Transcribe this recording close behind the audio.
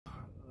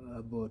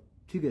abo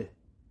tige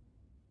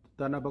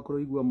tana bakoro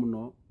igwa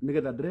muno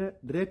nigetha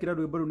ndirekira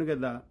rwimbo ru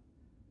nigetha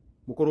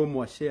mukorwo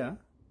mwa share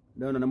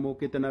ndona na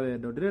mukite na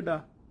wendo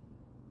ndirenda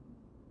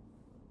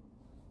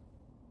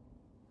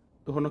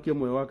tuhonokie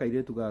moyo wa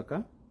kairetu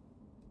gaka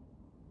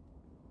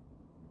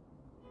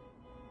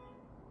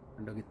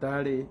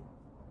ndagitari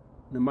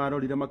ni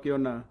marorire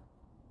makiona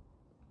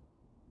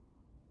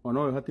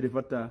ona uyu hatire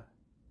bata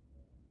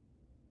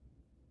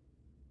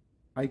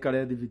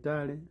aikare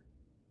thibitari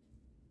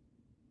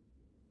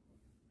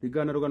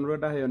ringana rugano rwa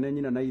ndaheo ne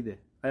nyina na ithe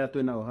aya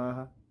twinao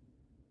haha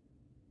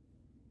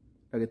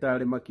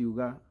ndagitari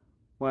makiuga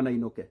mwana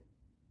inuke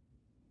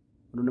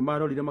ndu ni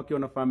marorire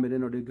makiona family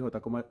no ndingihota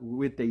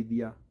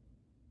gwiteithia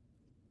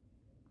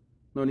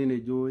no ni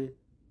njui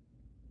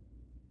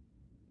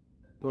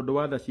tondu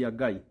watha cia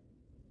Ngai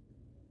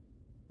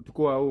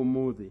utuko wa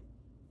umuthi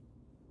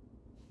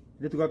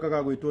ndi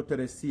tugakaga gwitwo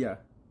Teresia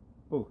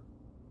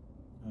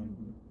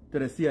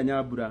Teresia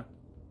Nyambura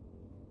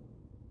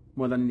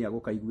mwathani ni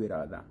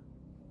agukaiguira tha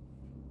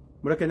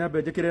mureke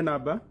nyambe njikire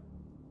namba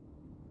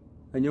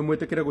enyo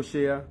mwitikire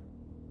gushare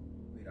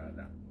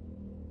wiratha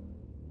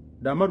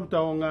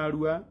ndamaruta o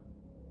ngarua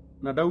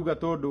na ndauga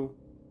tondu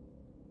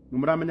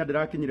numuramenya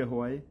ndirakinyire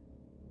hwae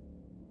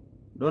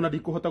ndona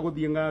ndikuhota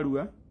guthie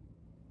ngarua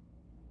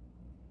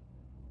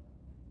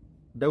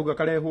ndauga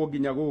karehwo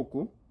nginya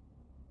guku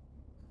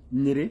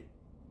Nyiri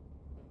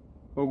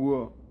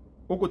oguo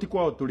uko ti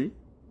kwao turi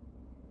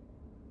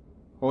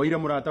hoire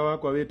murata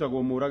wakwa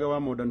witagwo Murage wa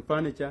Modern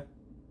Furniture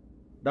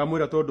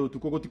ndamwira tondu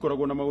tuko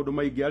gutikoragwo na maundu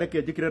maingi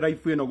areke njikire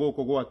life ino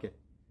guko gwake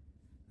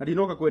na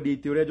ndinoka kwendia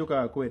iti uria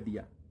njukaga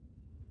kwendia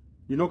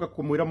ndinoka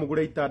kumwira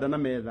mugure itanda na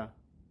metha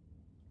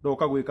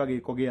ndoka gwika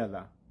giko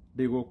giatha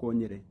ndi guko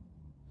Nyiri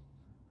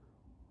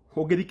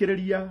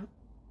ungithikiriria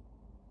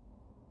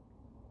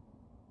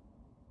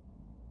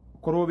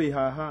korwo wi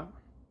haha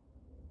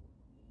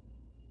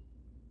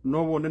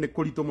no wone ni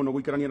kurito muno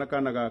guikarania na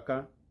kana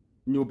gaka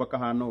nyumba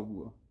kahana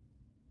uguo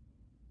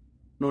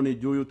no ni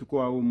njui utuko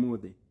wa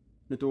umuthi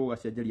ni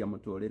tugugacenjeria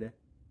muturire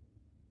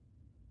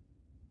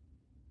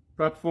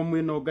platform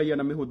ino Ngai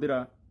ana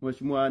mihuthira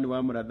mweshimwa ni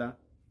wa muratha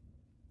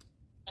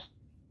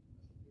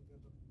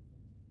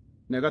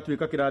na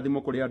gatwika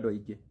kirathimo kuri andu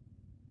aingi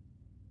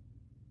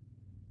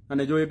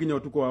ane njui nginya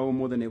utuko wa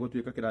umuthi ni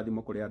gutwika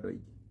kirathimo kuri andu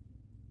aingi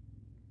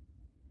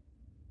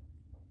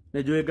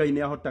ne njui Ngai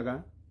ni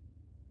ahotaga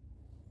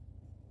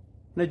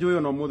ne njui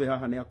ona umuthi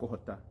haha ni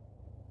akuhota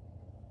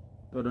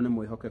tondu ni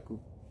mwihokeku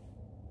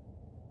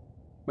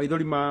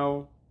maithori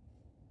mao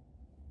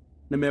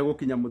ni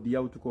megukinya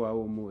muthia utuko wa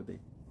umuthi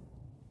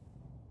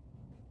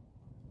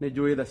ni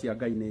njui tha cia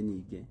Ngai ni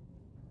nyingi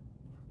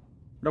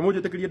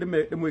ndamunjitikirie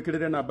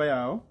ndimwikirire namba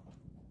yao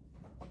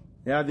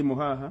ya thimu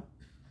haha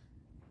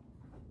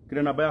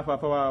kire namba ya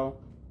baba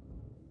wao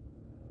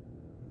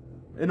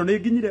ino ni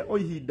nginyire o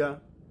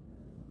ihinda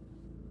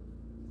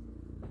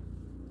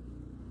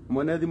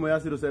mwene thimu ya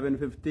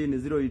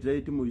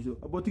 0715 mwisho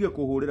abo tige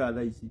kuhurira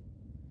tha ici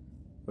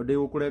ndi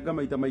gukurenga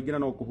maita maingi na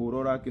no kuhura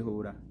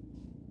urakihura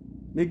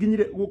ni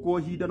nginyire guko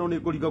ihinda no ni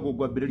nguriga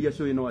gungwambiriria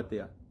show ino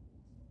atia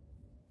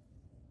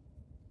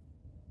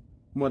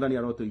mwathani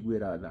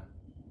arotuiguira tha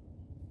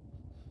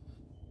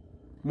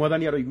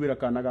mwathani aroiguira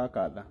kana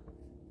gaka tha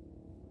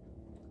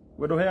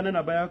wendo heane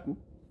namba yaku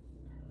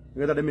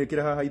nigetha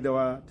ndimikire haha ithe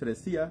wa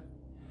Teresia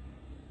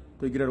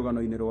tuigire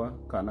rugano-ini rwa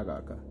kana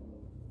gaka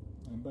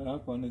namba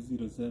yakwa ni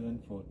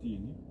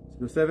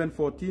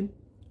 0714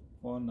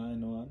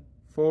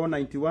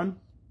 491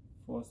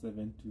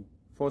 472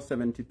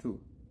 472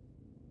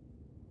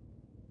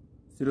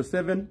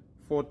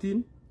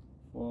 0714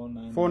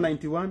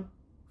 491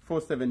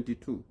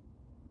 472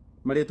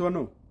 maritwa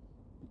no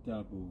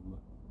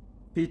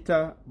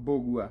Peter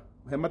Bogua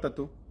he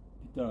matatu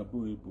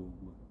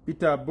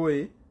Peter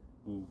Boy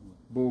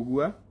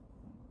Bogua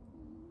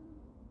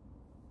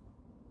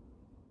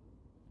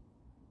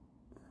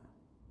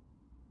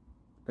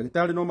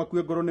ndagitari no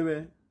makue ngoro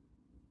niwe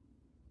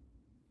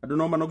andu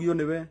no manogio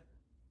niwe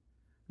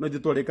no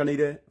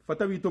jitwarikanire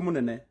bata witu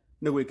munene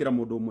ni gwikira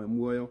mundu umwe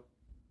muoyo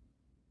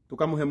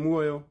tukamuhe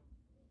muoyo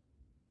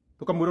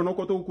tukamwira no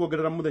ko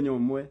tukuongerera muthenya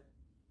umwe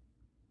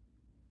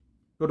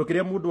tondu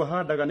kiria mundu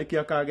ahandaga niki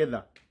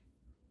akagetha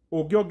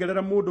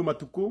ungiongerera mundu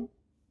matuku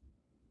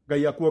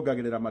Ngai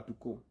akuongagirira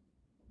matuku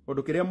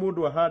tondu kiria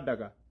mundu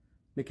ahandaga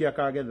niki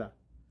akagetha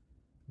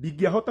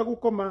ndingiahota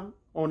gukoma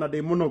ona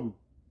ndi munogu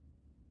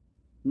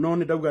no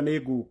ni ndauga ni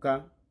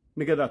nguka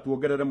nigetha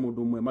tuongerere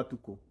mundu umwe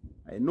matuku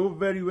I know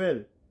very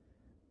well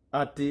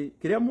ati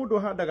kiria mundu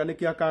ahandaga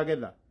niki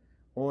akagetha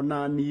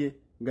ona nie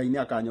Ngai ni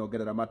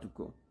akanyongerera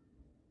matuku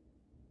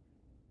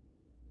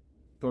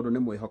tondu ni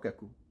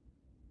mwihokeku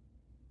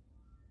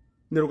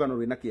ni rugano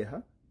rwina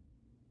kieha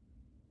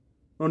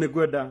no ni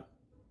gwenda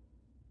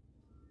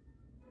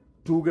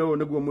tuge o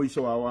niguo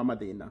mwisho wa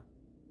mathina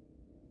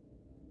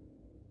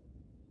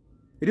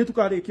iri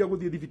tukarikia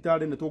guthie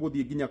thibitari ni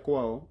tuguthie nginya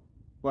kwao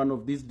one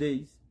of these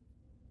days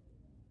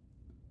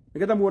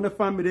nigetha muone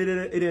family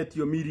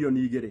iretio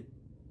milioni 2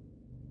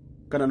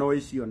 kana no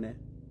icione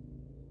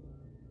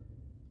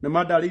nä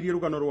mandarä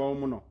rugano rwao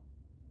må no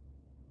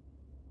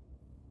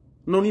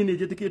no niä nä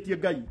njä tä kä tie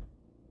Ngai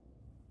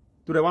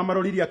tå rä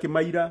wamaroririe akä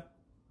maira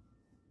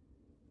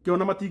kä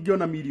ona matingä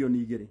ona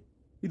mirioni 2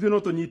 ithuä no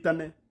tå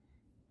nyitane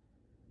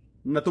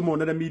na tå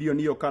monere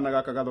mirioni ä yo kana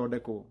gaka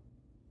gathondekwo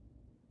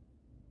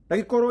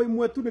ndagä korwo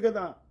imwe tu nä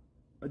getha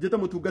njä te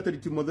må tungatä ri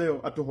Timotheo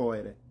atå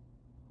hoere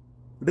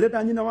ndä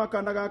renda nyina wa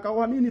kana gaka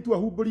o hanini tu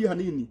ahumbå rie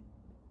hanini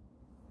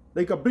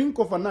like a blink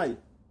of an eye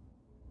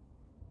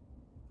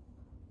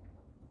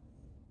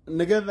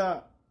nä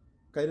getha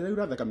kairä rä u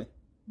rathakame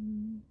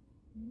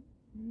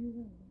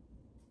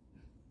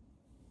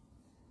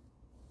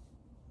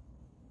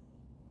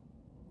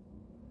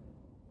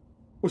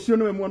ucio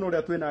niwe mwana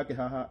uria twi nake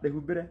haha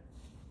rihumbire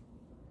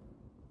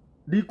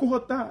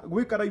ndikuhota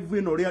gwika raivu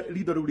ino uria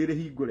rindo riu riri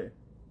hingure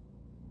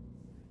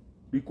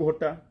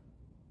ndikuhota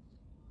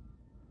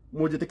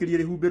munjitikirie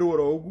rihumbirwo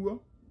ro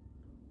uguo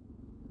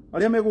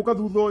aria meguka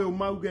thutha uyu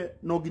mauge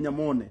no nginya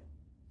mone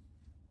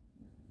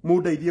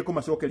mundeithie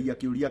kumacokeria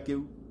kiuria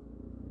kiu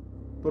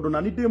tondu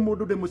nani ndi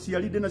mundu ndi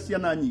muciari ndi na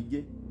ciana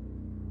nyingi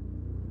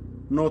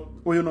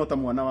no uyu no ta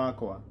mwana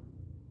wakwa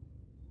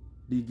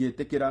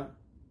ndingitikira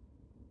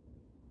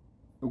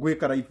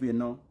gwika raivu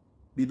ino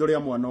ritho ria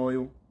mwana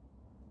uyu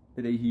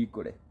riri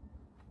ihingure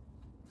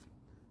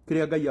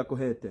kiria Ngai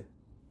akuhete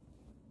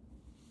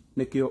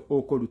nikio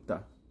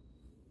ukuruta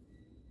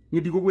ni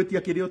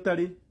ndigugwitia kiria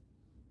utari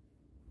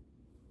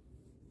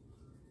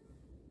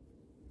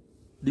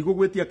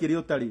ndigugwitia kiria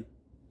utari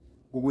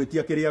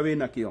gugwitia kiria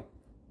wina kio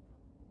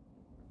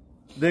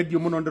thengio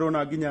muno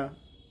ndirona nginya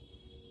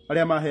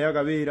aria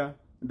maheaga wira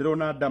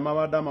ndirona Ndama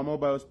wa Ndama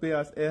Mobile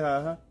Spares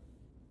haha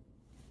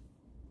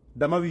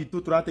Ndama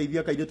witu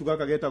turateithia kaire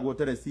tugaka getagwo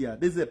Teresia.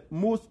 This is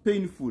most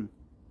painful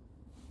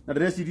na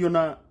ndĩrecirio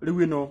na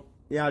rĩu ĩno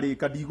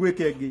yarĩka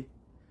ndigwĩka ĩngĩ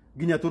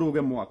nginya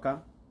tũrũge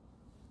mwaka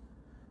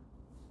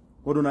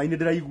ũndũ na inĩ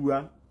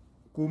ndĩraigua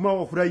kuma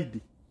o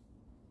Friday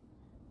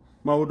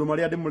maũndũ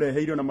marĩa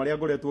ndĩmũreheire na marĩa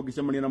ngoretwo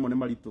ngĩcemania namo nĩ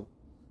maritũ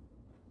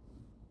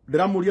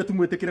ndĩramũria tu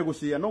mwĩtĩkĩre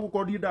gũcĩa no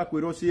gũkorwo ndi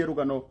ndakwĩra ũcĩe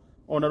rũgano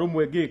ona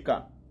rũmwe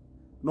ngĩka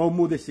no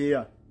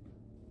mũthĩ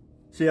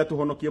cĩa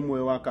tũhonokie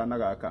muoyo wa kana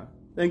gaka.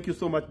 Thank you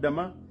so much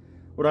Ndama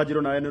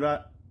ũranjĩrwo nawe nĩ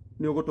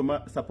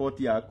ũgũtũma support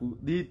yaku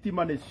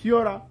thitima nĩ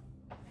ciora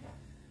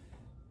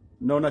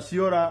no na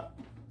ciora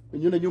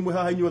inyuĩ nyumwe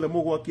haha inyuothe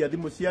mũgwakia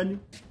thimũ cianyu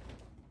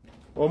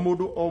o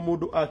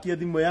mũndũ akie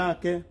thimũ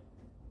yake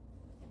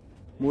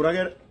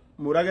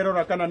murage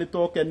rora kana nĩ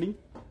tokeni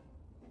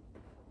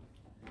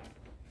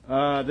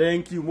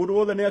thank you mũndũ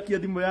wothe nĩ akie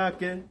thimũ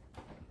yake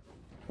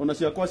ona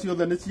ciakwa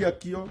ciothe nĩ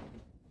ciakio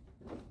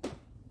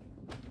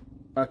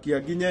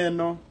akia nginya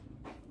ĩno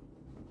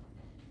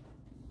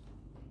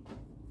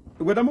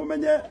gwenda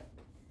mumenye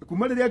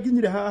kuma rĩrĩa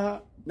nginyire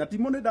haha na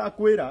timo nĩ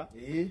ndakwĩra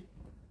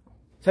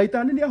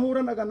Shaitani ni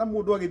ahuranaga na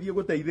mundu agithie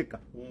guteithika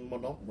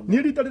muno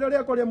ni rita rĩrĩa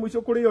rĩakwa rĩa mũico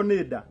kũrĩo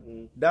nĩ nda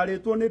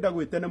ndarĩtwo nĩ nda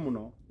gwĩtene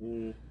mũno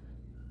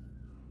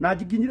na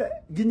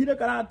nginyire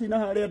karati na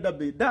harĩa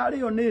ndambĩ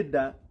ndarĩo nĩ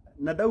nda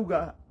na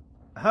ndauga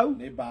hau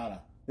nĩ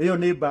mbara ĩyo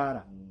nĩ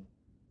mbara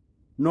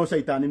no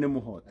Shaitani nĩ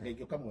mũhote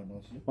ngĩũka mwena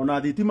ũcio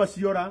ona thitima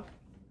ciora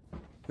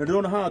na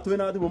ndĩrona haha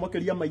twĩna thimũ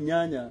makĩria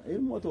mainyanya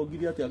ĩmwe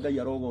tongithia atĩ Ngai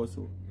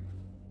arogocwo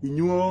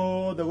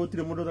inyuothe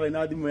gũtirĩ mũndũ ũtarĩ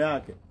na thimũ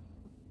yake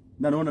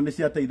na nona nĩ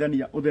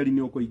ciateithania ũtheri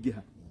nĩ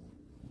ũkũingĩha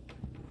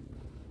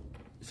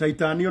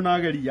Shaitani ona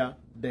ageria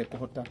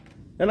ndekũhota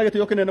ena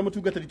gĩtĩo kĩnene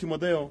mũtungatĩri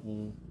Timotheo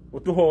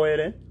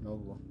ũtũhoere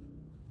noguo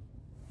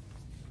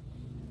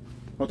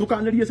no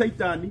tũkanĩrie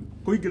Shaitani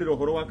kũingĩrĩra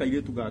ũhoro wa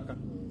kairĩtu gaka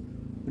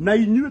na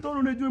inyuĩ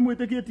tondũ nĩ njũĩ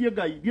mwĩtĩkĩtie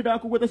Ngai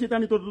ndiendaga kũgweta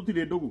Shaitani tondũ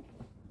tũtirĩ ndũgũ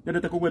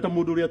nyendete kũgweta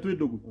mũndũ ũrĩa twĩ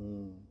ndũgũ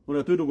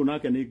ũrĩa twĩ ndũgũ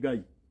nake nĩ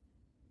Ngai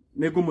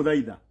nĩ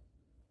ngũmũthaitha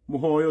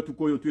mũhoe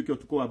ũtukũ ũyũ ũtuĩke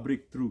ũtukũ wa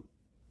breakthrough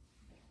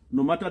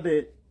no matter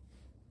the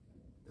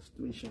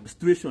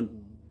situation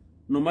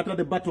no matter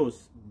the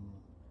battles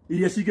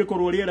iria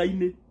cingĩkorwo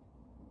rĩera-inĩ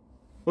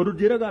ũndũ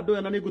njĩraga andũ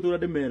aya na nĩngũtũra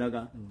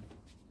ndĩmeraga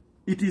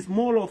it is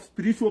more of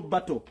spiritual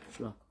battle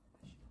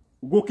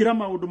gũkĩra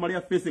maũndũ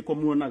marĩa physical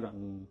muonaga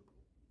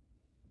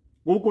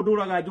gũkũ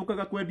ndũraga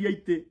njũkaga kwendia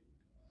itĩ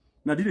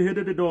na ndirĩ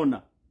hĩndĩ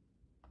ndĩndona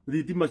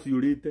thitima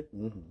ciũrĩte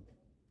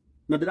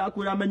na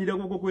ndĩrakwĩra menyire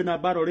gũkũ kwĩna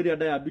mbaro rĩrĩa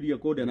ndayambirie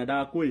kũndĩa na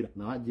ndakwĩra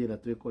na wanjĩra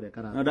twĩkũrĩa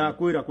karanga na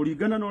ndakwĩra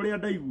kũringana na ũrĩa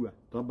ndaigua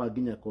twamba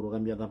nginya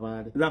kũrũgamia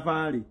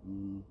thabarĩ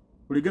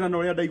kũringana na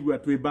ũrĩa ndaigua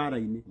twĩ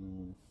mbara-inĩ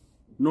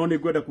no nĩ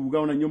ngwenda kuuga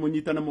ona inyuĩ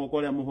mũnyitane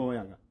moko ũrĩa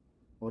mũhoyaga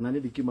ona nĩ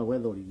ndikiuma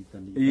gwetha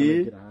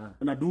ũrigitani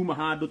na nduma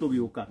handũ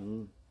tũgĩũka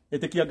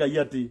ĩtĩkia Ngai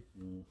atĩ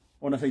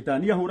ona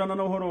Shaitani ahũrana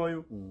na ũhoro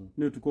ũyũ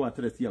nĩ ũtukũ wa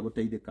Teresia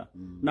gũteithĩka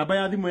namba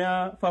ya thimũ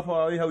ya baba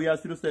wa wĩ hau ya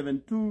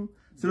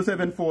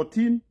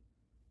 0714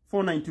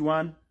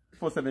 491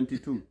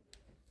 472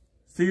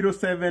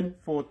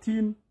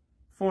 0714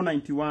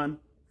 491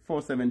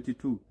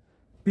 472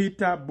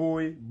 Peter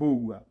Boy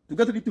Bogua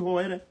tugatũri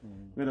tuhoere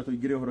wenda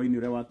tũingĩre ũhoro-inĩ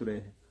ũrĩa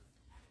watũrehe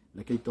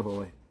reke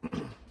tũhoe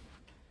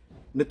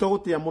nĩ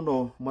tũgũtĩa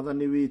mũno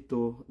mwathani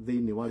witũ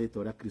thĩinĩ wa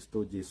rĩĩtwa rĩa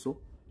Kristo Jesũ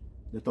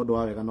nĩ tondũ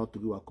wa wega na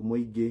ũtugi waku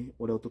mũingĩ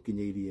ũrĩa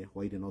ũtũkinyĩirie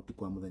hwaĩ-inĩ na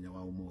ũtukũ wa mũthenya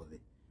wa ũmũthĩ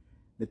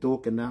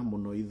nitugukena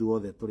muno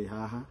ithuothe turi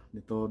haha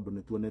ni tondu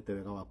nituonete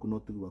wega waku no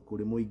tugwa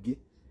kuri muingi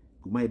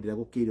kuma hindira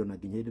gukirio na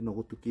nginya hindi no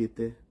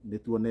gutukite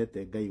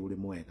nituonete Ngai uri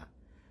mwega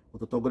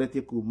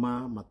ututongoretie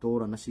kuma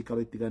matura na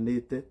cikaro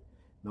itiganite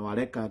na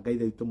wareka Ngai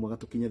thaitu mwega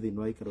tukinye thini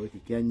wa ikaro iki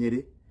kia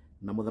Nyeri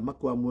na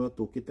muthamaki wa muoyo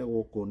tukite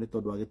guku ni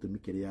tondu wa gitumi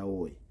kiria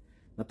oi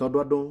na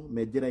tondu andu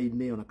me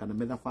njira-ini ona kana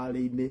me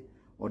thabari-ini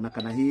ona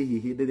kana hihi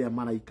hindi ria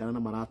maraikana na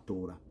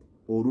maratura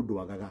uru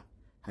ndwagaga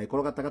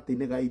haikorwo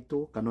gatagati-ini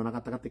gaitu kana ona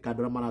gatagati ka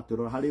andu aria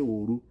maratura hari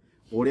uru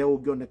uria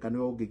ungioneka ni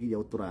ungigiria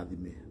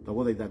uturathime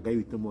twaguthaitha Ngai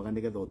witu mwega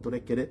nigetha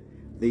uturekere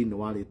thiini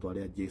wa ritwa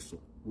ria Jesu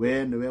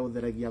we niwe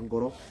utheragia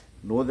ngoro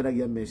no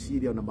utheragia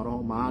meciria ona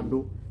maroho ma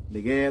andu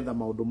nigetha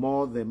maundu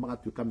mothe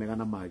magatuika mega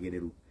na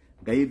magiriru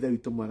Ngai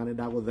witu mwega ni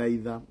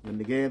ndaguthaitha na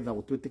nigetha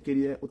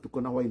utwitikirie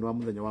utuko na hwaini wa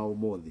muthenya wa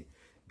umuthi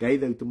Ngai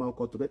witu mwega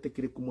ko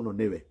turetikiriku muno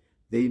niwe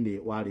thiini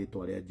wa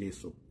ritwa ria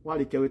Jesu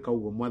warike wika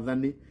uguo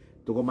mwathani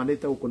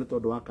tugomanite guku ni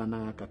tondu wa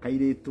kana gaka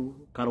kairitu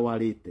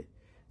karwarite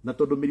na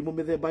tondu mirimu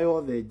mithemba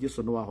yothe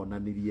Jesu no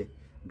wahonanirie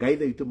Ngai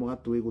witu mwega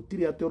twi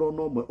gutiri ati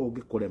urona umwe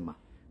ungikurema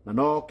na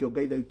no kio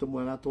Ngai witu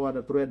mwega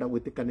turenda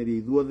gwitikaniria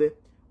ithuothe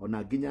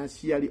ona nginya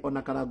aciari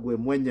ona Karangu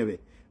mwenyewe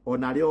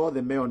ona aria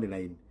othe me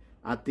online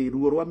ati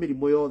ruo rwa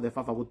mirimu yothe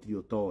baba gutiri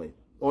utoe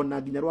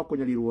ona nginya rwa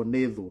kunyarirwo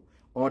ni thu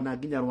ona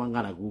nginya rwa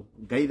ng'aragu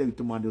Ngai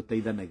witu mwega ni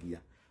uteithanagia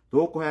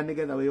tukuhoya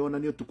nigetha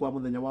wiyonanie utuku wa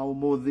muthenya wa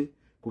umuthi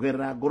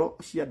kugerera ngoro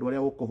cia andu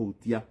aria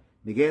ukuhutia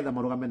nigetha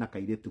marugame na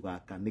kairitu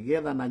gaka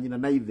nigetha na nyina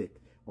na ithe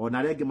ona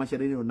aria angi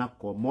maciarĩirwo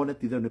nako mone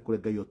tithe ni kuri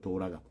Ngai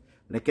uturaga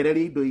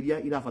rekereria indo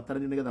iria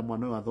irabatarania nigetha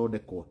mwana uyu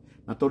athondekwo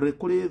na tondu ni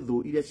kuri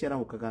thu iria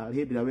ciarahukaga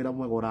hindi ria wira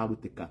mwega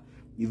urarutika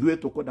ithuĩ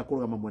tukwenda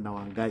kurugama mwena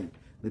wa Ngai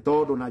ni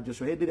tondu na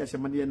Joshua hindi ria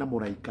acemanirie na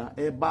muraika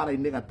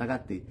mbara-ini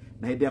gatagati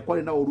na hindi ya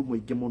kwari na uru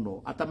muingi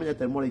muno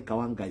atamenyete muraika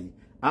wa Ngai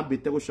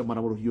ambite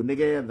gucomara ruhiu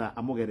nigetha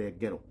amugere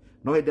ngero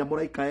no hindi ya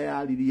muraika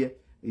yaririe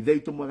ithe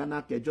witu mwega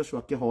nake Joshua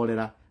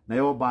akihorera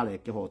nayo mbara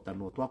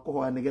ikihotanwo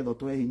twakuhoya nigetha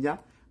tuhe hinya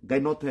Ngai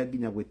no tuhe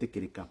nginya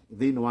gwitikirika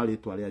thiini wa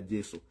ritwa ria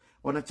Jesu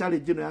ona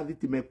challenge ino ya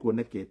thitima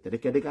ikuonekete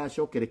reke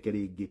ndigacokere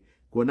ringi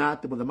kuona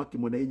ati muthamaki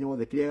mwene hinya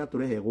wothe kiria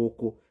gaturehe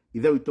guku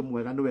ithe witu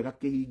mwega ni wega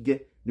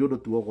kihinge ni undu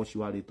tu ogoci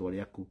wa ritwa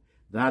riaku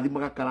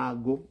rathimaga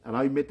Karangu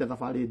araimite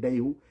thabari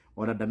ndaihu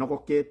ona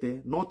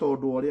ndanogokete no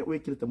tondu uria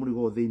wikirite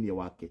murigo thiini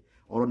wake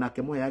oro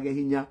nake muheage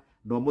hinya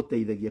no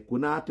muteithagie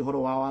kuona ati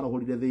horo wa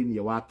warohorire thiini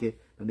wake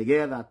na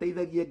nigetha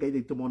ateithagie Ngai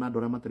witu mona andu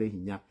aria matire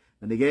hinya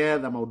na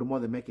nigetha maundu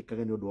mothe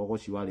mekikage ni undu wa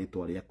ugoci wa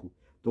ritwa riaku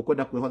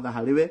tukwenda kwihotha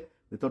hariwe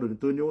ni tondu ni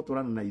tunyu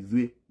guturana na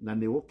ithui na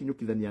ni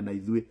gukinyukithania na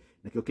ithui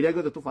nakio kiria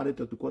giothe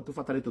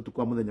tubatarite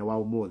tukwa muthenya wa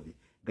umuthi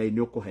Ngai ni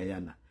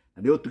ukuheana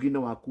na ni utugine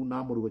waku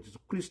na murugo Jesu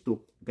Kristo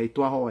Ngai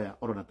twahoya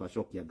oro na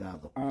twacokia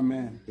ngatho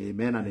Amen.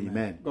 Amen and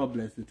amen. God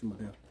bless you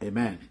Timotheo.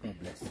 Amen. God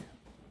bless you.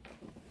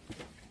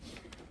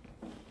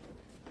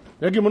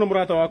 Regi muno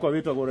murata wakwa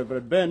witagwo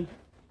Reverend Ben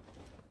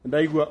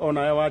ndaigua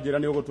ona ya wanjira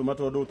ni ugutuma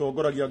tondu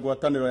utongoragia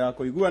ngwataniro ya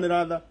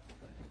kuiguanira tha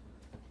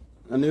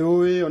na ni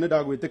uwi oni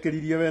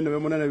ndagwitikiririe we niwe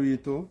munene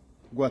witu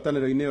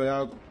ngwataniro-ini yo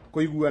ya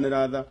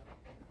kuiguanira tha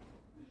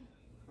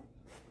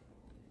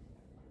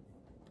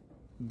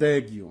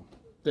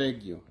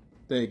thank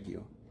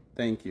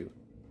you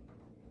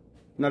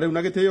na riu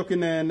na gitio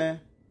kinene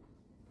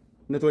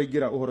ni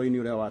twaingira uhoro-ini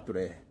uria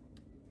waturehe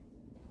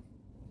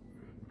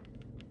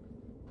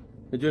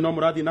nijui no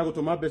murathi na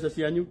gutuma mbeca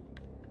cianyu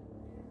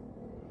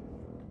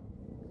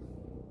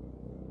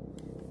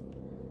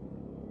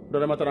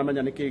ndore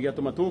mataramenya niki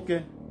giatuma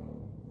tuke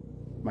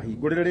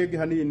mahingurire ringi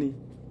hanini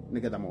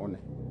nigetha mone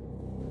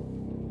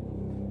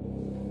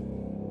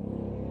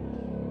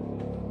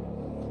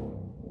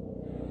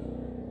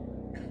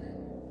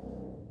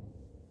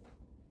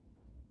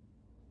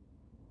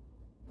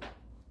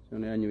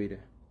yone anyuire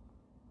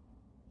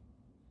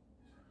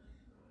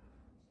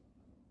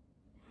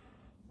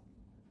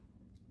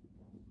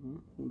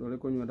ndore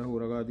kunywa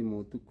ndahuraga thimu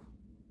utuku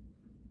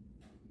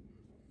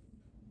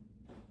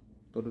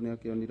tondu ni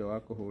akionire wa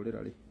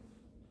kuhurira ri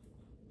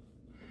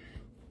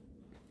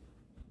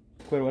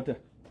kwero atia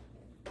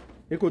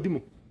iko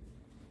thimu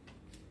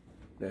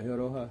rehe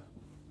roha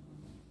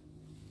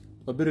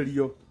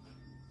twambiririo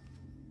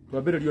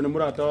ni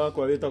murata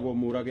wakwa witagwo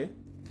Murage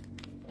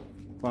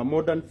wa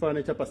Modern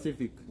Furniture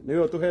Pacific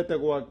niwe tuhete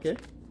gwake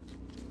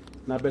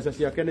na mbeca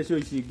ciake nicio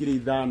ici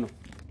 5,000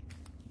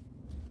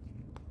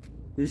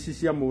 ici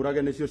cia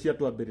Murage nicio cia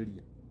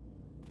twambiriria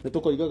ni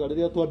tukoigaga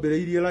riria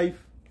twambiriirie live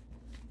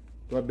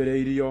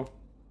twambiriirio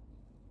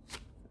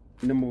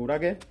ni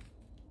Murage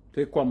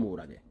twikwa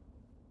Murage.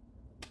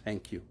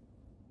 Thank you.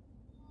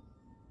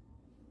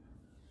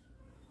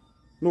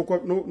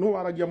 No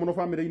waragia muno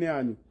family-ini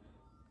yanyu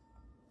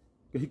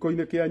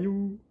kihiko-ini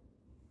kianyu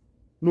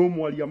no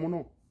mwaria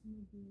muno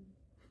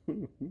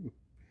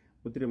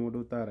gutire mundu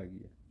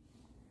utaragia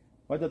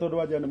wacha tondu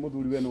waja ni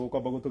muthuri we no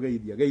kwamba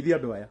gutugeithia geithia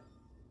andu aya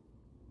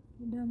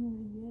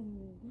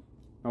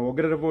na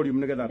wongerere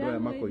volume nigetha andu aya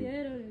makoi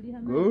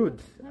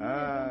good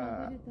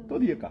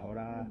tuthie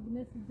kahora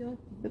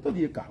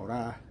tuthie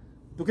kahora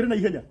tukire na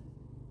ihenya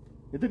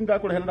nituka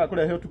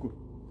kurehe utuku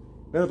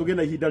Wewe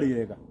tugenda ihinda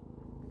riega.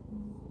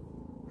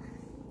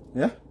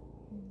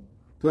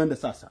 Twende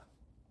sasa.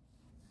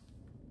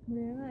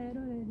 Murega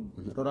eroreri.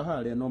 Rora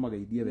haria no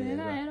mageithie wega.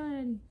 Murega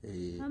eroreri.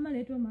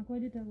 Amaretwo makwa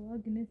njĩtagwo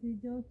Agnes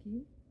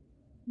Njoki.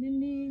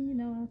 Nini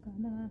nyina wa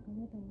kana gaka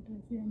gatagwo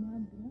Teresia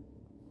Nyambura.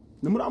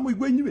 Nĩ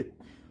mũramũigua inyuĩ?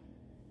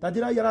 Ta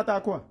njĩrai arata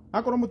akwa.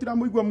 Akorwo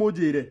mũtiramũigua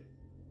mũnjĩre.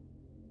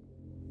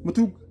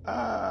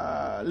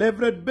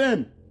 Reverend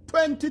Ben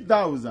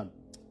 20,000.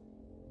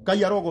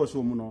 Ngai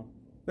arogocwo mũno.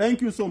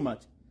 Thank you so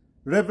much.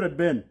 Reverend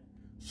Ben.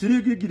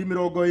 Ciringi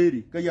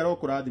 20,000. Ngai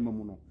arokũrathima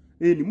mũno.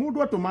 Ni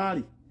mũndũ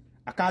atũmari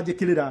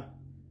akanjĩkĩrĩra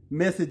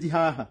message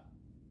haha.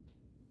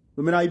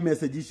 Rũmĩrai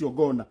message icio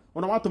ngona.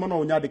 Ona watũma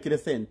no ũnyandĩkĩre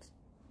send.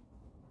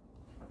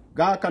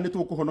 Gaka nĩ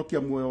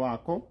tũkũhonokia muoyo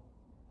wako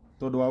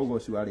tondũ wa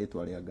ũgoci wa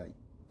rĩtwa rĩa Ngai.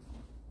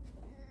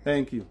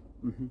 Thank you.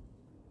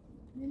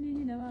 Nini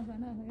nyina wa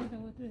kana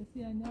gatagwo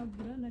Teresia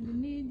Nyambura na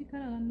nini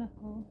njikaraga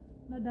nako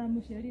na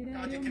ndamuciarire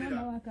arĩ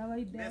mwana wa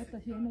kawaida ta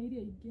ciana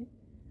iria ingĩ.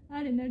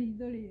 Arĩ na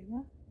ritho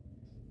rĩega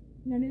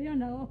na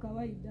nĩrĩonaga o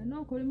kawaida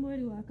no kũrĩ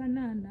mweri wa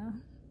kanana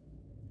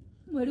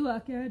mweri wa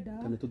kenda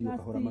kana tuthiĩ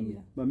kahora mami.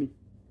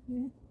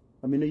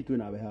 Mami nĩ itwe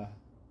nawe haha.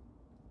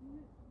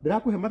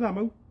 Ndĩrakũhe mathaa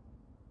mau?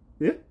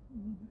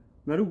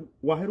 Na rĩu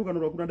wahe rũgano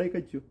rwaku na ndagĩka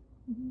icio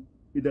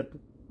ithatũ.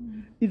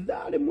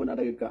 Ithaa rĩmwe na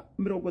ndagĩka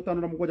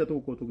 57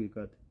 tũgũkorwo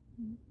tũgĩka atĩ.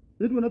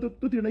 Rĩu na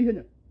tũtirĩ na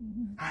ihenya.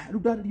 Rĩu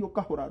ndarĩrio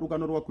kahora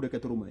rũgano rwaku reke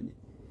tũrũmenye.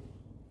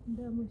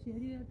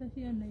 Ndamuciarire ta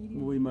ciana iria.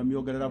 Woi mami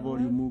ongerera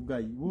volume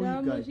Ngai.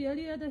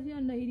 Ndamuciarire ta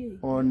ciana iria.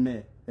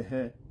 One.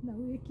 Na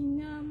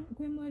gũgĩkinya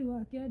kwĩ mweri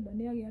wa kenda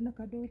nĩagĩa na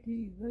kadoti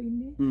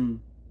ritho-inĩ.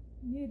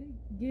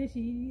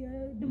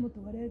 Ngĩciria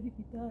ndĩmũtware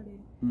thibitarĩ.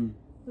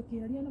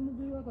 Tũkĩaria na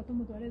mũthuri wakwa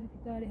tũmũtware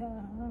thibitarĩ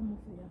haha ha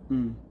Mũbĩa.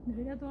 Na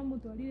rĩrĩa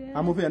twamũtwarire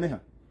ha Mũbĩa nĩ ha?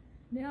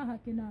 Nĩ haha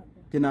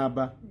Kĩnamba.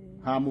 Kĩnamba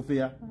ha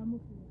Mũbĩa.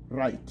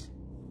 Right.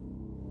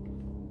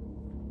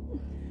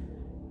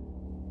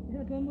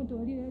 Rĩrĩa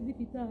twamũtwarire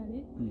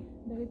thibitarĩ,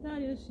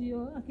 ndagĩtarĩ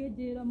ũcio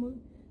akĩnjĩra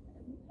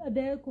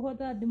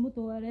ndekũhota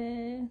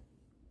ndĩmũtware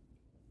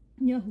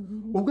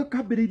Nyahururu.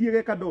 Ũgakambĩrĩirie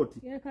ge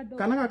kadoti.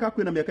 Kana gaka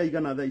kwĩna mĩaka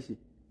igana thaa ici?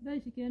 Thaa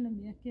ici kena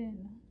mĩaka 4.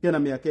 Kena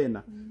mĩaka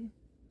 4.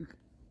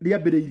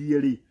 Rĩambĩrĩirie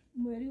rĩ?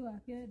 Mweri wa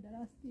kenda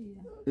last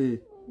year.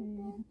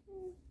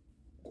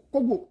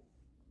 Koguo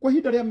kwa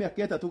ihinda rĩa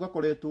mĩaka 3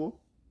 gakoretwo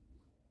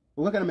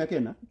ugakena mĩaka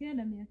 4?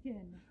 Kena mĩaka 4.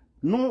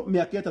 No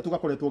mĩaka 3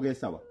 gakoretwo ge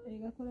sawa?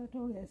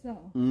 Gakoretwo ge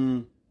sawa.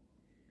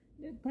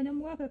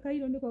 Kanyamũ gaka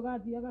kairũ nĩko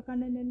gathiaga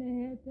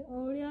kanenehete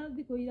o ũrĩa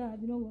thikũ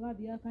irathi noguo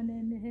gathiaga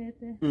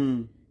kanenehete.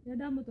 Rĩrĩa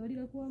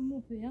ndamũtwarire kwa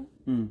Mũbĩa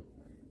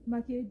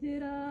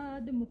makĩnjĩra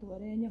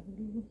ndĩmũtware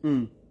Nyahururu.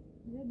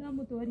 Rĩrĩa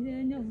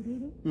ndamũtwarire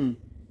Nyahururu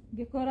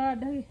ngĩkora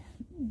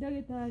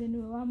ndagĩtarĩ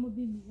nĩwe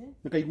wamũthimire.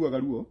 Nĩkaiguaga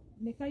ruo?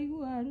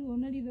 Nĩkaiguaga ruo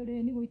na ritho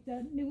rĩrĩ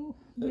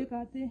nĩgwĩka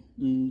atĩ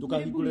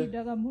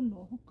ndũkahingũre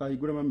mũno.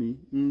 Kahingũre mami.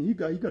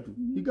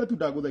 Hinga tu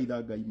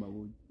ndagũthaitha Ngai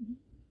maũi.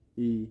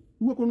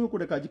 Uguo kũrĩ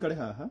ũkũreka njikare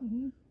haha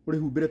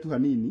ũrĩhumbĩre tu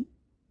hanini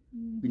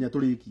nginya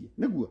tũrĩkie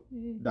nĩguo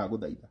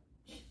ndagũthaitha.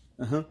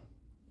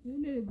 Rĩu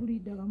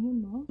nĩrĩmburindaga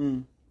mũno.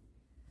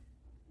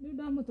 Rĩu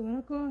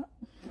ndamũtwara kwa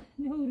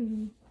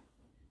Nyahururu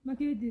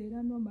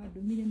makĩnjĩra no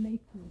mandũmire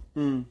Naikuru.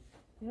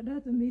 Rĩrĩa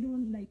ndatũmirwo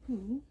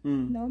Naikuru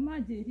nao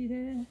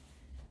manjĩrire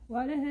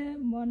warehe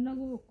mwana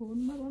gũkũ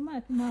marũa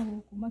maya ma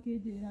gũkũ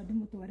makĩnjĩra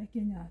ndĩmũtware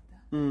Kenyatta.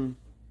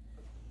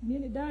 Niĩ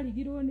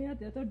nĩndarigirwo nĩ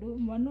atĩa tondũ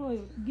mwana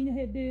ũyũ nginya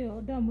hĩndĩ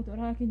ĩyo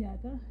ndamũtwaraga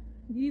Kenyatta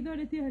ritho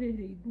rĩtiarĩ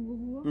rĩimbu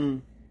ũguo.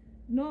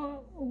 No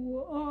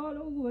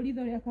ũguo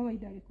ritho rĩa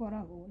kawaida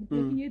rĩkoragwo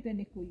nĩtũkinyĩte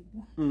nĩ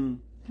kũimba.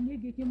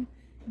 Niĩ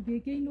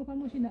ngĩkĩinũka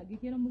mũciĩ na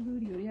ngĩkĩra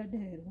mũthuri ũrĩa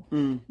nderwo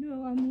nĩwe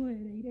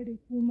wamuoereire rĩu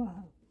kuma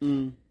hau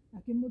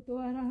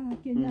akĩmũtwara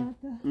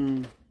Kenyatta.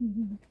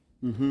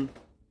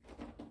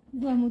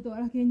 Nĩguo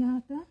amũtwara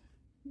Kenyatta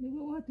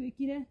nĩguo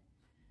gwatuĩkire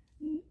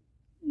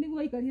nĩguo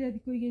aikarire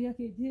thikũ 2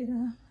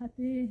 akĩnjĩra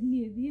atĩ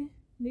niĩ thiĩ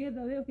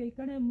nĩgetha we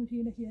ũkĩikare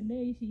mũciĩ na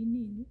ciana ici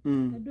nini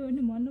tondũ ũyũ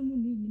nĩ mwana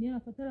mũnini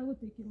nĩarabatara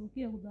gũtĩkĩrwo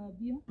kĩa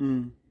gũthambio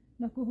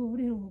na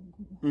kũhũrĩrwo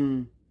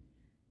nguo.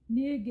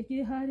 Niĩ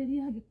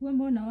ngĩkĩharĩria ngĩkua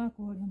mwana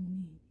wakwa ũrĩa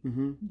mũnini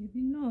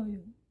ngĩthiĩ na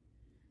ũyũ.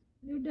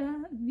 Rĩu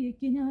ndathiĩ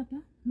Kenyatta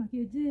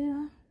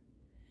makĩnjĩra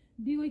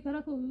ndigũikara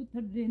kũu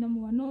tondũ ndĩna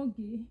mwana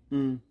ũngĩ.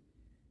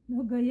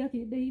 No Ngai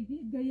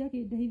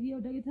akĩndeithia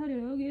ndagĩtarĩ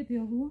ũrĩa augĩte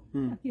ũguo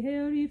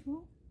akĩheo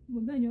ribu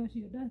mũthenya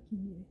ũcio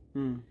ndakinyire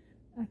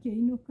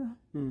akĩinũka.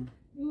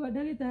 Rĩu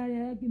ndagĩtarĩ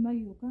aya angĩ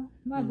magĩũka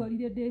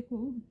mangorire ndĩ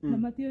kũu na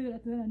matiũĩ ũrĩa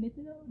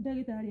tweranĩte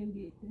ndagĩtarĩ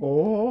augĩte.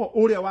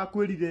 Ũrĩa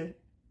wakwĩrire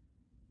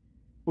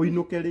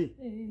ũinũke rĩ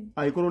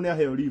agĩkorwo nĩ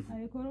aheo ribu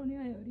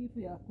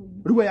ya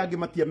kũinũka. Rĩu aya angĩ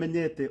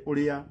matiamenyete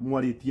ũrĩa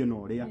mwarĩtie na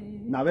ũrĩa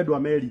nawe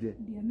ndwamerire?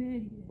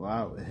 Ndiamerire.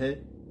 Wow.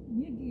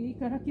 Niĩ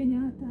ngĩikara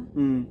Kenyatta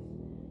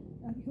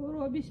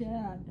akĩhũrwo mbica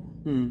ya nda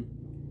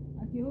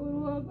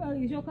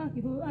agĩcoka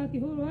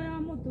akĩhũrwo ya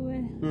mũtwe.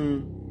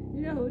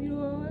 Rĩrĩa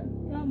ahũrirwo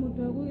ya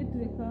mũtwe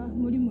gũgĩtuĩka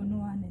mũrimũ nĩ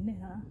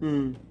waneneha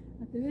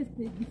atĩ wĩ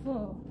stage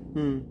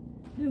 4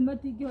 rĩu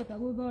matingĩhota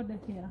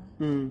gũthondekera.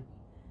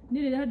 Nĩ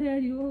rĩrĩa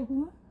nderirwo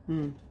ũguo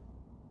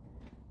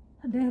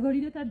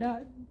ndegorire ta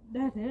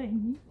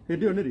ndateraini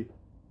hindi yo niri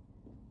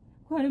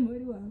kwarĩ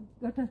mweri wa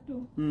gatatũ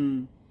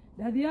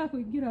ndathiaga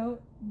kũingĩra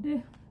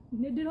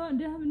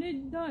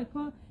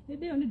nĩndoĩko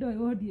hĩndĩ ĩyo nĩndoĩ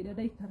wondi ĩrĩa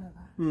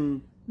ndaikaraga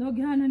no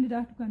ngĩhana nĩ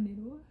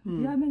ndatukanĩrwo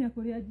ndiramenya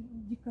kũrĩa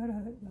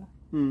njikaraga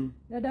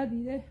rĩrĩa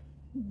ndathire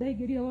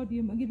ndaingĩrire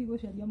wondi ĩmwe ngĩthiĩ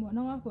gũcaria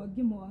mwana wakwa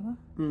ngĩmwaga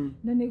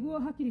na nĩguo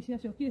hakiri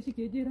ciacokire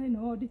cikĩnjĩra ĩno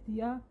wondi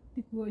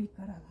tikuo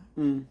ikaraga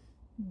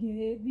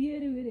ngĩthiĩ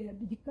rĩu ĩrĩa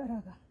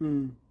njikaraga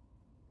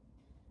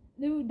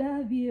rĩu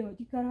ndathiĩ ĩyo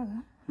njikaraga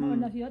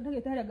onacio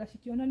ndagĩtarĩ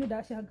ngacikĩona nĩ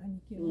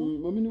ndacanganyikĩrwo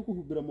mami nĩ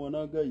ũkũhumbĩra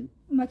mwana Ngai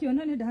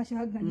makĩona nĩ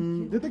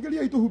ndacanganyikĩrwo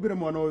ndĩtĩkĩriai tũhumbĩre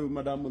mwana ũyũ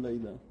madamu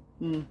thaitha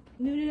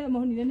nĩ rĩrĩa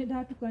monire nĩ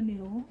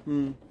ndatukanĩrwo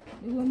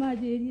nĩguo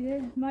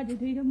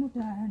manjĩtĩire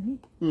mũtarani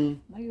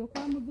magĩũka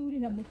mũthuri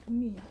na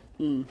mũtumia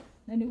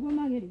na nĩguo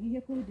mageririe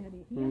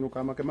kũnjarĩria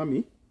ndũkamake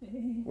mami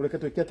ũreke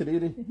twĩke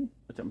atĩrĩrĩ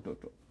acha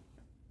mtoto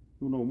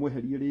rĩu no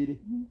ũmweherie rĩrĩ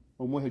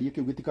ũmweherie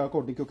kĩu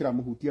gĩtikakorwo nĩkĩo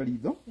kĩramũhutia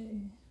ritho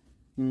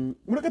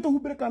mũreke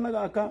tũhumbĩre kana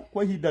gaka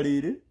kwa ihinda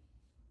rĩrĩ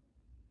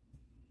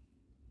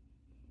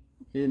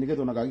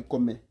nĩgetha ona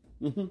gagĩkome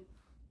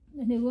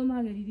na nĩguo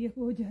mageririe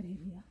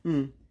kũnjarĩria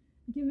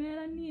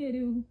ngĩmera niĩ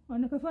rĩu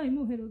ona kaba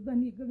imũhe rũtha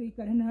niĩ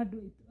ngagĩikare na andũ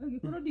aitũ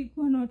angĩkorwo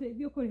ndikuona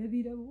ũteithio kũrĩa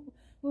thire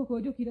gũkũ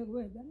njũkire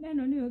gwetha na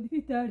ĩno nĩyo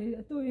thibitarĩ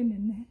ĩrĩa tũĩ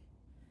nene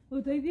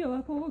ũteithio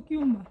wakwa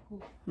gũkiuma kũ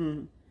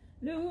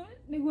rĩu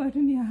nĩguo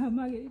atumia haha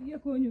mageririe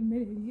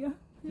kũnyũmĩrĩria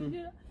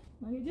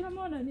magĩnjĩra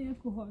mona nĩ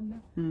ekũhona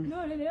no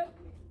rĩrĩa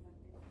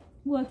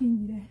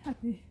gwakinyire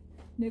atĩ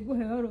nĩ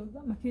ngũheo rũtha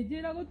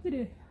makĩnjĩra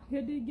gũtirĩ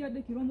hĩndĩ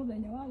ingĩandĩkirwo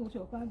mũthenya wa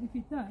gũcoka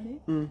thibitarĩ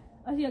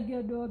acio angĩ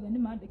andũ othe nĩ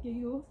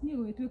mandĩkĩirwo niĩ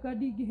gũgĩtuĩka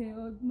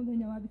ndingĩheo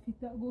mũthenya wa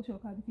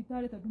gũcoka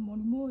thibitarĩ tondũ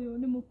mũrimũ ũyũ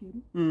nĩ mũkĩru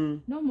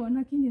no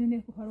mwana kinyire nĩ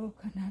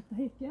ekũharũka na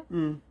atahĩke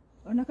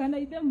ona kana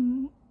ithe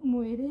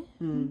mwĩrĩ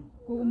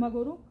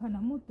magũrũ kana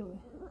mũtwe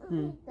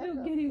rĩu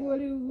ngĩrigwo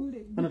rĩu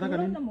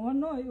na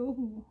mwana ũyũ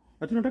ũguo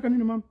ati unataka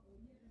nini mama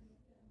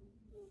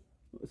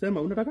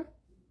sema unataka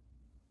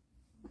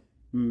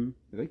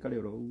gaikare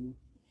oro ũguo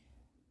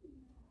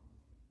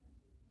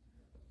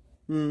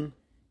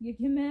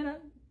ngĩkĩmera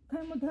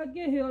kana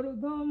mũtangĩheo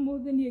rũtha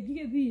ũmũthĩ niĩ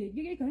ngĩgĩthiĩ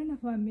ngĩgĩikare na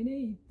bamĩrĩ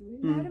itũ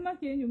marĩ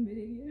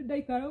makĩnyũmĩrĩria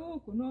ndaikara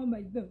gũkũ no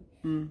maitho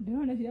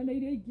ndĩrona ciana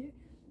iria ingĩ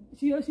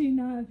cio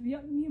cina afya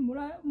niĩ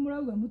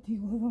mũrauga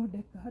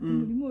mũtigũthondeka atĩ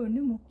mũrimũ ũyũ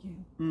nĩ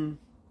mũkĩru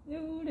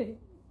rĩu rĩ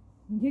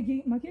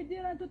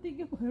makĩnjĩra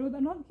tũtingĩkũhe rũtha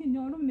no nginya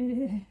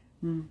ũrũmĩrĩre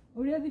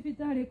ũrĩa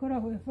thibitarĩ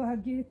ĩkoragwo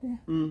ĩbangĩte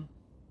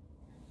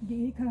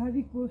ngĩgĩikara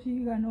thikũ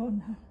cigana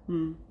ũna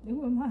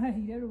nĩguo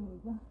maheire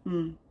rũtha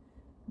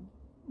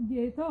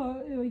ngĩĩta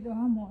ũyũ ithe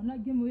wa mwana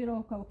ngĩmwĩra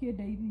oka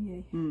ũkĩndeithie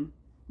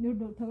nĩ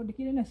ũndũ tondũ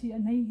ndĩkĩrĩ na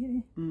ciana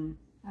igĩrĩ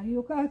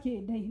agĩũka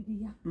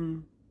akĩndeithia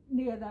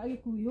nĩgetha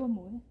agĩkui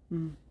ũmwe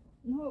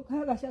no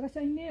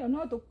gacagaca-inĩ ĩyo no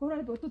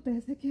tũkoretwo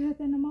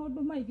tũtecekete na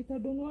maũndũ maingĩ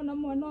tondũ nĩwona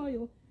mwana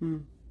ũyũ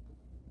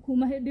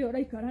kuma hĩndĩ ĩyo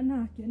ũraikara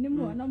nake nĩ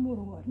mwana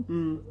mũrwaru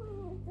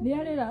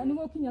nĩarĩra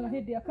nĩgũkinyaga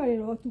hĩndĩ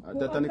akarĩra ũtukũ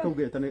tata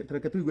nĩkauge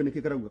tareke tũigue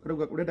nĩkĩ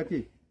karauga ũrenda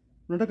kĩ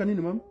unataka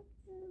nini mama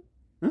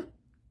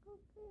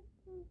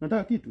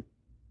nataka kitu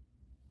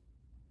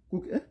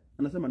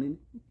anasema nini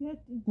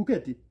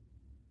kuketi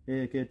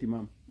keti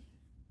mama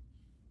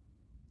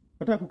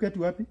nataka kuketi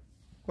wapi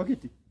kwa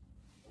kiti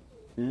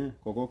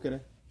kogokere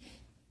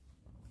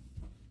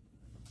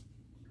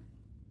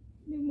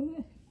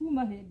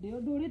kuma hĩndĩ ĩyo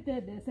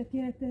ndũrĩte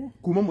ndecekete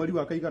kuma mweri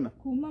wa kaigana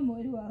kuma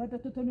mweri wa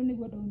gatatũ tondũ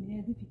nĩguo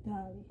ndaumire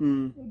thibitarĩ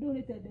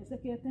ndũrĩte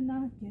ndecekete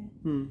nake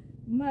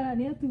mara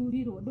nĩ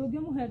aturirwo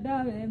ndũngĩmũhe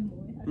ndawa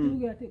ĩmwe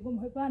atuge atĩ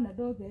ngũmũhe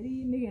panadol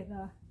theri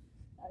nĩgetha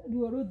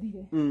ruo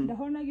rũthire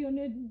ndahonagio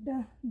nĩ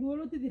ruo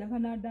rũtithiraga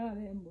na ndawa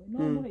ĩmwe no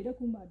mũheire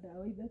kuma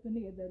ndawa ithatũ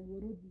nĩgetha ruo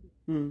rũthire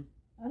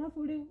arabu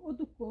rĩu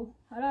ũtukũ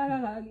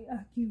araraga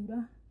akiura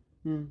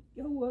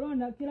kĩoguo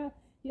ũrona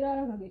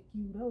kĩraraga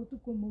gĩkiura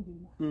ũtukũ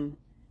mũgima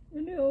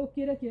nĩ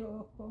ũkĩre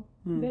kĩroko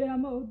mbere ya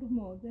maũndũ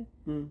mothe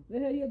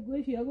weherie nguo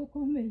icio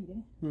agũkomeire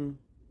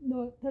no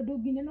tondũ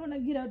nginya nona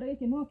ngiranda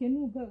gĩkĩ no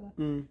kĩnungaga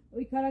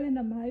ũikarage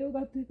na maĩ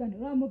ũgatuĩka nĩ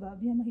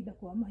ũramũthambia mahinda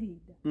kwa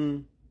mahinda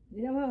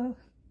rĩrĩa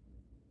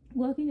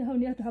gwakinya hau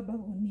nĩ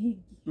atambagwo nĩ ngi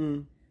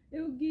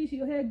rĩu ngi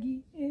icio he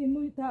ngi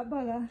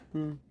ĩmũtambaga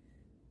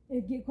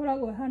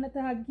ĩngĩkoragwo hana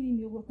ta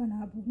ngirini ũguo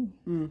kana mburu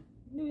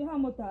rĩu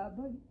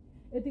hamũtambaga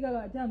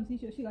ĩtigaga germs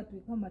icio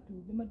cigatuĩka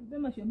matumbĩ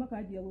macio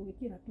makanjia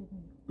gũgĩkĩra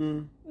tũgunyũ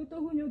rĩu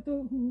tũgunyũ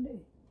tũu rĩ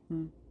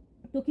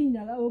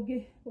tũkinyaga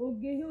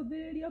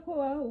ũngĩhũthĩrĩria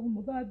kwa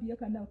mũthambia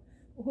kana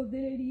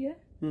ũhũthĩrĩrie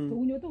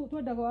tũgunyũ tũu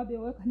twendaga wambe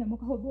woe kanyamũ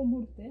kahũthũ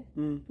mũrute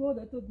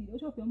tuothe tũthire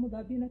ũcoke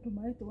ũmũthambie na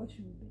tũmaĩ twa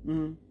cumbĩ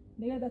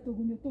nĩgetha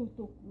tũgunyũ tũu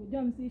tũkue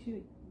germs icio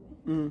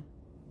ikue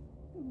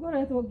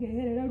ngoretwo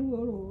ngĩgerera ruo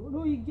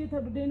rũingĩ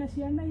tondũ ndĩna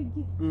ciana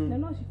ingĩ na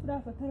no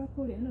cirabatara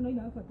kũrĩa na no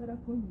irabatara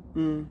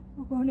kũnyua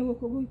okorwo nĩ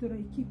gũkũ gwitũ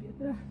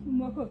Laikipia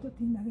mwaka ũyũ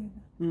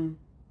tũtinagetha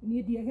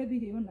niĩ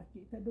ndiagethire ona kĩ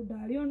tondũ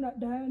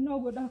ndarĩ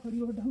noguo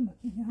ndakorirwo ndauma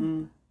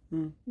Kenyatta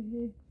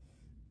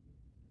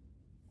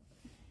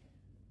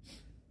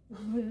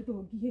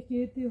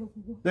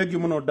Thank you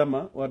muno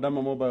Dama wa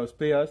Dama Mobile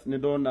Spares ni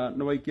ndona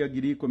ni waikia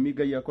 10,000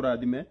 Ngai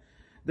akurathime.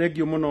 Thank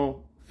you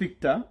muno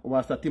Victor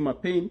wa Satima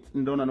Paint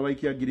ni ndona ni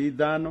waikia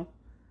 5,000.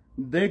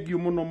 Thank you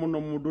muno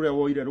mundu uria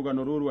woire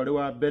rugano ruru ari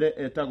wa mbere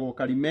etagwo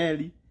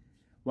Karimeli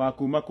wa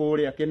kuma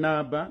kuria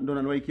Kinamba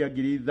ndona ni waikia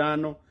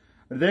 5,000.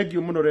 Thank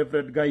you muno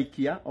Reverend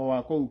Gaikia o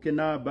wa kuu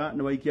Kinamba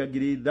ni waikia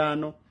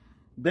 5,000.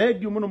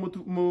 Thank you muno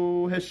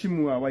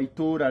muheshimwa wa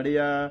itura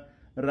ria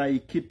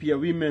Laikipa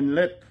Women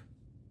Rep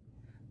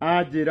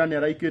ajira ni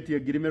araikitie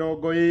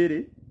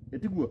 20,000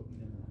 etiguo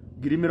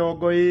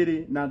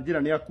 20,000 na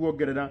njira ni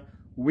akuongerera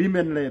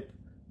Women Rep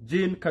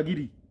Jane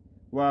Kagiri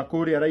wa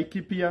kuria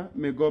Laikipa.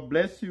 May God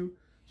bless you.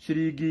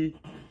 Shiringi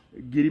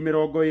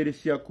 20,000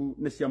 ciaku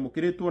ni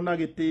ciamukiritwo na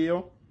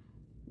gitio.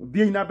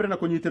 Thii na mbere na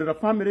kunyitirira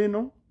family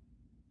ino,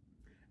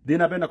 thii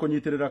na mbere na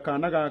kunyitirira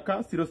kana gaka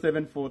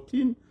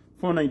 0714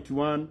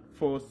 491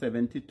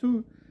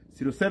 472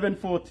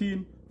 0714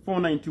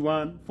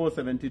 491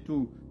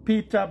 472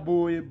 Peter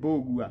Boy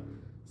Bogua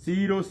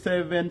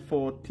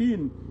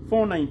 0714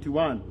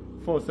 491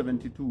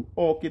 472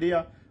 o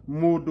kiria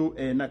mundu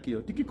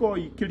enakio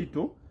tikikoi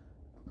kirito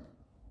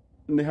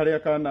ni haria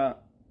kana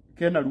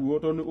kena ruo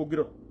tondu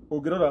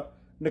ungirora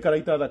ni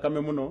karaita thakame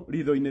muno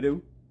ritho-ini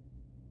riu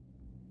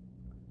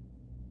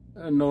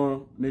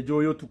no ni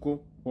njuĩ ũtukũ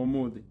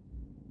ũmũthĩ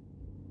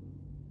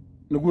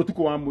nĩguo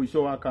ũtukũ wa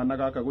mũico wa kana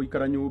gaka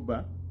gũikara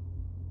nyũmba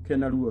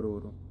kena ruo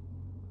rũrũ.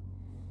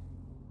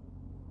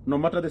 No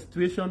matter the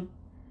situation,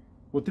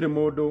 gũtirĩ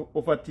mũndũ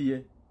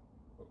ũbatie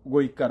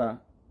gũikara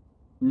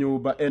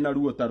nyũmba ena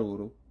ruo ta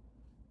rũrũ.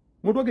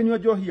 Mũndũ angĩnyua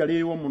njohi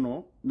arĩo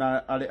mũno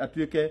na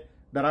atuĩke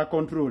ndara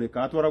control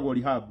ka atwaragwo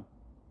rehab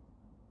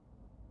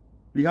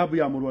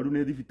ya mũrwaru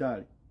nĩ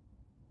thibitarĩ.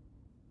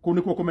 Kũu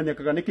nĩkuo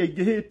kũmenyekaga nĩkĩ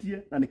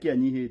aingĩhĩtie na nĩkĩ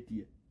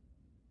anyihĩtie.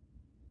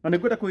 Na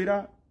nĩngwenda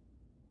kwĩra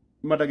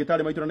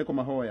madagĩtarĩ maitũ na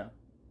nĩkũmahoya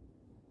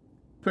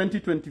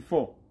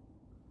 2024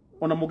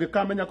 ona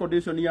mũngĩkamenya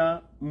condition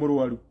ya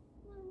mũrwaru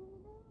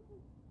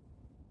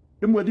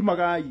rĩmwe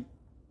thimagai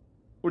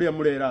ũrĩa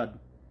mũrera andũ.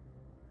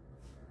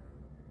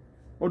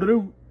 Ũndũ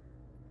rĩu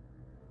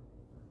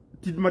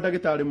ti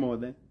madagĩtarĩ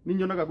mothe nĩ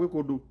nyonaga gwĩ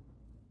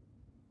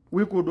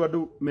kũndũ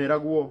andũ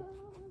meragwo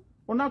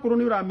ona korwo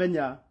nĩ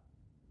ũramenya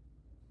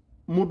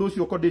mundu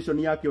ucio condition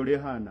yake uri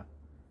hana.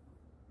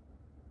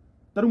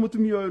 Taru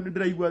mutumia uyu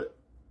ndiraigwa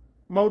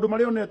maundu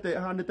maria onete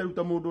hanite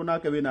ruta mundu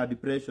nake wina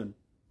depression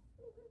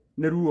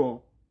ni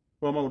ruo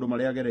wa maundu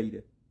maria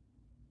agereire.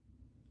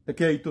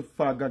 Rekei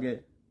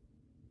tubangage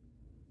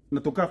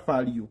na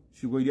tukafario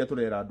ciugo iria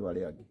turera andu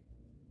aria angi.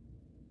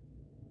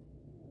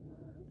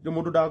 Jo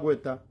mundu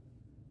ndagweta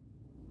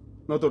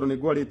no tondu ni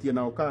ngwaritie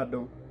nao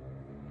kando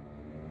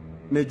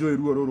ni njui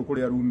ruo ruru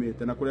kuria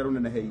rumite na kuria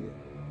runeneheire.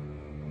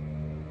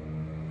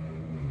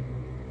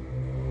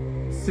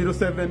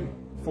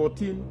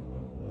 0714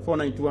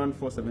 491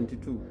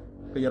 472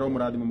 kayaro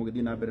murathimo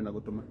mugithii na mbere na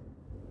gutuma.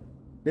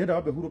 Ndenda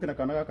wambe huruke na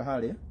kana gaka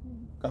haria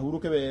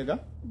kahuruke wega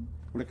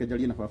ureke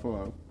njarie na baba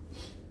wao.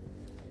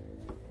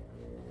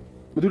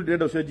 Muthuri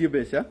ndenda ucenjie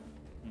mbeca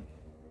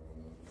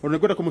ona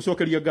ngwenda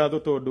kumucokeria ngatho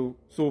tondu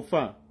so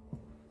far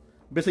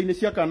mbeca-ini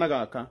cia kana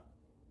gaka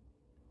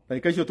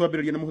ndagika icio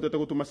twambiririe na muhotete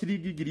gutuma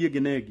ciringi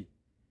 1,000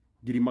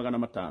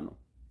 2,500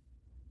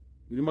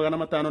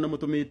 2,500 ni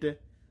mutumite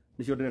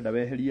nicio ndirenda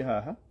weherie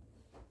haha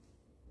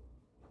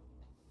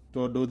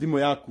tondu thimu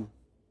yaku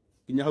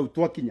kinya hau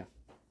twakinya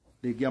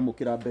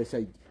ndingiamukira mbeca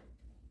ingi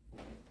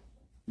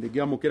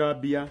ndingiamukira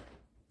mbia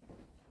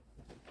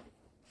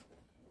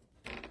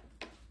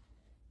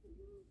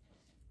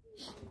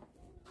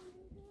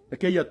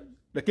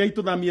rekei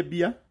tuthamie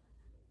mbia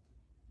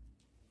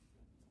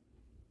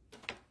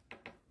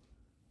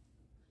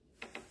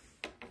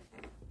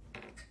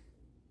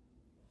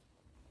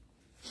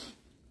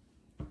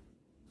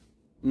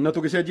na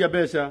tugicenjia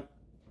mbeca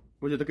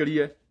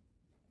unjitikirie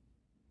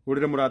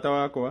urire murata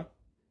wakwa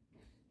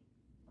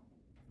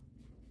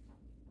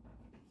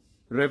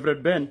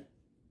Reverend Ben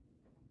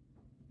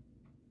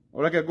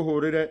orake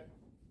nguhurire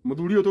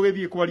muthuri uyu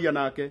tugithie kwaria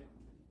nake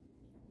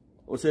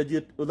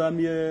ucenjie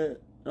uthamie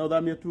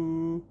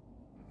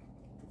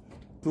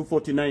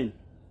 249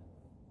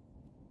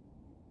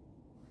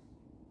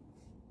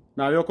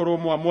 nawe okorwo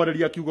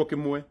mwamoreria kiugo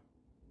kimwe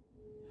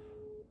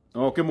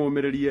o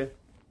kimumiririe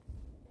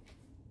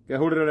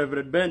kehurire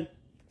Reverend Ben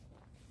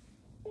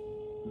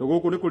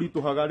nduguku ni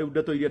kurituhaga riu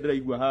ndeto iria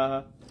ndiraigua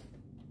haha.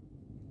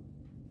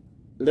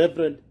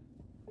 Reverend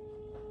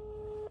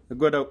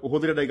ngwenda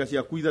uhuthire ndagika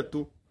ciaku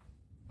ithatu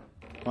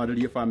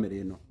waririe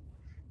family ino.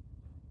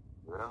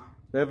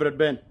 Reverend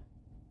Ben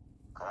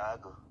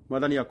Karangu.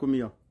 Mwathani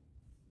akumio.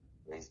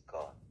 Praise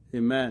God.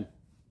 Amen.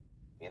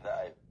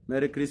 Githai.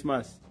 Merry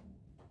Christmas.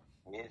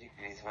 Merry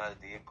Christmas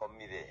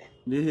ndigikomire.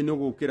 Nihi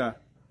nugukira.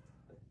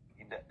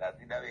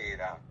 Ndatinda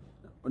wira.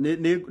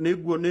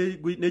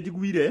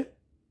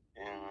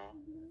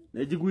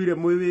 Nĩ njiguire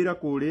mwĩ wĩra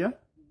kũrĩa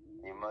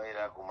nyuma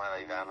wĩra kuma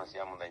thaa 5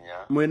 cia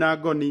mũthenya mwĩna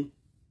ngoni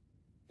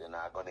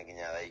ndĩna ngoni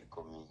nginya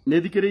thaa 10.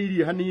 nĩ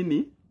thikĩrĩirie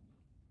hanini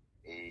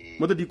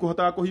Mutu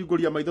ndikuhotaga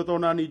kuhinguria maitho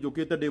tona ni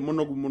njukite ndi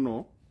munogu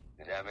muno.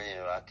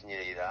 Ndamenye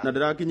urakinyira Na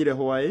ndirakinyire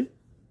hwaĩ.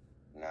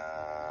 na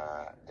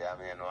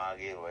ndamenye no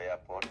agirwo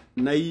airport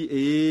Na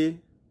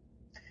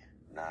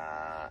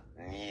na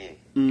nie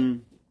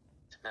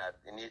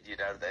ni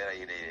ndira ndara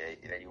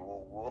ire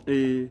uguo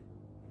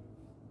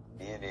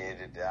nie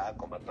ni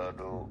ndakoma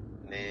tondu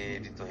ni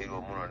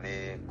ndituhirwo muno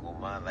ni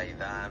kuma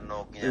thaa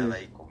 5 nginya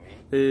thaa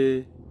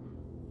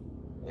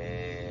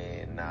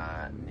 10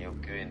 na ni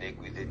ukiwe ndi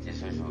kwithitie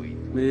cucu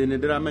witu ni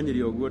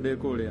ndiramenyire uguo ndi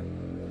kuria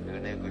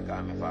ni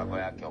gwika mibango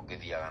yake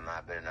ukithiaga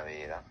na mbere na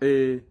wira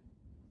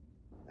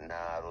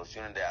na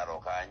rucio ndi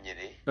aroka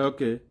Nyeri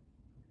okay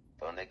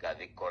tonde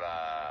kathi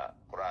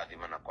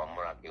kurathima na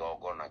kwamura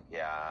kigongona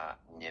kia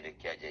Nyeri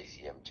kia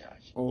JCM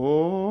Church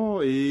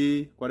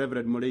kwa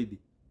Reverend Mureithi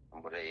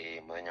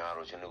muthenya wa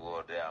rucio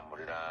niguo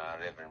ndiamurira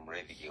Reverend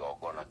Mureithi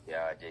kigongona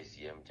kia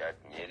JCM Church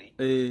Nyeri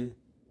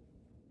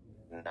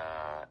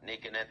na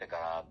nikenete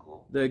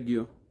Karangu thank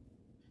you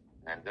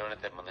na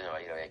ndonete muthenya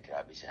wa ira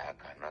wekira mbica ya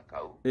kana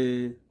kau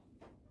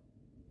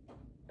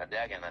na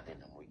ndiagena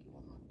thina mwingi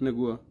muno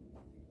niguo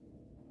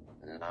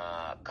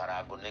na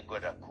Karangu ni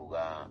ngwenda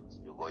kuga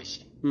ciugo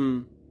ici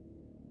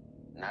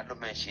na andu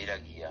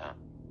meciragia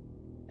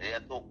riria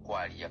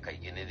tukwaria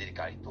kaingĩ nĩ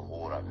thirikari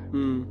tuhũraga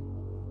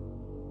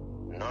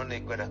no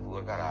nĩ ngwenda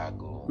kuga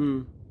Karangu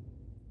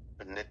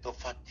nĩ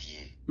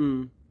tũbatiĩ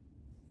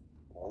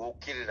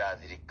gũkĩrĩra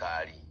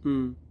thirikari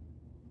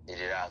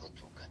ĩrĩa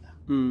ĩratũtungata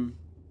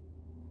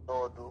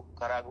tondũ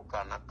Karangu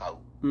kana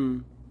kau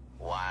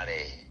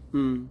warehe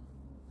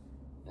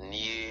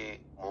niĩ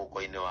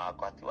mũhuko-inĩ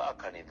wakwa ti wa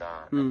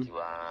kanitha na ti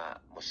wa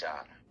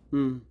mũcara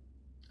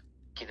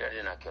kĩrĩa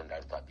ndĩ nakĩo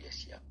ndaruta mbia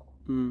ciakwa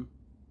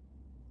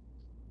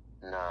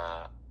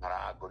na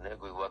Karangu nĩ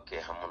ngũigua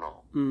kĩeha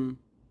mũno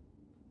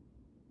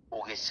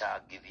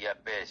ũgĩcangithia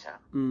mbeca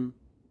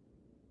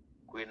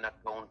kwĩna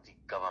county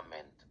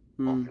government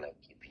of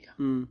Laikipa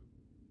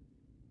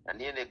na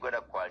niĩ nĩ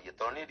ngwenda kwaria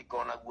tondũ niĩ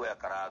ndikoragwo na guoya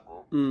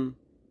Karangu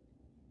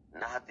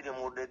na hatirĩ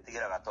mũndũ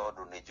ĩtigĩraga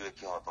tondũ nĩ njũĩ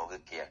kĩhoto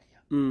gĩkĩaria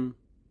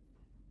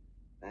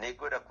nĩ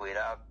ngwenda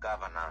kwĩra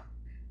gavana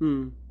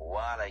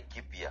wa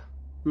Laikipia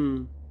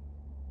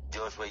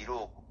Joshua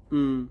Irũngũ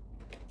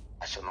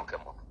aconoke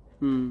mũno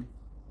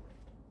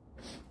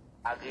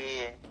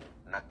agĩe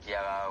na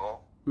kĩagago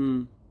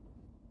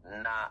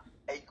na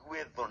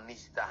aigue thoni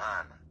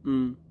citahana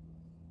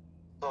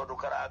tondũ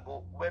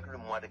Karangu we ndũrĩ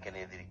mwandĩke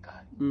nĩ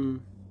thirikari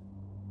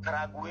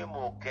Karangu wĩ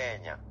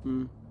Mũkenya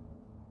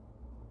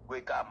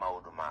gwĩkaga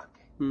maũndũ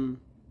make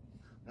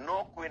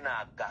no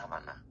kwĩna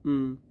gavana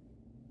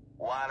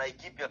wa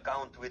Laikipia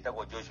county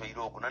wĩtagwo Joshua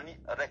Irũngũ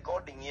na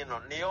recording ĩno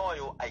nĩ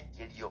oyũ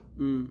aikĩrio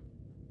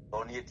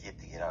tondũ niĩ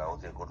ndiĩtigĩraga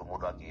gũtirĩ kũndũ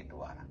mũndũ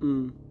angĩndwara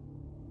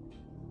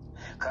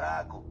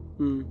Karangu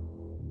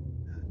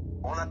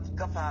ona ti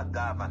kaba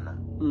gavana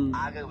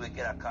age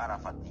gwĩkĩra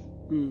karabati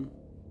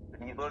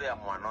ritho rĩa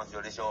mwana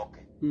ũcio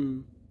rĩcoke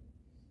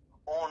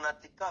ona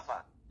ti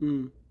kaba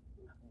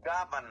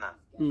gavana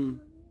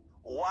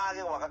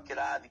wage gwaka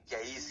kĩrathi kĩa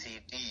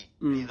ECD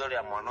ritho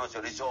rĩa mwana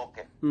ũcio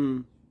rĩcoke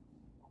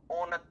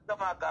ona ti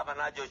kaba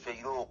gavana Joshua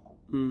Irũngũ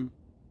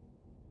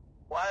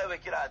wage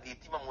gwĩkĩra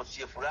thitima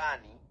mũciĩ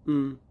fulani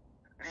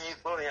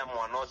ritho rĩa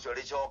mwana ũcio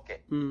rĩcoke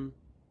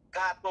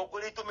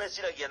gatongoria itũ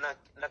meciragia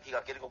na kĩga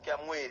kĩrĩkũ kĩa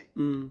mwĩrĩ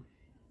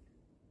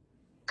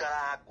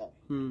Karangu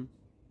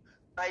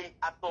kai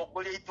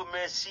atongoria itũ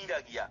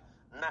meciragia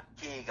na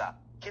kĩga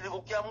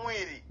kĩrĩkũ kĩa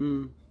mwĩrĩ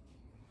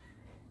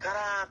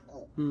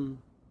Karangu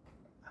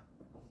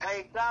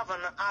kai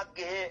gavana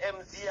angĩhe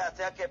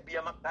MCA ake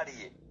mbia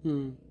makarie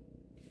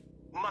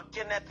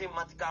makenete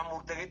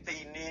matikamũrute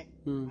gĩtĩ-inĩ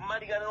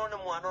mariganĩrwo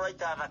nĩ mwana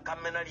ũraita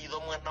thakame na ritho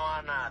mwena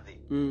wa nathĩ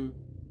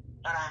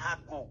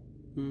Karangu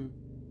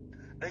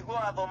ndaigua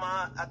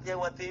wathoma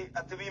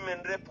atĩ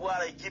women rep wa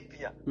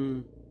Laikipia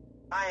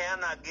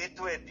aheana ngiri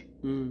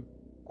 20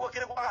 kuo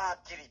kĩrĩ kwaga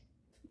hakiri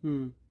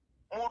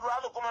mũndũ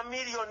ũrathũkũma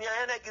mirioni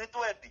aheane ngiri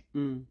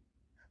 20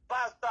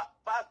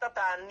 pasta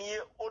ta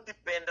niĩ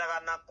ũdipendaga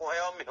na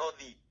kũheo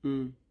mĩhothi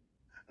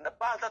na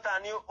pasta ta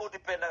niĩ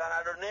ũdipendaga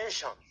na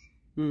donations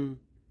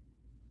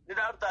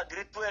nĩndaruta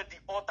ngiri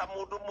 20 o ta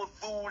mũndũ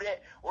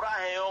mũthure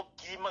ũraheo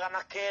ngiri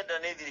 900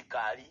 nĩ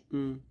thirikari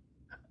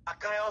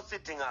akaheo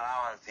sitting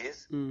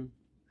allowances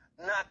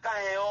na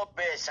akaheo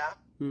mbeca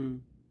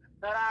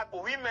Karangu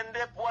women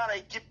rep wa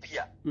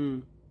Laikipia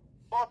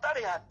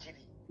ũtarĩ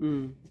hakiri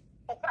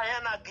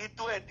ũkaheana ngiri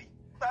 20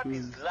 that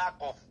is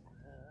lack of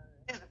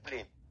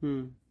discipline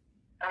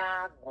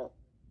Karangu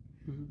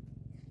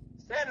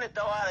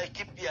seneta wa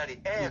Laikipia rĩ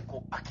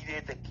eko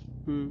akirĩte ki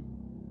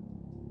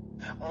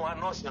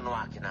mwana ũcio nĩ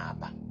wa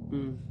kĩnamba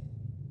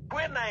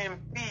kwĩna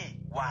MP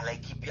wa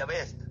Laikipia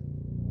West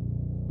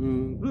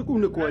kũu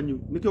nĩ kwanyu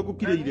nĩkĩo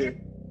ngũkirĩire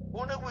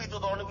kũu nĩ gwitũ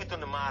tondũ nĩ gwitũ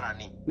nĩ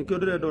marani nĩkĩo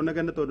ndĩrenda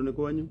onegene tondũ nĩ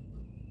kwanyu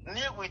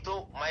niĩ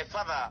gwitũ my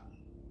father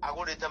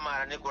agũrĩte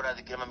marani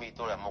kũrathikĩra mami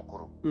witũ ũrĩa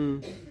mũkũrũ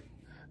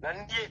na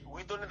niĩ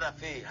gwitũ nĩ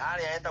thabĩ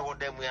harĩa hetagwo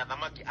ndemu ya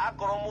thamaki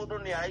akorwo mũndũ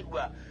nĩ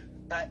araigua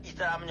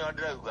itaramenya ũrĩa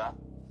ndĩrauga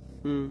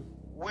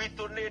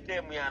witu nä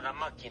ndemu ya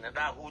thamaki na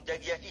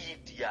ndahunjagia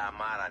idi ya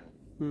marani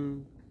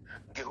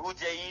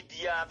ngĩhunjia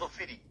idi ya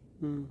thubiri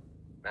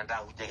na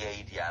ndahunjagia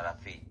idi ya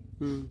thabi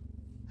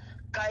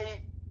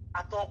kai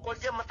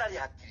atongoria matarĩ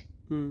hakiri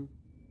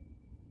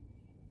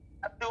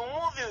atĩ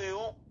ũmũthĩ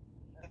ũyũ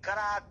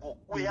Karangu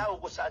wĩ hau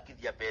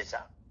gũcangithia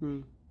mbeca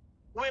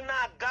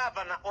wĩna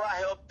ngavana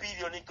ũraheo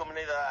birioni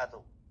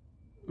 13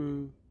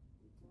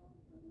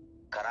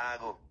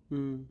 Karangu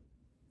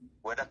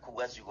wenda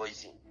kuga ciugo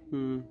ici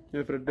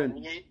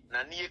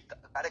na niĩ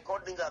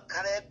recording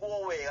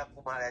karengwo wega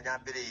kuma harĩa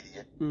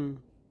nyambĩrĩirie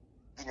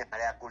nginya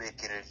harĩa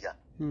kũrĩkĩrĩria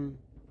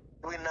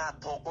twĩna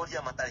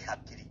atongoria matarĩ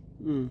hakiri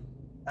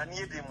na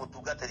niĩ ndĩ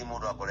mũtungatĩri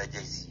mũndũ akore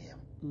JCM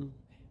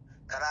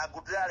Karangu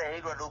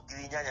ndĩrareheirwo andũ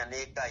 8,000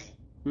 nĩ Ngai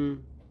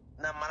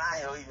na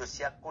maraheo irio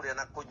cia kũrĩa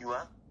na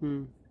kũnyua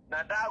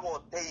na ndaga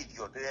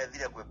ũteithio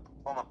ndĩrethire kwĩ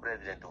former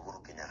president Uhuru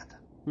Kenyatta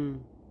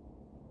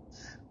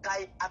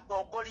kai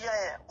atongoria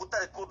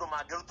gũtarĩ kũndũ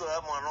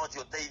mangĩrutĩra mwana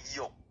ũcio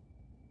ũteithio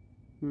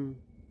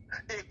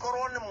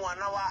ĩkorwo nĩ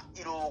mwana wa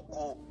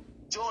Irũngũ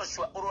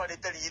Joshua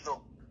ũrwarĩte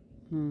ritho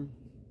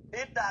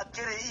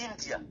ndangĩrĩ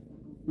India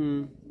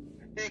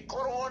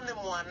ĩkorwo nĩ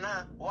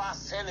mwana wa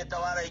senator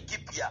wa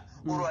Laikipia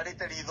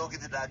ũrwarĩte ritho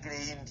githĩ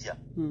ndangĩrĩ India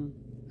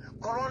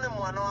korwo nĩ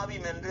mwana wa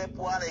women rep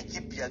wa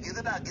Laikipia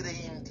githĩ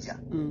ndangĩrĩ India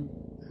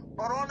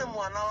korwo nĩ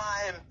mwana wa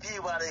MP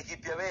wa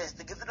Laikipia West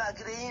githĩ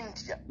ndangĩrĩ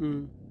India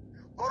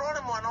korwo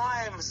nĩ mwana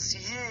wa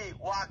MCA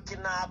wa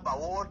Kinamba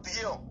ward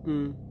ĩyo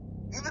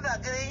githĩ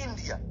ndangĩrĩ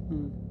India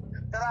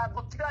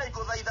Karangu tigai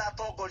gũthaitha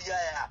atongoria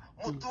aya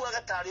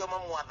mũtuage tarĩ o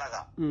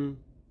mamwathaga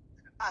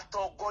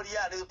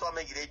atongoria rĩu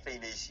twamaigire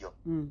itĩ-inĩ icio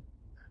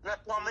na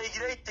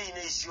twamaigire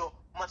itĩ-inĩ icio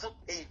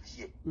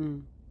matũteithie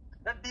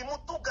na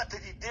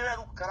ndimũtungatĩri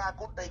ndĩreru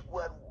Karangu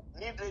ndaigua ruo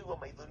niĩ ndĩraigua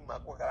maithori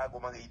makwa Karangu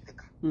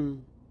magĩitĩka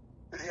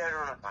rĩrĩa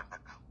ndĩrona kana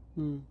kau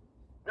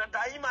na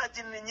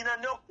ndaimagine nyina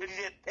nĩ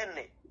okĩrire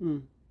tene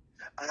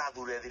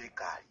agathure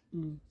thirikari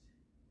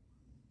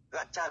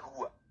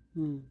Gachagua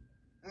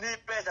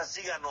nĩ mbeca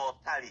cigana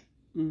ũtarĩ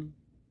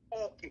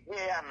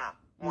ũkĩheana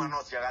mwana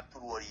ũcio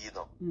agaturwo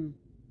ritho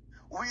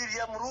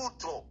William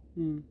Ruto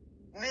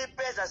nĩ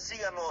mbeca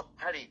cigana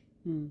ũtarĩ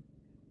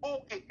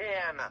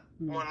ũkĩheana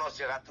mwana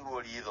ũcio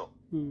agaturwo ritho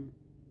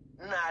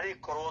narĩ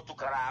korwo tu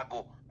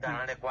Karangu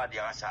ndanarekwo athiĩ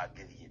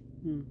agacangithie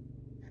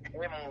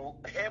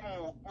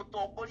hemu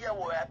mũtongoria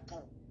woya tu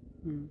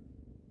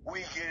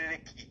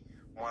wĩigĩrĩrĩki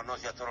mwana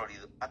ũcio atũrwo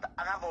ritho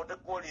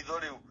agathondekwo ritho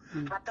rĩu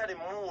hatarĩ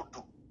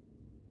mũndũ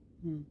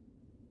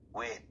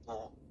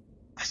wetwo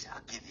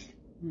acangithie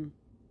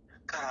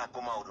Karangu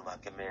maũndũ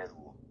make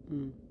meruo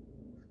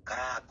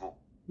Karangu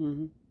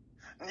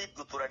niĩ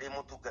ngũtũra ndĩ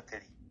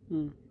mũtungatĩri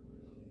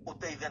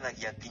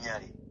ũteithanagia nginya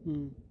rĩ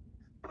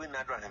twĩna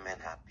andũ arĩa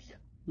mena mbia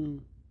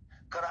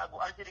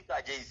Karangu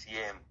acirika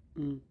JCM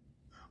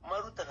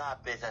marutaga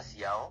mbeca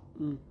ciao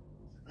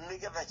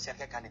nĩgetha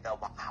ciake kanitha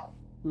wao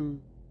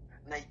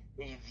na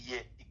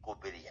iteithie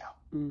ikũmbĩ rĩao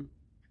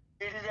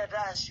rĩrĩa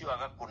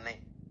ndacioaga kũne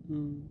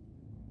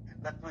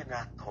na twĩna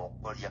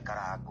atongoria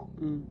Karangu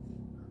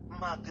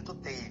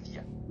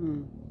mangĩtũteithia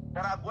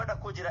Karangu wenda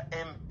kũnjĩra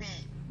MP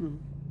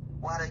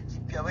wa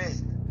Laikipia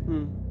West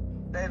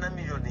ndarĩ na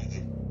milioni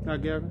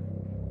 2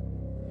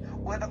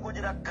 wenda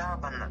kũnjĩra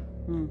gavana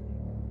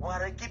wa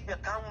Laikipia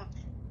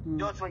County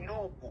Joshua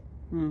Irũngũ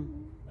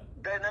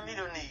ndarĩ na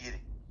milioni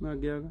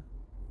 2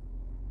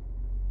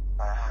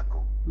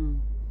 Karangu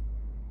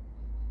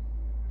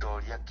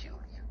ndoria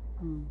kĩũria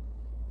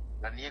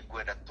na niĩ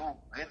ngwenda tu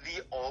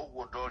gĩthiĩ o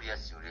ũguo ndoria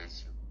ciũria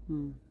icio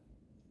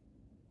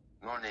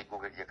no nĩ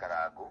ngũgeria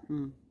Karangu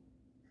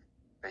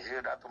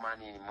mbeca ndatũma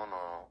nini mũno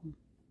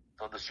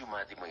tondũ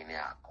ciuma thimũ-inĩ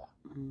yakwa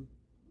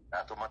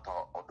ndatũma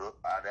tondũ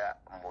arĩa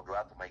mũndũ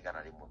atũma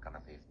 100 kana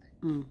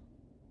 50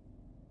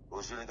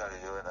 rũciũ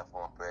nĩngagĩgĩa wetha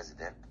former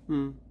president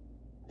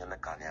nyone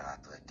kana nĩ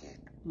agatũhe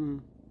kĩndũ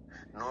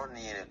no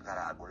niĩ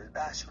Karangu nĩ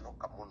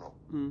ndaconoka mũno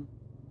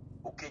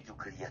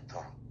ũkĩnjũkĩria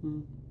toro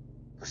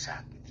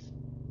tũcangithie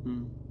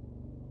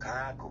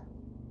Karangu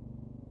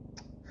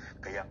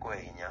Ngai akũhe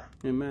hinya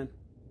Amen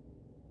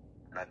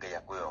na Ngai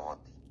akũhe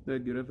ũhoti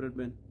thank you Reverend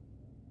Ben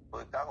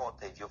ũgĩkaga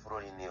ũteithio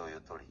bũrũri-inĩ ũyũ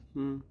tũrĩ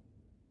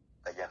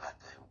Ngai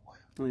agatũhe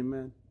muoyo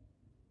Amen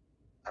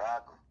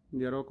Karangu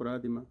nĩ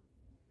arokũrathima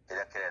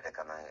kĩrĩa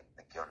kĩrendekana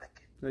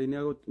nĩkĩoneke Ngai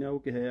nĩ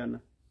agũkĩheana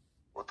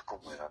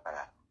ũtukũ mwega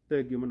Karangu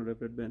thank you mũno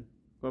Reverend Ben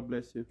God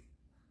bless you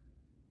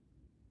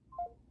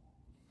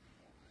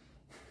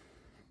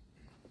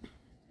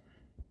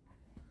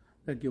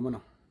thank you mũno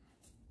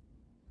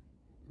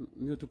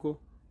nĩ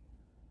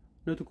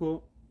ũtukũ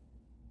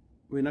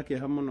wĩna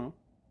kĩeha mũno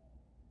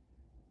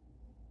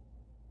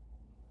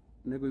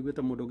nĩ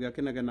ngũiguĩte mũndũ ũngĩ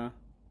akĩnegena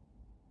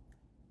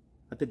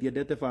atĩ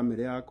ndiendete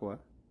bamĩrĩ yakwa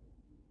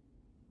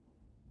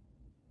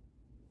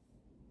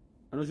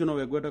na ũcio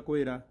nowe ngwenda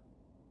kwĩra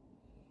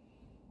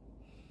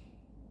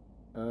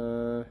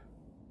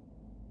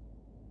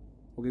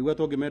ũngĩigua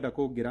ta ũngĩmenda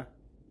kũngĩra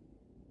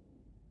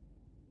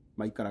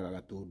maikaraga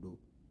Gatũndũ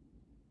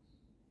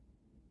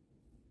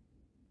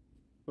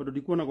tondũ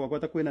ndikuona gwakwa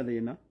ta kwĩna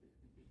thĩna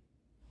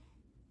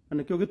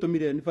anake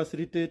ogitumire ni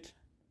facilitate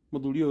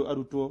muthuri uyu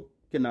arutwo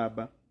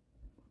kinamba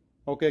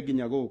oke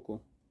nginya guku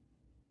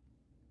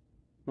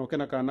no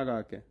kena kana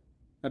gake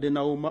na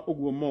ndina uma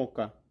uguo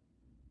moka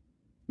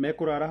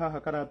mekurara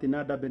haha karati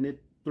na ndabe ni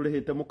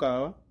turihite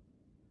mukawa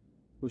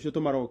ucio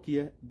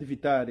tumarokie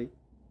thibitari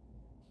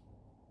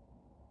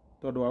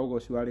tondu wa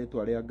ugoci wa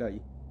ritwa ria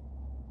Ngai.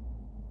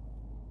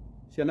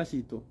 Ciana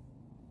citu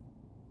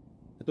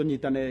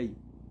nitunyitanei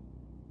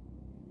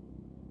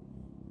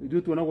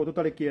ithuĩ tuonagwo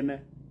tũtarĩ kĩene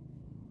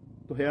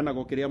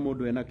tũheanagwo kĩrĩa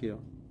mũndũ enakĩo.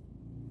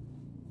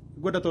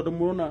 Ngwenda tondũ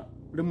mũrona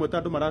rĩmwe ta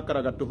andũ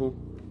marakaraga tũhũ,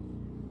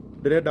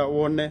 ndĩrenda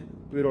wone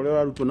wĩra ũrĩa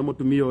ũrarutwo nĩ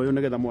mũtumia ũyũ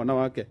nĩgetha mwana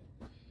wake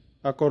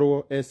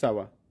akorwo e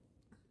sawa.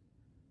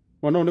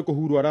 Mwana ũyũ nĩ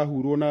kũhurwo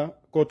arahurwo na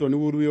cotton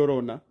wool ũyũ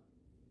ũrona,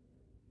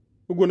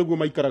 ũguo nĩguo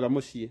maikaraga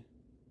mũciĩ.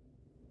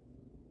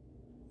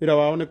 Wĩra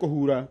wao nĩ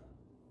kũhura,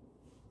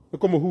 nĩ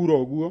kũmũhura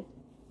ũguo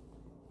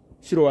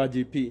ciro wa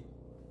GP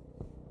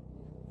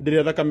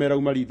ndĩrĩa thakame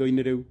ĩrauma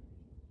ritho-inĩ rĩu.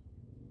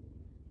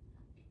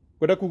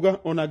 Kwenda kuga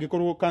ona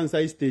angĩkorwo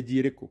cancer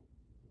stage ĩrĩkũ,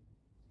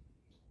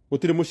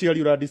 gũtirĩ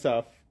mũciari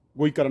ũra-deserve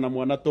gũikara na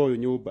mwana ta ũyũ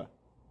nyũmba.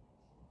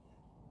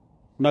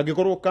 Na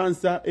angĩkorwo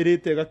cancer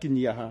ĩrĩte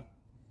ĩgakinyia ha,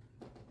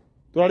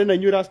 twarĩ na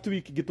inyuĩ last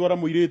week ngĩtwara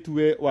mũirĩtu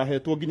we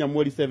wahetwo nginya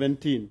mweri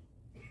 17.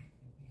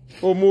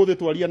 Ũmũthĩ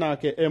twaria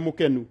nake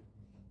mũkenu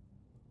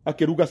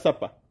akĩruga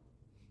sapa.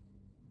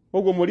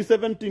 Ũguo mweri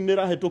 17 nĩ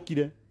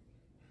ĩrahetũkire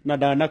na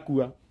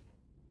ndanakua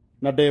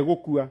na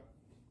ndegũkua.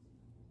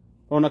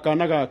 Ona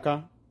kana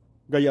gaka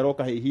Ngai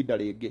aroka he ihinda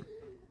rĩngĩ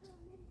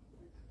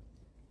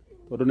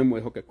tondũ nĩ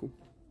mwĩhokeku.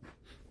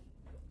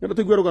 Nĩ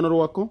tũigue rũgano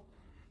rwaku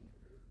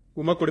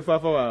kuma kũrĩ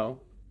baba wao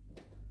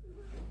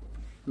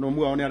na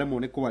ũmwe wao nĩ aremwo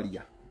nĩ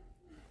kwaria,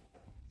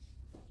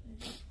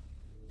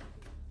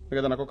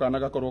 nĩgetha nako kana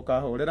gakorwo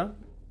kahorera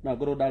na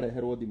ngorwo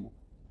ndareherwo thimũ.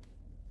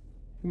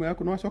 Thimũ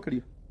yaku nĩ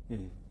wacokerio?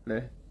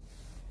 Rehe.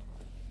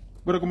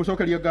 Ngwenda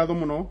kũmũcokeria ngatho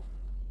mũno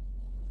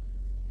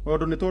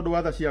tondũ nĩ tondũ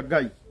wa tha cia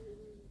Ngai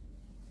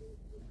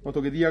o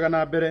tũgĩthiaga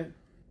na mbere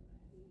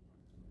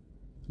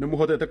nĩ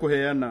mũhotete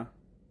kũheana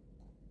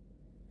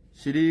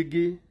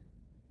ciringi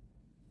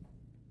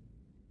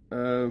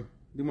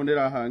thimũ nĩ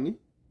rahangi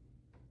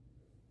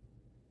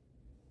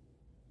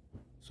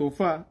so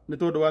far. Nĩ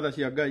tondũ wa tha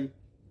cia Ngai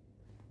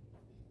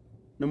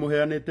nĩ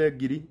mũheanĩte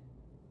 1,000.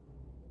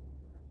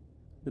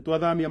 Nĩ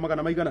twathamia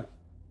magana maigana?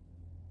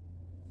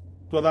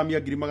 Twathamia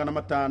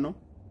 500,000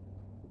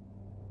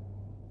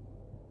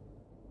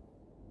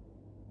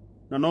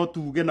 na no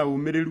tuge na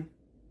umĩrĩru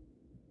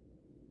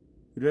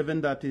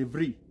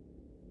 1133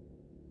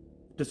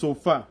 te so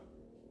far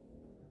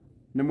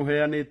nĩ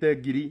mũheanĩte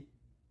 1,000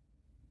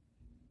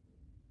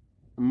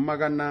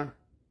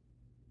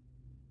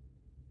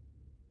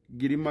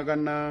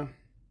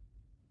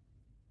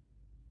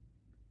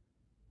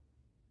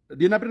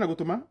 thiĩ na mbere na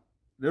gũtũma.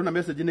 Ndĩrona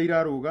message nĩ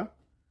irarũga,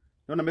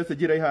 ndĩrona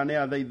message ĩraihana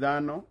ya thaa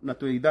 5 na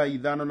twĩ thaa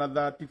 5 na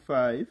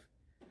 35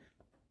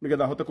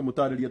 nĩgetha hote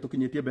kũmũtarĩria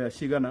tũkinyĩtie mbeca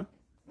cigana.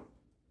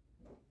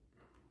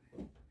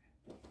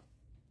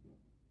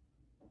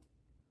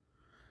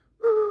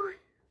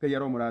 Ngai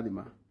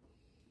aromũrathima.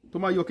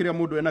 Tũmai o kĩrĩa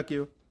mũndũ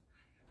enakĩo,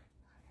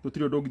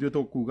 tũtirĩ ũndũ ũngĩ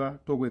tũkuga,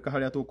 tũgwĩka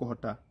harĩa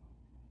tũkũhota.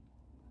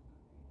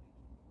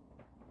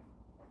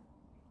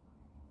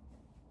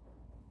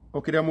 O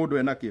kĩrĩa mũndũ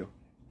enakĩo,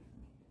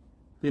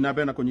 thiĩ na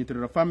mbere na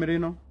kũnyitĩrĩra family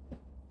ĩno.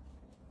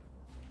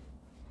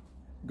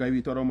 Ngai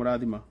witũ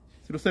aromũrathima.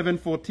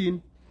 0714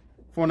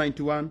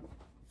 491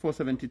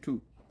 472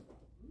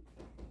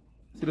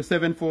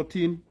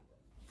 0714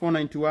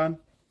 491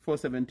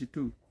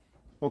 472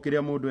 o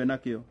kĩrĩa mũndũ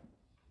enakĩo.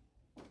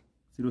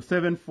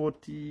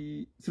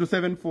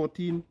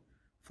 0714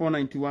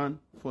 491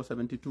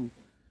 472.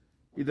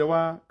 Ithe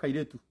wa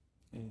kairĩtu,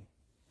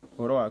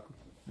 ũhoro waku?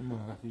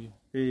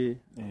 Nĩ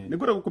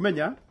ngwenda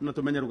gũkũmenya na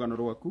tũmenye rũgano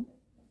rwaku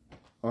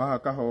o haha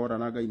kahora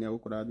na Ngai nĩ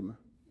agũkũrathima.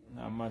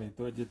 Na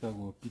marĩtwa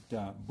njĩtagwo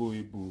Peter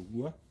Boy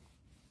Mbũgua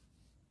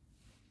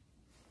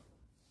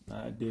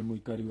na ndĩ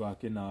mũikari wa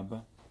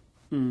Kĩnamba.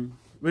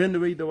 We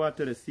nĩwe ithe wa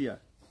Teresia?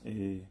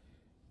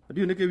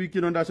 Ndiũ nĩkĩ wiki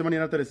ĩno ndacemania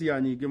na Teresia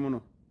nyingĩ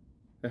mũno.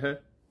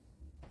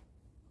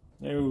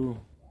 Rĩu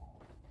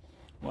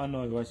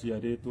mwana ũyũ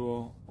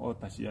aciarĩtwo o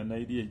ta ciana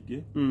iria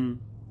ingĩ,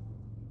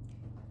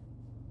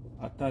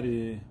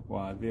 atarĩ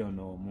wathe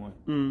ona ũmwe,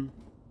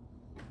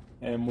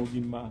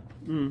 mũgima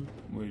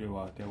mwĩrĩ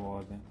wake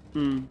wothe.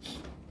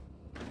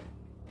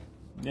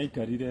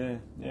 Nĩaikarire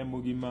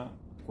mũgima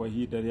kwa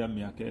ihinda rĩa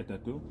mĩaka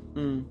 3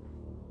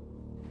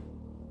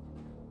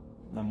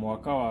 na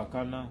mwaka wa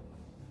 4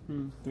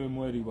 twĩ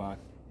mweri wa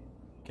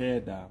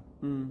 9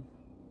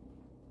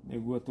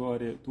 nĩguo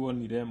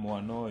tuonire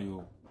mwana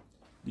ũyũ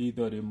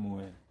ritho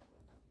rĩmwe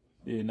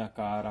rĩna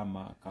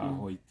karama ka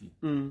hoiti.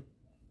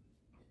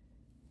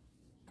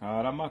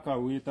 Karama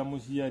kau wĩta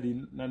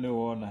mũciari na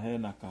nĩwona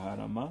hena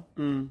karama,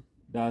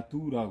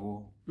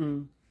 ndaturagwo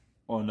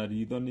ona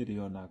ritho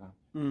nĩrĩonaga.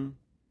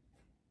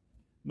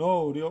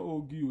 No ũrĩa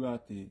ũngiuga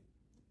atĩ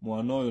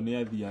mwana ũyũ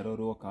nĩathiĩ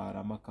arorwo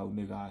karama kau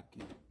nĩ gake,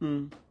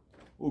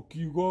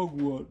 ũkiuga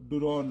ũguo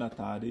ndũrona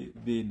tarĩ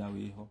thĩna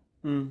wĩho.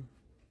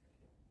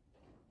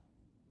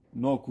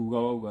 no kuga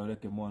wauga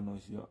reke mwana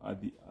ucio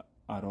athi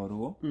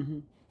arorwo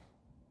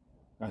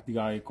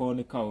gatigagĩkorwo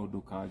nĩ kaũndũ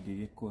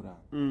kangĩgĩkũra.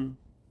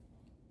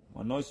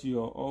 Mwana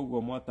ũcio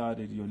oguo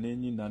mwatarĩrio nĩ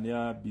nyina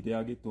nĩambire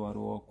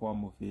agĩtwarwo kwa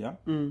mũbĩa.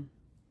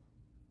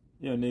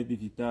 Ĩyo nĩ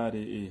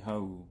thibitarĩ ĩ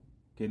hau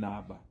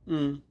Kĩnamba.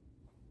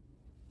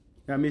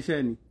 Ya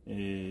Misheni.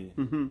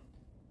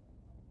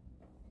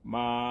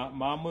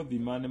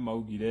 Mũthima nĩ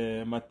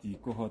maugire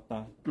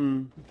matikũhota.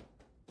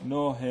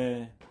 No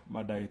he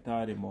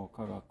mandagĩtarĩ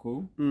mokaga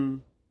kũu.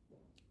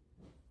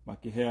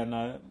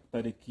 Makĩheana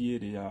tarĩki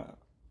ĩrĩa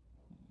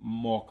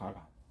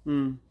mokaga.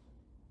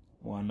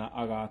 Mwana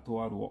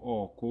agatwarwo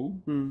o kũu.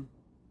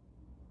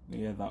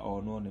 Nĩgetha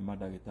onwo nĩ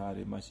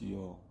mandagĩtarĩ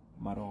macio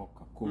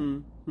maroka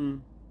kũu.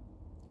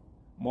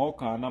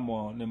 Moka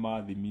namo nĩ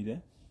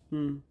mathimire.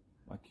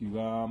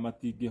 Makiuga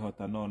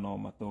matingĩhota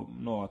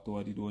no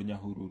atwarirwo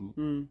Nyahururu.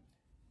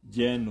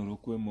 General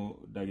kwĩ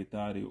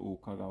mũndagĩtarĩ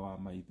ũkaga wa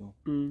maitho.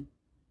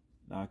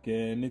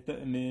 Nake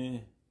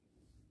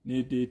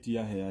nĩ date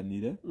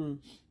aheanire.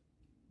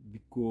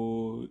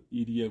 Thikũ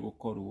iria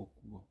gũkorwo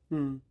kuo.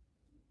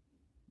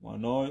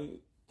 Mwana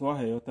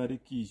twaheo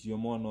tarĩki icio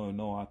mwana ũyũ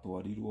no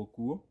atwarirwo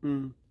kuo.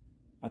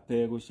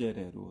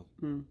 Ategũcererwo.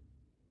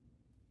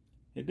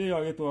 Hĩndĩ ĩyo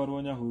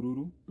agĩtwarwo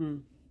Nyahururu.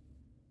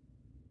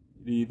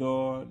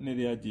 Ritho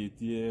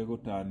nĩrĩanjĩtie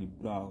gũtani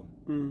brown.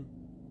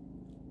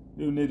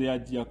 Rĩu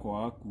nĩrĩanjia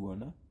kwaga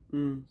kuona.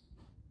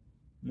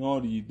 No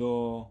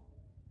ritho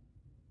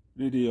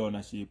rĩrĩ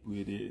ona shape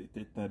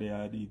ĩrĩ ta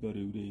rĩa ritho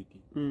rĩu rĩngĩ.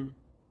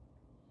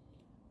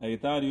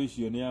 Ndagĩtarĩ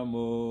ũcio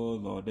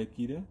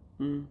nĩamũthondekire.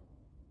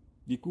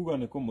 Ndikuga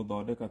nĩ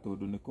kũmũthondeka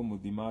tondũ nĩ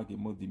kũmũthima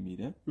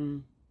akĩmũthimire.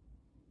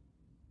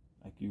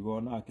 Akiuga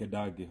onake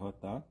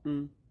ndangĩhota.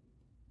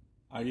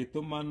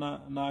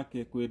 Agĩtũmana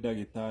nake kwĩ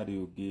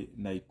ndagĩtarĩ ũngĩ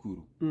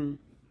Naikuru.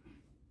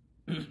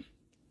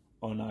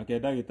 Onake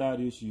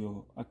ndagĩtarĩ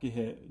ũcio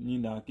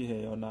nyina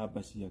akĩheo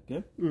namba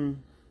ciake.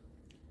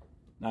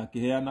 Na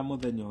akĩheana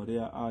mũthenya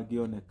ũrĩa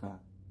angĩoneka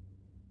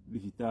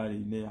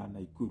thibitarĩ-inĩ ya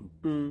Naikuru.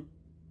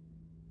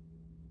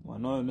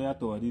 Mwana ũyũ nĩ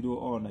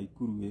atwarirwo o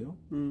Naikuru ĩyo.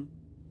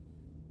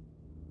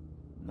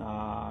 Na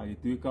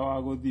agĩtuĩka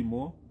wa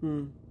gũthimwo.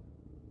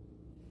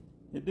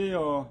 Hĩndĩ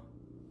ĩyo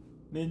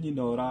nĩ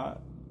nyina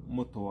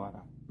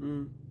ũramũtwara.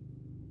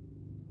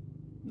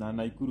 Na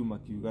Naikuru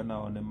makiuga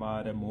nao nĩ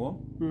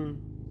maremwo.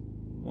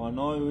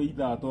 Mwana ũyũ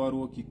either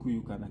atwarwo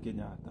Kikuyu kana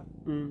Kenyatta.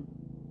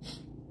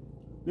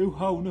 Rĩu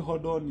hau nĩho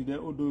ndonire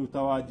ũndũ ũyũ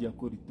ta wanjia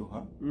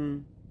kũritũha.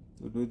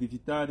 Tondũ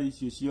thibitarĩ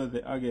icio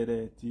ciothe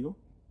ageretio.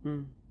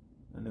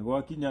 Na nĩ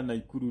gwakinya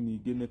Naikuru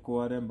ningĩ nĩ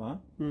kwarema.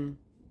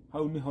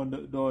 Hau nĩho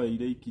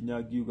ndoeire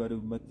ikinya ngiuga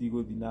rĩu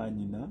matigũthi na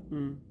nyina.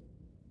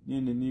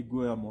 Niĩ nĩ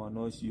nguoya mwana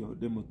ũcio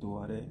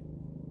ndĩmũtware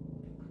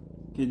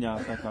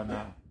Kenyatta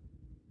kana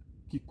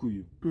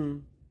Kikuyu.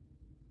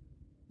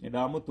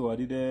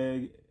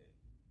 Nĩndamũtwarire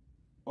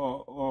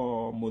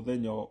o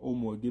mũthenya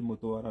ũmwe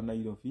ngĩmũtwara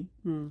Nairobi.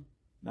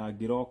 Na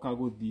ngĩroka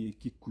gũthiĩ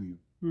Kikuyu.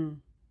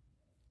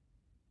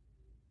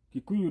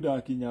 Kikuyu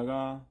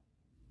ndakinyaga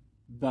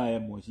thaa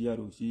 1 cia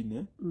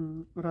rũcinĩ.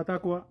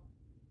 Ratakwa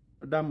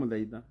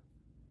ndamũthaitha.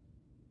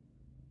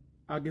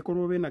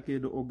 Angĩkorwo wĩna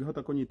kĩndũ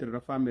ũngĩhota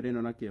kũnyitĩrĩra family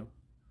ĩno nakĩo,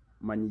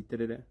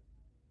 manyitĩrĩre.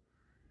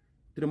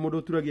 Tĩrĩ mũndũ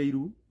ũturagia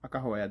iru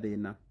akahoya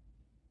thĩna.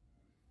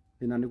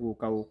 Thĩna nĩ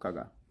gũka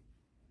ũkaga.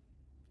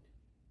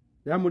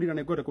 Ndamũrira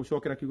nĩ ngwenda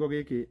gũcokera kiugo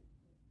gĩkĩ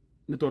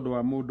nĩ tondũ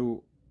wa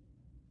mũndũ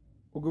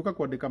ũngĩũka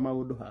kwandĩka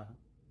maũndũ haha.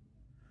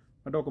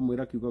 Ndenda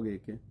kũmwĩra kiugo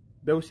gĩkĩ.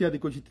 Mbeũ cia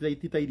thikũ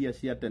ici ta iria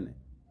cia tene.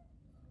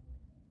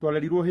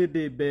 Twarerirwo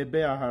hĩndĩ mbembe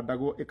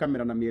yahandagwo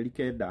ĩkamera na mĩeri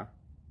 9.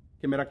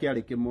 Kĩmera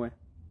kĩarĩ kĩmwe.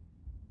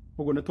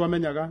 Ũguo nĩ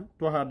twamenyaga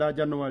twahanda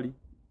January,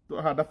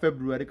 twahanda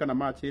February kana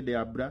March hĩndĩ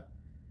ya mbura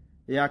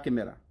ya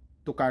kĩmera.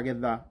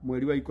 Tukagetha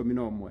mweri wa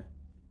 11.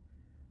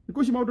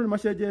 Thikũ ici maũndũ nĩ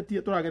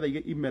macenjetie, tũragetha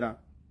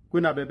imera.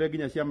 Kwĩna mbembe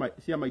nginya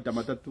cia maita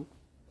matatũ.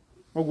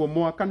 Ũguo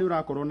mwaka nĩ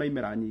ũrakorwo na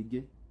imera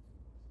nyingĩ.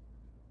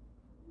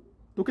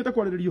 Tũkĩte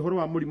kwarĩrĩria ũhoro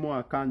wa mũrimũ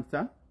wa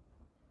cancer.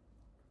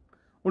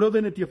 Ũrĩa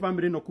ũthĩnĩtie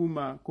family ĩno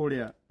kuma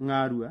kũrĩa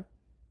Ng'arua.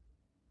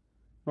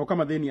 Na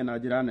ũkamathĩnia na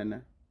njĩra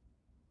nene.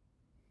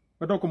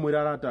 Wenda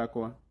kũmwĩra arata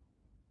akwa.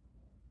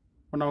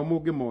 Onao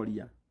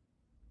mũngĩmoria.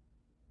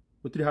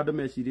 Gũtirĩ handũ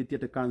mecirĩtie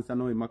atĩ cancer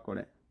no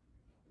ĩmakore.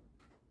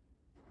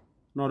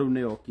 No rĩu nĩ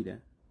yokire.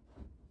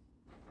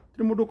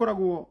 Tĩrĩ mũndũ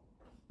ũkoragwo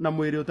na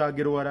mwĩrĩ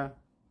ũtangĩrwara.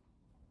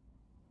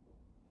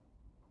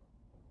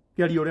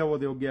 Kĩaria ũrĩa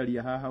wothe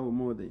ũngĩaria haha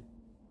ũmũthĩ.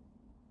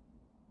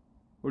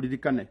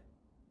 Ũririkane.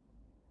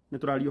 Nĩ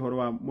tũraria ũhoro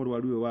wa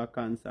mũrwaru ũyũ wa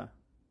cancer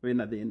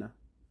wĩna thĩna.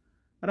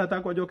 Arata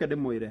akwa njoke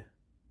ndĩmwĩre.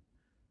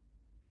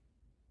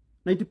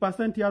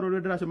 90% ya arwaru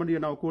ndĩracemanirie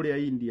nao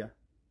kũrĩa India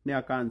nĩ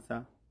ya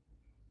cancer.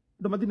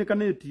 Andũ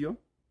mathinĩkanĩtio.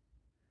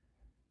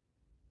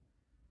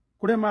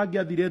 Kũrĩa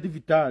mangĩathire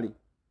thibitarĩ.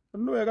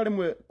 Nĩ wega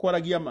rĩmwe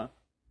kwaragia ma.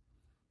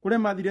 Kũrĩa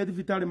mathire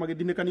thibitarĩ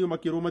magĩthinĩkanio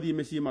makĩrwo mathiĩ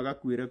mĩciĩ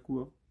magakuĩre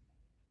kuo.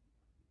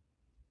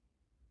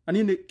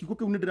 Ani kiugo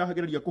kĩu nĩ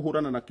ndĩrahagereria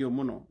kũhũrana nakĩo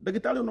mũno.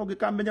 Ndagĩtarĩ ona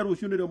ũngĩkamenya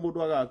rũciũ nĩrĩo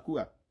mũndũ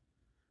agakua.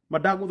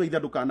 mandaguthaitha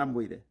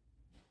ndukanamwire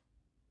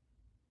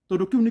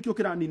tondu kiu nikio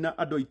kiranina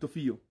andu aitu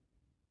biu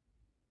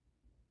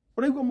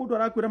uraigua mundu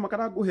arakwira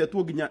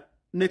makaranguhetwo nginya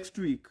next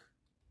week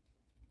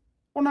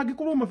ona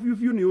angikorwo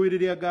mabiu ni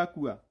uiriria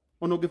ngakua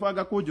ona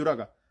ungibanga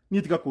kunjuraga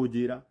ni tiga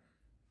kunjira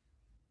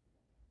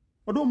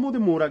andu muthi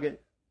murage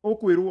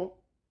ukwirwo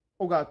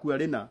ugakua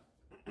rina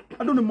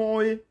andu ni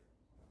moe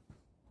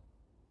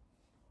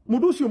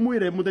mundu ucio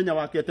mwire muthenya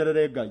wake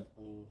eterere Ngai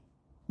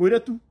mwire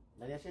tu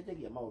na ria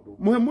cenjagia maundu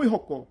muhe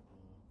mwihoko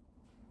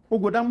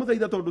uguo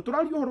ndamuthaitha tondu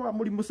turario horo wa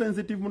murimu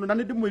sensitive muno na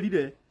ni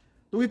ndimwirire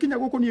tugikinya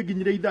guku nie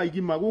nginyire ithaa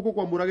igima guku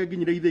kwa murage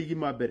nginyire ithaa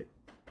igima mbere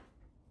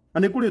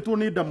na ni kuritwo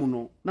ni nda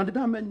muno na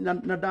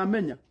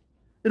ndamenya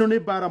ino ni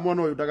bara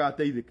mwana uyu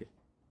ndagateithike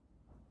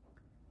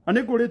na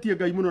ni nguritie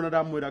Ngai muno na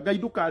ndamwira Ngai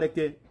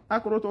ndukareke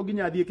akorwo to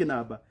nginya athie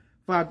kinamba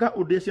banga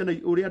unde ciana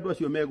uri andu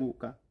acio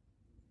meguka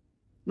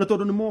na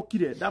tondu ni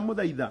mokire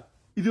ndamuthaitha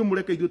ithuĩ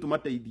mureke ithuĩ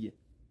tumateithie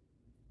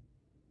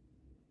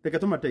reke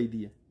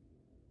tumateithie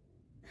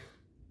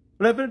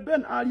Reverend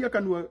Ben aria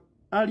kanua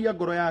aria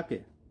ngoro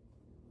yake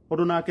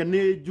ondu nake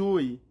ni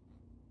njui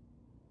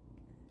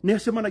ni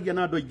acemanagia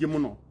na andu aingi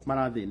muno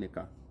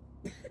marathinika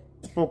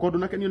okondu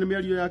nakenio ni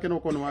miario yake no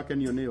kono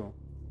wakenio niyo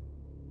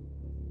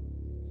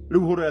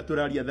riu horo ya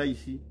turaria thaa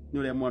ici ni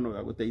uria mwana uyu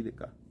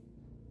aguteithika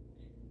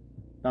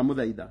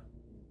ndamuthaitha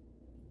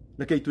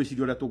reke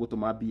itwicirie uria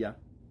tugutuma mbia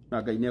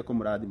na Ngai ni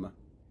akumurathima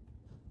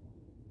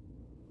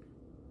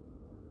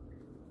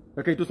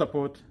reke itu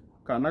support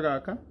kana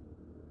gaka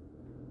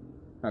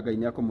na Ngai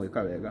ni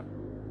akumwika wega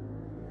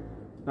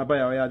namba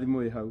yao ya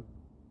thimu ĩ hau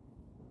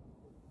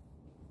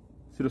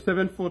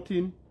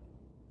 0714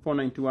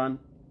 491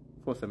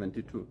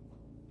 472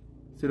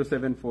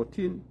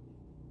 0714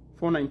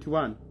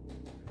 491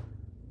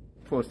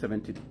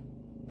 472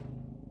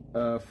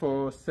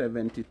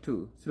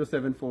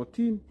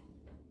 0714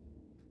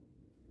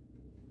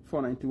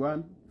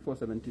 491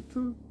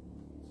 472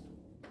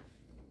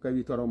 Ngai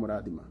witũ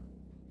aromũrathima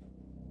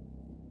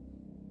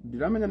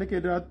ndiramenya nä kä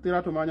ndä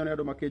ratå manya nä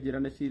andå makä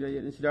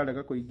nä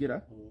cirarega kå ingä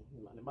ra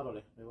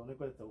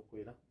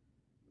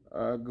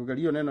ngå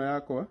gerio neno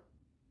yakwa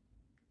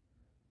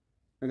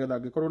nä getha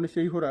angä korwo nä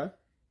ciaihå ra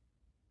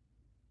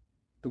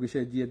tå gä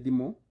cenjie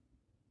thimå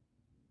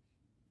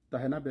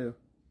tahe namba ä yo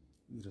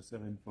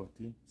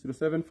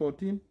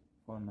 0714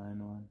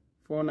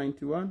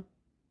 491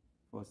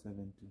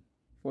 472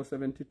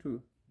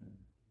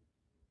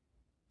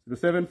 0714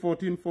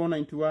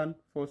 491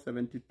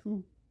 472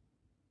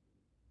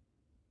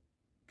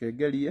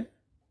 kegerie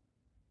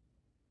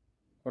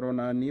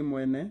korona ni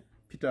mwene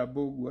Peter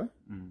Bogua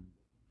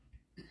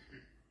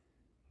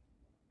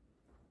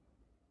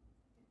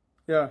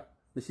ya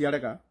ni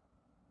ciarega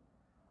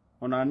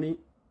ona ni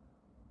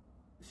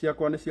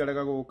ciakwa ni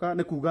ciarega guka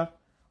ni kuga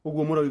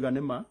uguo muroiga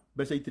nima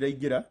mbeca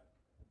itiraingira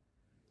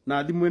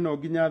na thimu ino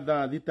nginya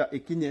thaa thita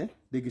ikinye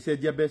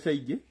ndingicenjia mbeca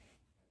ingi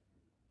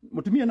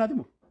mutumia na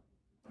thimu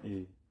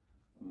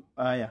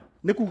aya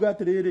ni kuga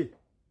atiriri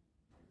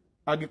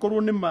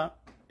angikorwo nima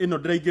ino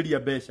ndiraingiria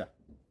mbeca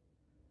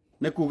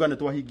ni kuga ni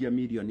twahingia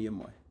milioni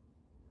 1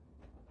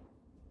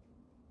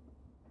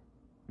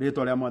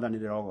 ritwa ria mwathani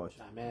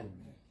rirogoca amen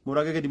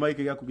murage githima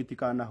giki giaku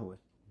gitikanahwe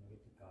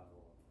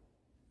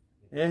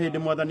hindi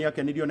mwathani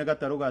akenirio ni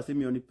gataru ga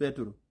Simeon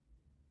Petro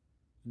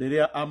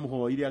riria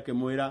amhoire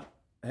akimwira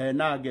he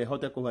nange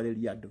hote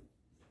kuhariria andu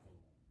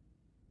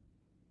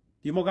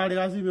timo gari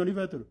ga Simeon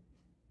Petro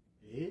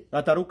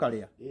gataru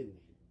karia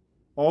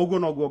o uguo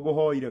noguo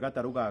nguhoire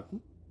gataru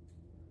gaku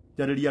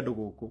jariria andu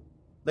guku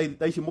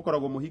thaa ici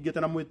mukoragwo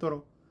muhingite na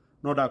mwitoro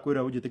no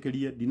ndakwira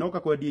unjitikirie ndinoka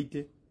kwendia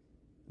ite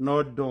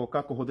no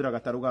ndoka kuhuthira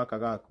gataru gaka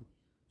gaku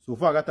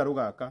sofa gataru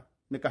gaka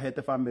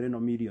nikahete family no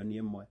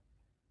milioni 1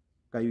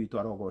 Ngai witũ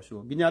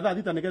arogocwo nginya thaa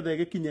thita nigetha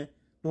gikinye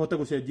tuhote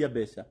gucenjia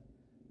mbeca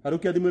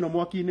harukia thimu ino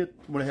mwaki-ini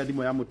murehe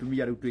thimu ya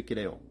mutumia riu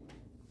twikire yo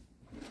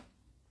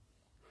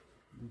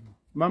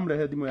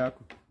mamrehe thimu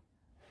yaku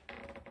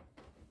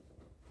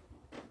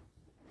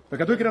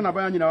reke twikire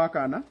namba ya nyina wa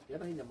kana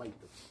yana hinya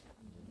maito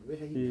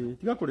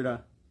tiga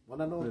kurira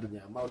wana no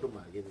nginya maundu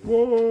magire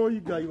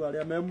oi Ngai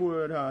waria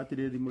memwera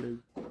atire thimu riu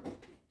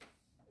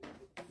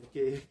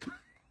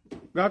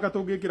gaka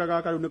tungikira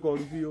gaka riu ni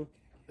koru biu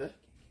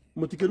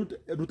mutikirute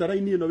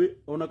rutaraini ino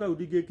ona kau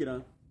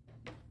ndingikira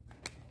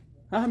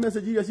haha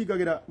message iria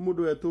cingagira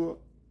mundu wetwo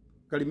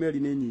Karimeri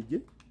ni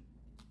nyingi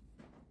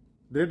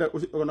ndĩrenda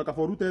ona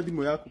kaba ũrute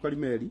thimũ yaku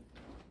Karimeri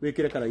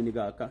wĩkĩre karaini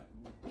gaka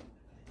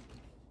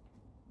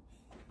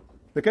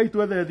rekei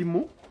twethe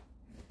thimũ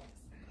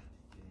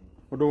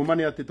ũndũ ũma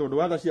nĩ atĩ tondũ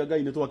watha cia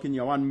Ngai nĩ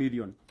twakinyia 1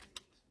 million.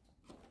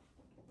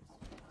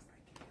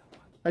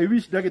 I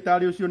wish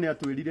ndagĩtarĩ ũcio nĩ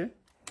atwĩrire,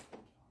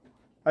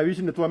 I wish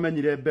nĩ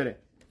twamenyire mbere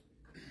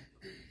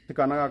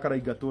tikana gaka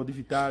karaingatwo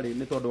thibitarĩ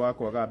nĩ tondũ wa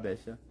kwaga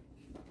mbeca.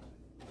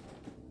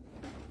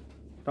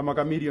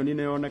 Tamaka milioni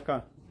nĩ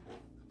yoneka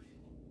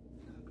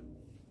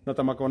na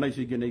tamaka ona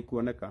icio ingĩ nĩ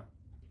ikuoneka.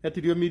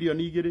 Hetirio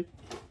milioni 2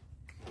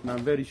 na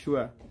I'm very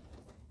sure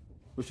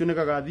ucio nĩ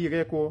gagathiĩ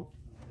gekwo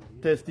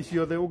test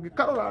ciothe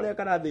ũngĩkarora arĩa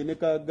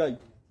karathĩnĩka Ngai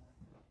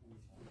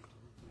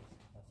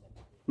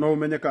no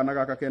umenye kana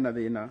gaka kena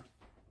thina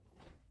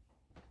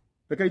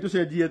reke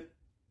itucenjie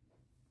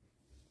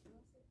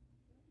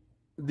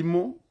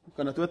thimu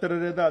kana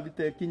tweterere thaa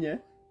thita ikinye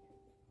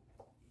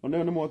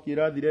oneyo ni mwaki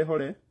irathire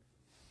hore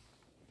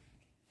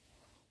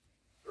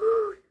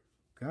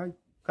kai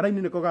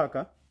karaini niko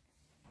gaka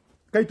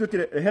kai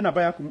twikire he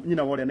namba yaku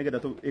nyina woria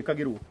nigetha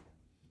ikagirwo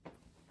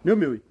ni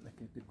umiwi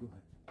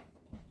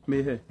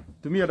mehe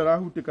tumia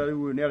ndarahutika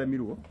riu ni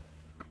aremirwo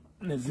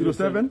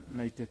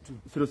 0792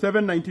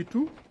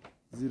 0792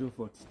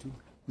 042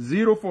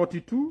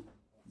 042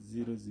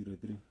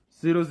 003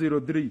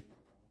 003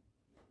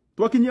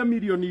 twakinyia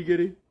milioni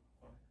 2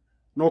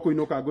 no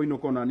kuinuka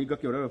ngoinuka na ninga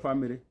kiorewe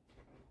family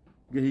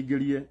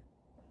ngihingirie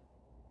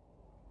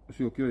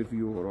ucio kio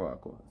biu horo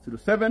wako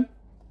 0792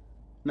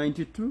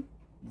 042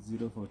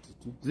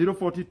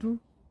 042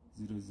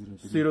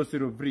 003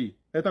 003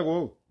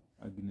 etagwo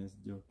Agnes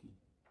Joki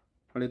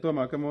alitwa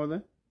make mothe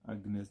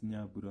Agnes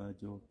Nyambura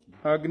Joki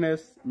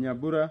Agnes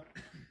Nyambura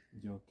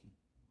Joki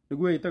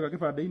niguo itaga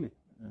kibande-ini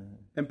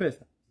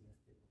M-Pesa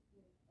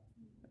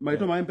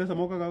maitwa ma M-Pesa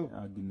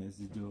mokaga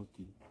Agnes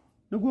Joki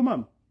niguo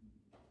mam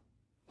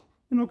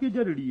ino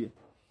kijaririe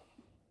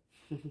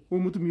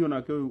umutumio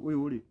nake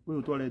uyu uri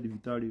uyu tware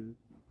thibitari uyu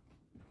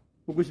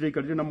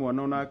uguciraikarire na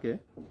mwana onake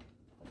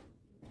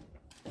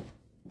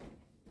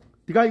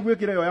tigai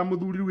gwikira yo ya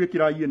muthuri ru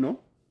ikirai ino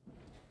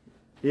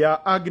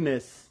ya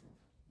Agnes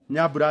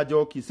Nyambura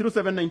Joki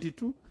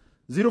 0792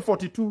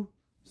 042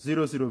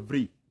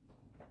 003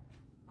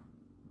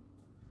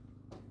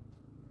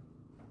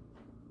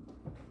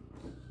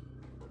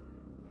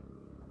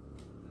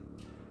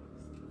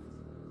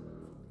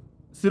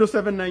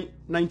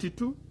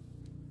 0792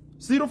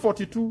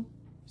 042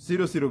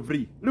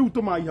 003 riu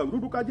tumai hau riu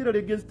ndukanjira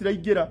ringi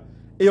citiraingira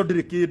iyo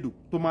ndiri kindu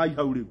tumai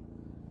hau riu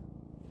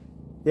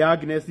ya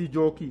Agnes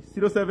Joki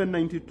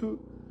 0792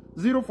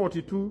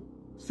 042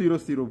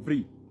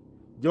 003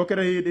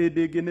 jokera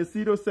hindi ingi ni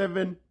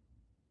 07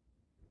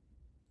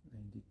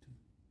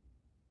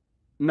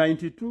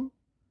 92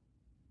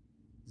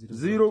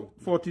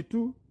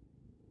 042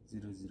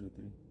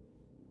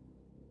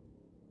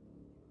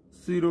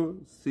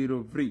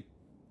 003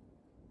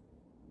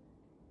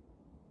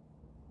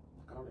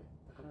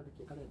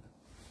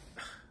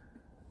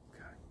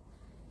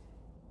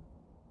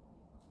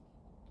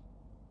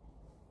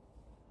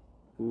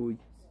 Oi.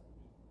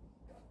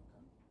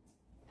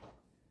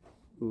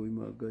 Oi,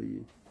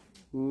 Magai.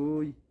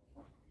 Oi.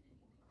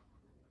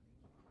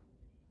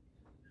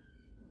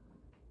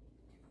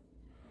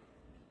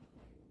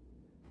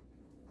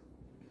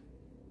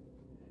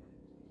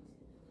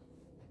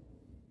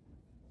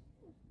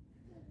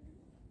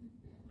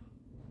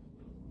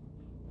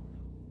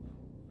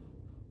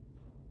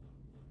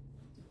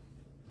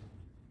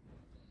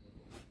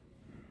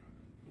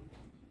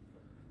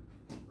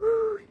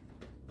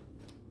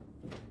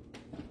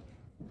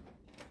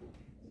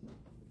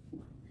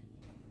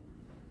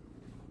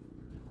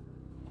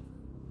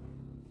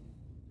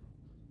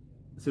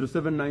 Zero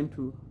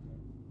 0792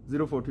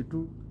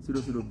 042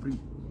 003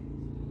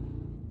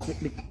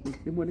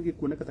 ni mwana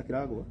gikuoneka ta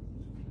kiragwa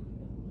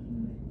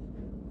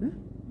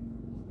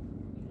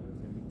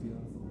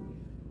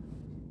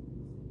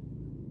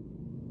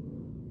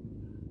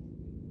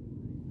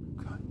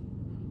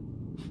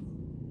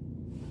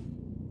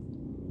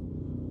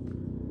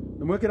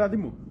mwekera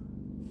thimu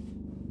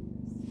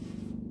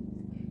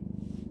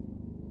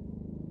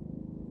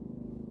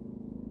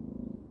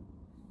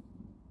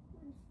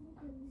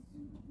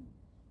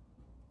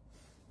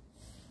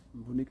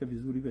mfunike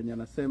vizuri venye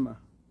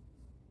anasema.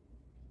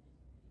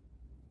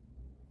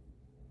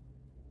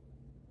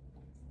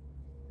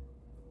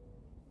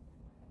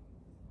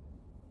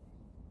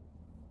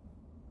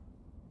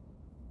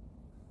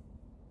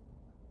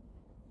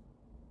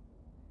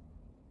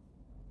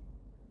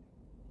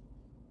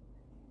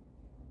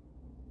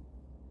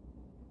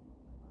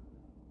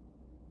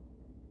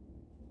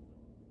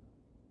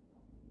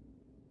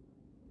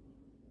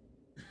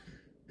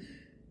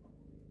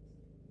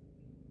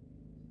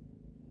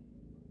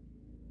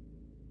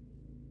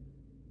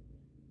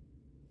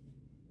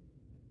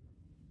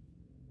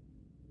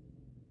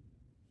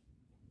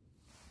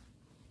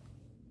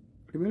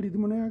 Primero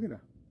hicimos una guerra.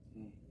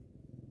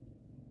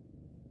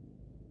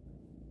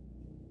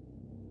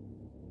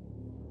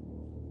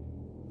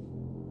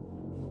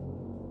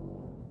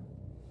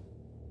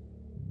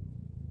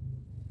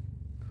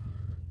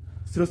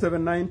 Zero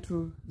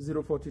 0792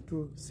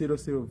 042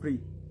 003.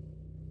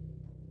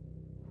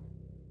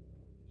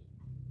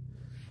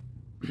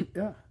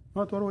 Yeah,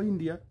 atwarwo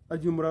India,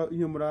 ajumra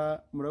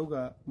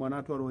murauga mwana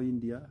atwarwo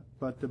India,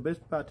 but the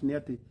best part ni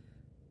ati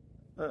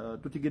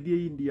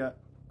tutigethie India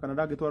kana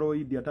ndagitwarwo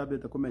India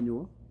tabete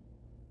kumenywo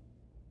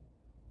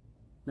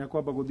na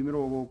kwamba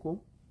guthimirwo guku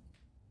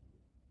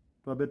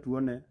twambe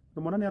tuone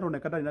mwana ni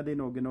aroneka ndari na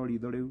thina ungi no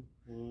ritho riu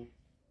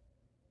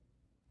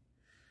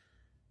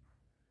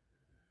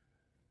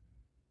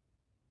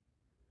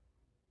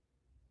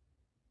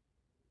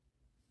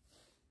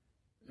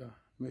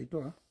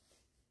meitoa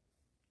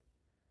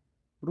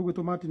rugu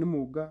tomati ni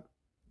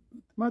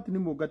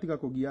munga tiga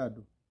kugia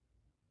andu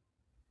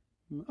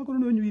Akorwo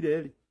nĩ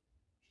ũnyuire rĩ.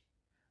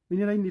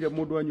 Nĩ rainire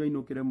mũndũ anyua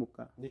inũkĩre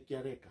mũka. Nĩkĩ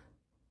areka?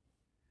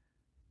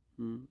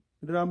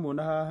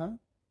 Ndĩramuona haha.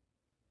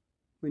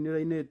 Nĩ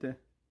rainĩte.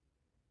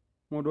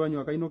 Mũndũ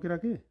anyua akainũkĩra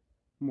kĩ?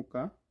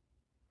 Mũka.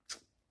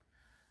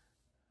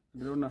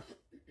 Ndĩrona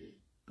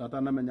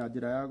tata namenya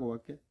njĩra ya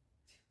gwake.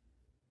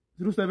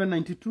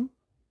 0792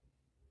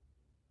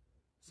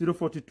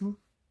 042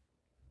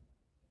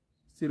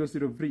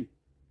 003.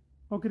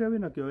 Okĩrĩa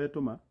wĩna kĩo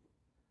wetũma.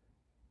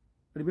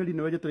 Rimeli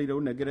nĩ wejetereire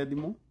ũnengere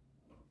thimũ.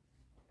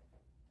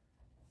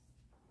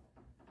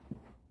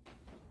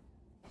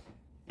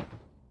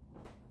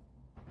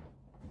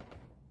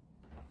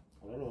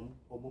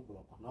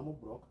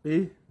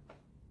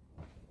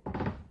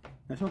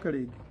 Nacoke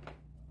rĩngĩ.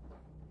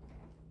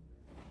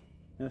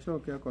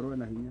 Nacoke akorwo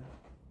na hinya.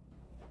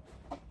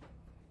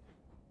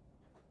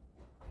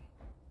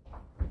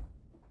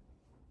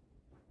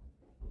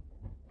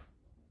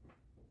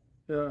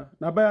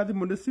 Namba ya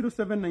thimũ nĩ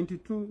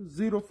 0792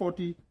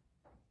 042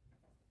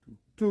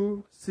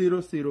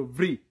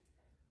 203.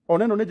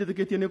 Ona ĩno nĩ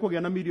njĩtĩkĩtie nĩ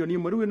kũgĩa na milioni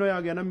 1. Rĩu ĩno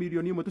yagĩa na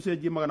milioni 1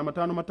 tũcenjie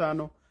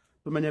 500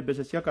 tũmenye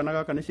mbeca cia kana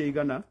gaka nĩ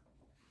ciaigana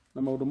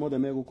na maũndũ mothe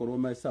megũkorwo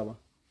me sawa.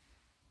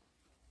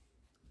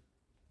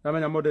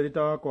 Ndamenya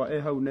moderator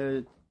wakwa hau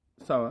nĩ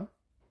sawa.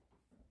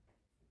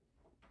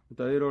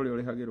 Ũtawĩra ũrĩa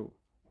ũrĩhagĩrwo.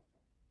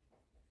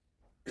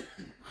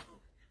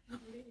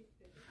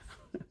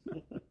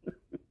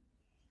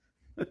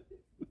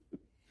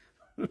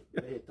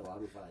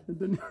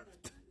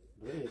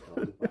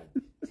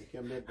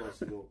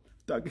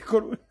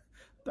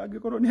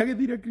 Tangĩkorwo nĩ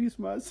agĩthire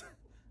Christmas.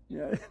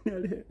 Nĩ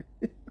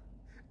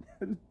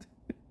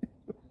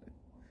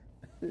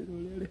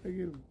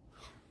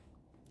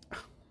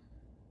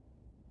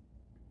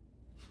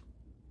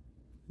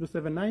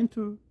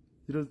 0792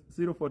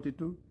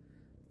 042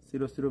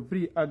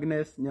 003.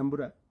 Agnes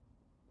Nyambura.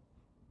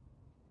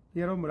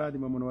 Yero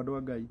mũrathima mũno andũ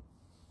a Ngai.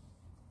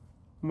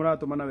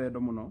 Mũratũma na wendo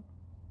mũno.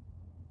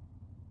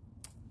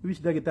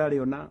 Wish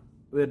ndagĩtarĩ ona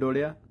wendo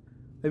ũrĩa.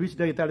 Wish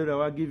ndagĩtarĩ ũrĩa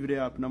wa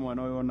give up na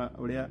mwana ũyũ ona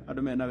ũrĩa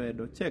andũ mena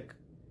wendo. Check.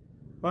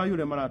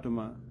 Wayure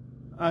maratũma.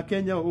 A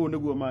Kenya ũũ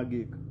nĩguo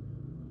mangĩka.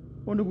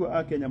 Ũũ nĩguo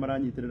a Kenya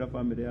maranyitĩrĩra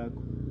family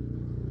yaku.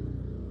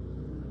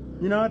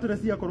 Nyina wa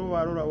Teresia korwo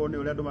warora wone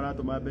ũrĩa andũ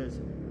maratũma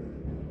mbeca.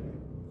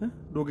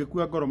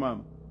 Ndũngĩkua ngoro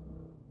mama.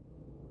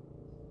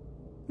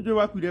 Ndio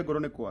wakuire ngoro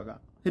nĩ kwaga.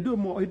 Hĩndĩ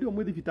ĩyo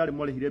mwĩ thibitarĩ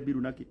mwarĩhire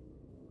bill naki.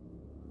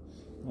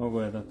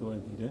 Ogwetha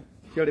twethire.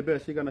 Ciarĩ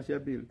mbeca cigana cia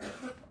bill?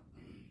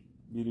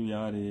 Bill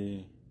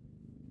yarĩ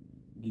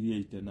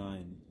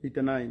 89.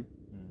 89.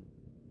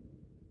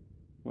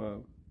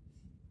 Wow.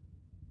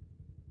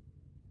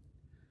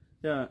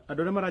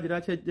 Andũ arĩa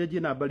maranjĩra cenjie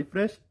namba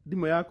refresh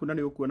thimũ yaku na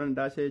nĩ ũkuona nĩ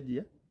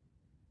ndacenjia.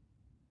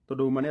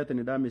 Tondũ uma nĩ atĩ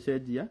nĩ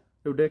ndamĩcenjia.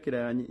 Rĩu ndekĩra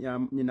ya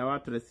nyina wa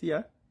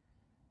Teresia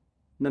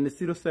na nĩ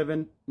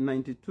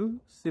 0792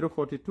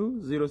 042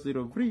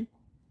 003.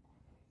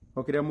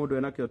 Okĩrĩa mũndũ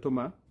ena kĩo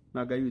tũma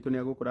na Ngai witũ nĩ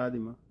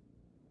agũkũrathima.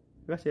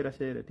 Gacera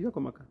cere tiga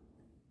kũmaka.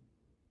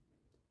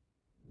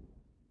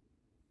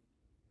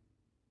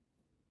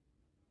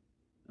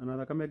 Ana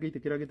thakame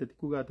ngĩitĩkĩra gĩtĩ ti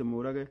kuga atĩ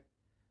mũrage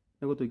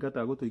nĩ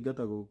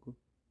gũtũingata gũkũ.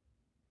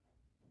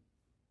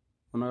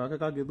 Ona gake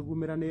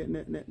kangĩthugumĩra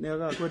nĩ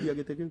agakwendia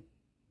gĩtĩ kĩu.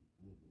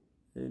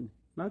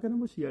 Nake nĩ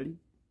mũciari.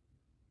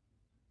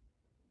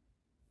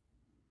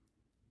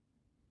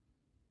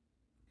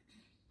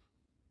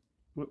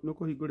 Nĩ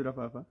kũhingũrĩra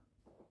baba.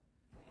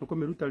 Nĩ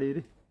kũmĩruta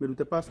rĩrĩ.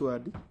 Mĩrute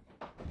password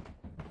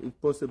if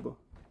possible.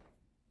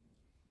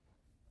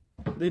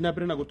 Thiĩ na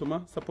mbere na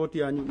gũtũma support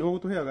yanyu. Nĩ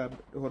gũtũheaga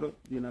ũhoro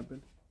thiĩ na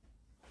mbere.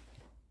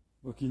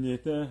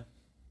 Gũkinyĩte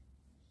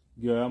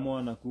ngĩoya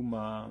mwana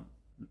kuma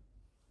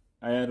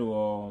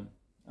aerwo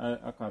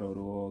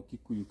akarorwo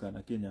Kikuyu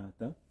kana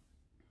Kenyatta.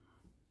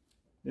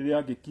 Rĩrĩa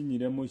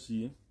angĩkinyire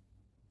mũciĩ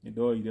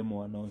nĩndoire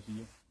mwana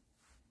ũcio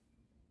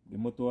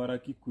ngĩmũtwara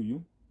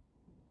Kikuyu.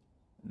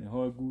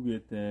 Nĩho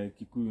ngugĩte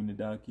Kikuyu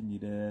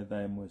nĩndakinyire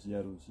thaa 1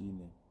 cia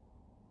rũcinĩ.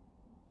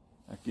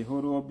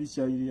 Akĩhũrwo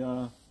mbica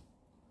iria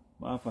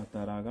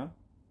mabataraga.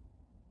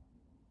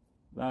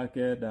 Thaa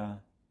 9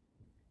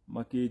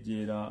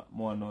 makĩnjĩra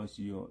mwana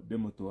ũcio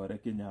ndĩmũtware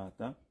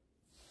Kenyatta.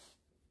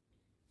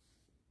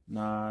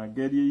 Na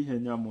ngerie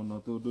ihenya mũno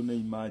tondũ nĩ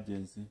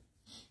emergency.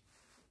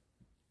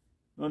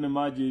 No nĩ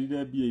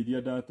manjĩrire mbia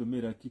iria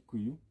ndatũmĩra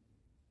Kikuyu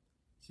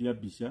cia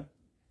mbica.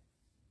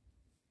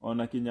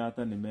 Ona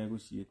Kenyatta nĩ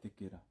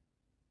megũciĩtĩkĩra.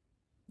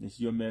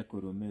 Nĩcio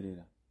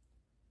mekũrũmĩrĩra.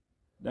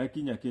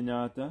 Ndakinya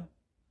Kenyatta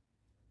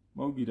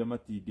maugire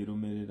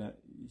matingĩrũmĩrĩra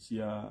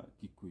cia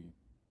Kikuyu.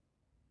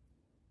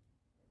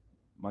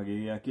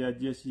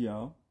 Magĩgĩakĩanjia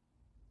ciao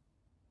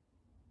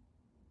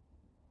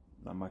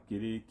na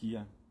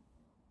makĩrĩkia.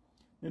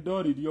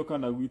 Nĩndoririo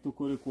kana gwitũ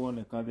kũrĩ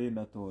kuoneka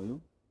thĩna ta ũyũ.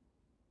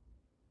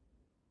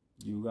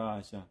 Ngiuga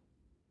aca.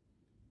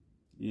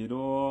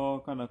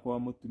 Ĩrwo kana kwa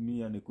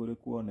mũtumia nĩ kũrĩ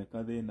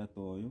kuoneka thĩna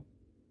ta ũyũ.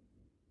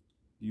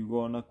 Ngiuga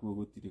onakuo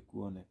gũtirĩ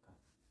kuoneka.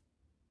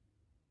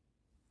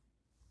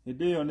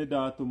 Hĩndĩ ĩyo nĩ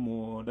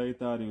ndatũmwo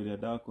ndagĩtarĩ ũrĩa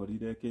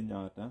ndakorire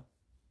Kenyatta.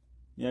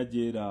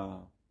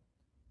 Nĩanjĩra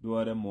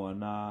ndware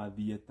mwana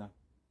thieta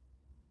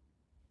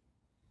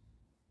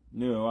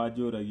niwe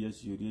wanjũragia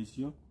ciũria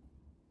icio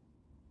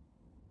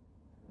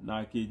na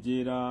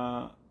akĩnjĩra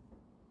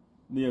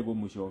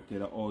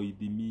nĩegũmũcokera o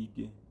ithimi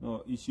ingĩ no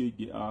icio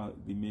ingĩ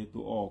athimĩtwo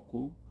o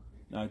kũu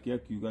nake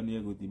akiuga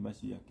nĩegũthima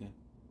ciake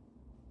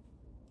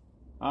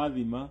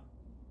athima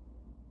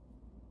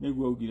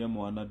nĩguo augire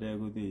mwana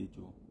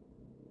ndegũthĩnjwo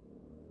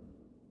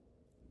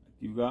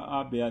akiuga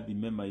ambe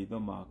athime maitho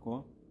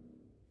makwa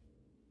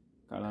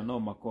kana no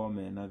makorwo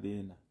mena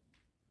thĩna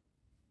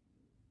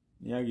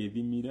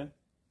nĩagĩthimire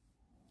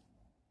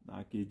na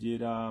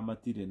akĩnjĩra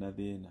matirĩ na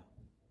thĩna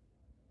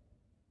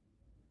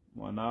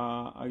mwana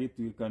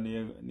agĩtuĩka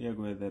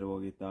nĩegwetherwo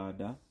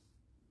gĩtanda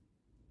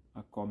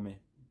akome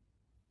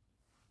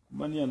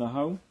kumania na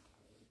hau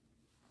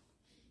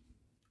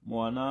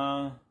mwana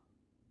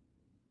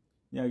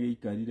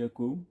nĩagĩikarire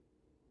kũu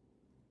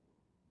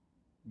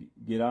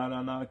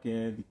ngĩrara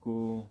nake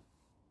thikũ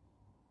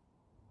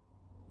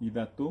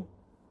 3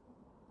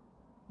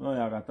 no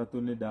ya gatatũ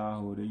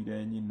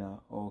nĩndahũrĩire nyina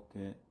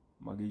oke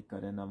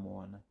magĩikare na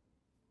mwana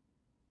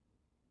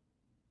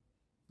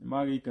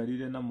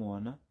nĩmagĩikarire na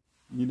mwana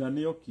nyina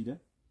nĩokire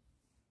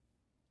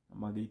na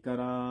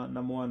magĩikara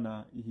na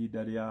mwana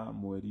ihinda rĩa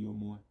mweri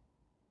ũmwe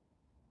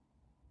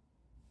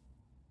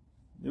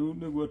rĩu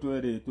nĩguo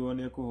twerĩtwo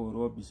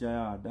nĩekũhũrwo mbica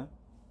ya nda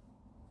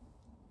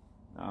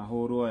na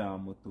ahũrwo ya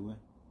mũtwe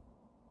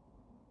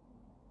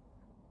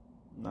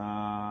na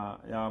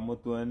ya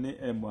mũtwe nĩ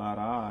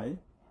MRI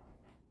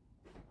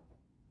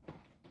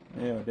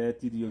nayo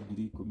ndetirio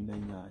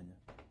 18,000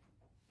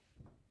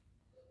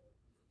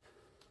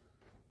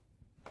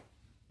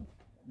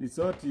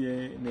 resort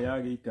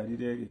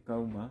nĩyagĩikarire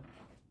gĩkauma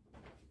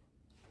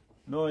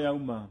no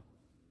yauma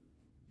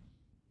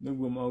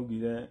nĩguo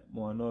maugire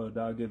mwana ũyũ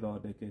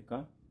ndangĩthondekeka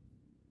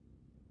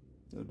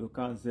tondũ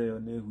cancer ĩyo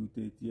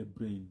nĩhutĩtie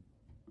brain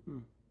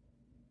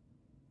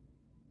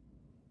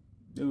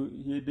rĩu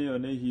hĩndĩ ĩyo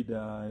nĩ ihinda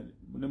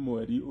nĩ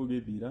mweri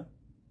ũgĩthira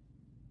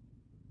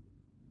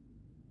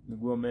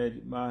nĩguo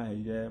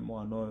maheire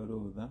mwana ũyũ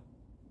rũtha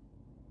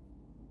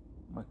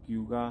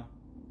makiuga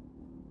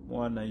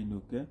mwana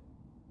ainũke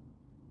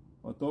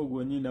o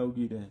toguo nyina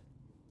augire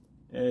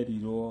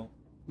erirwo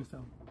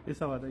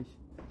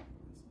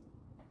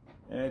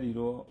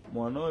erirwo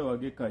mwana ũyũ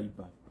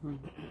agĩkaimba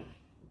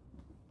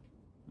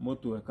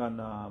mũtwe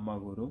kana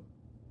magũrũ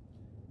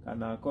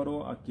kana akorwo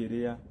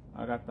akĩrĩa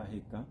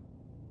agatahĩka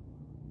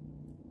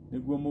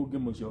nĩguo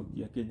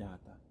mũngĩmũcokia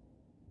Kenyatta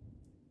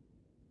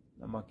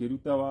na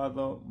makĩruta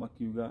watho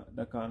makiuga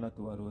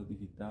ndakanatwarwo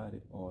thibitarĩ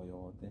o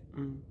yothe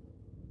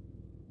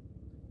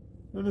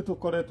rĩu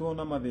nĩtũkoretwo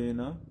na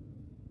mathĩna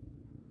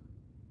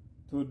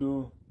tondũ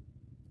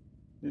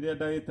rĩrĩa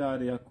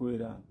ndagĩtarĩ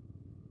akwĩra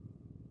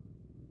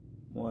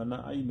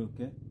mwana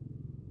ainũke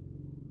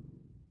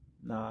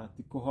na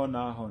ti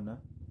kũhona hona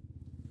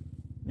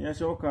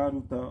nĩacoka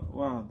aruta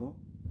watho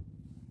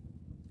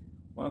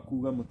wa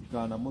kuga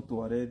mũtikana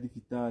mũtware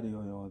thibitarĩ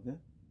o yothe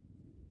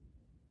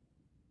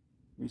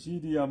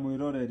gwĩciria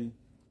mwĩroreri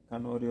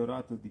kana ũrĩa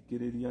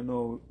ũratũthikĩrĩria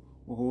no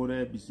ũhũre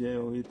mbica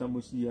ĩyo wĩ ta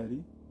mũciari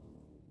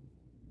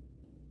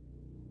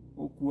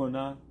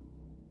ũkuona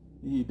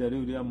ihinda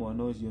rĩu rĩa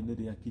mwana ũcio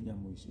nĩrĩakinya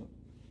mũico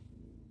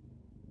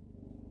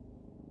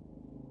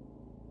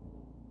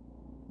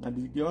na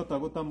ndingĩhota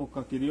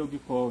gũtamũka kĩrĩa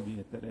ũngĩkorwo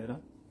ũgĩeterera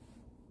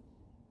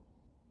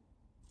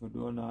tondũ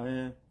onawe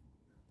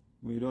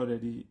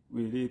mwĩroreri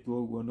wĩrĩtwo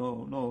ũguo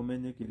no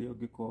ũmenye kĩrĩa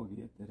ũngĩkorwo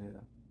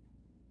ũgĩeterera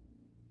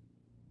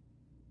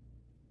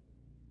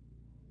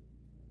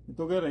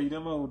nĩtũgereire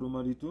maũndũ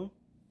maritũ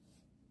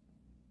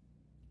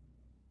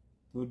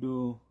tondũ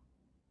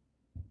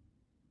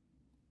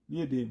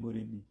niĩ ndĩ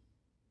mũrĩmi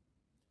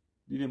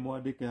ndirĩ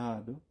mwandĩke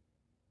handũ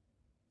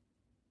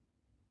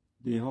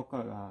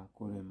ndĩhokaga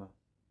kũrĩma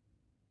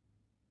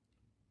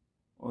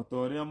o ta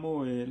ũrĩa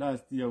mũĩ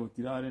last year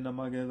gũtirarĩ na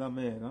magetha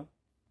mega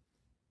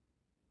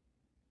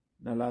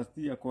na last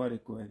year kwarĩ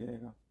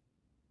kwegega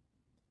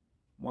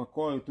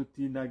mwaka ũyũ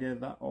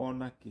tũtinagetha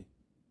ona kĩ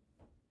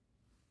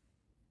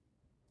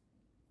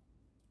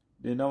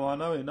ndĩna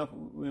wana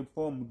wĩ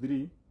form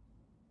 3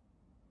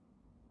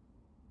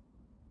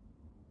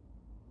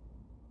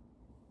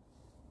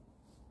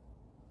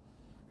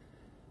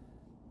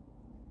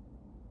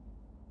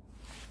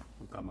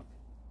 kama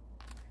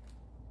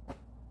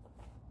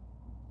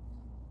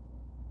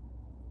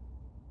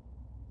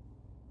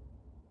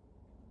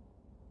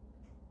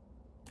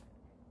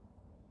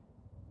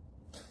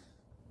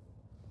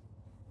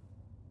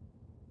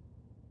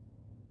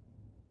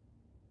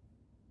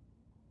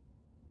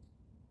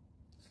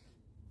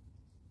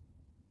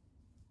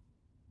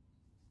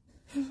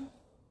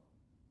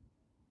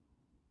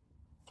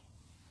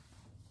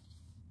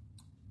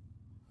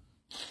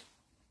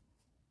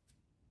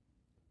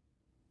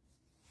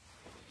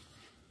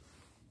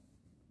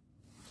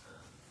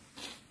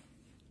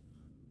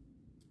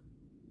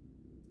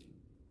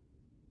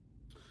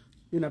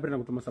inapenda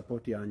gũtũma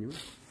support yanyu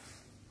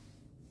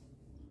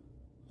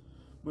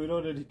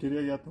mwĩroreri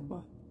kĩrĩa gĩatũma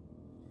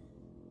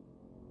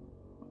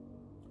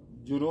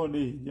njũrwo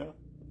nĩ hinya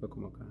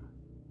kũmaka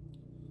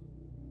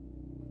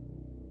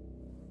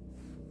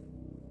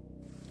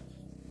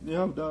nĩ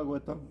hau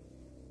ndagweta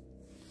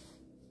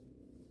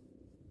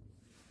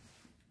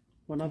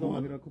Mwana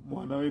thomagĩra kũ?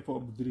 mwana wĩ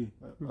form 3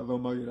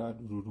 athomagĩra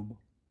Ndururumo.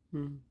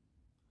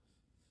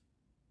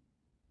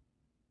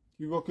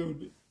 Kiugo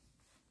kĩu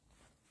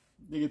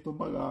nĩ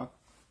gĩtũmaga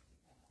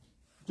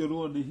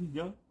njũrwo nĩ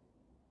hinya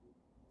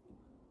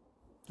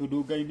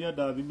tondũ Ngai nĩ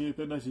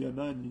andathimĩte na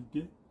ciana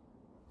nyingĩ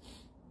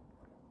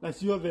na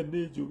ciothe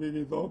nĩ njũgĩ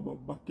gĩthomo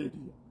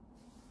makĩria.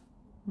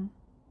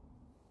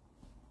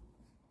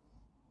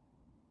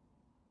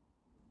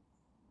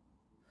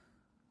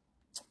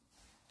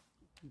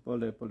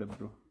 Pole pole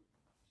bro.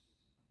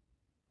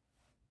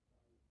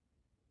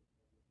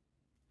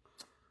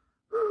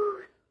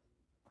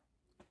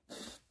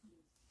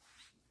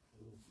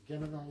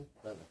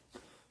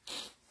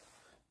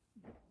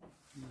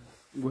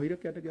 Ngũheire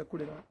kĩande gĩa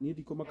kũrĩra niĩ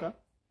ndikũmaka.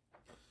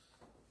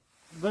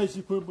 Thaa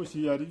ici kwĩ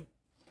mũciari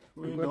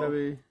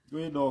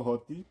wĩna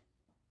ũhoti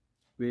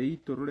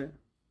wĩitũrũre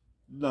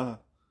na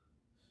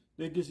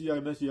rĩngĩ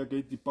ciana ciake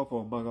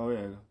itipafomaga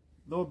wega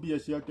no mbia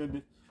ciake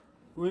nĩ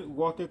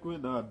gwake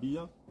kwĩna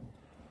mbia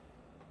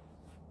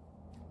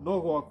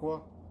no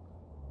gwakwa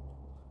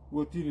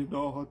gũtirĩ na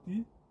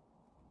ũhoti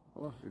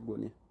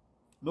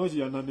no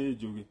ciana nĩ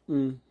njũgĩ.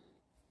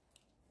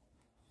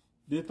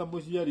 Ndĩ ta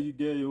mũciari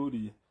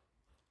ngeyũria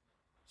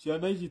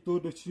ciana ici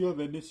tondũ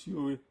ciothe nĩ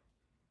ciũĩ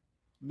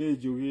nĩ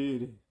njũgĩ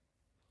rĩ,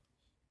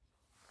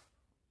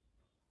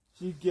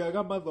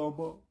 cingĩaga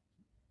mathomo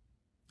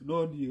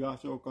no niĩ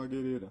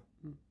gacokagĩrĩra.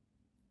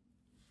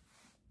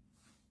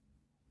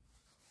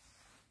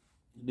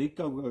 Nĩ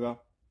ikaugaga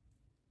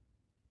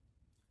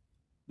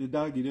nĩ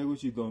ndagire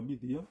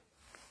gũcithomithia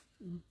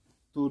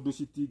tondũ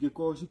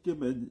citingĩkorwo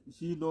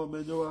cina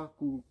ũmenyo wa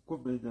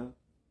kũmenya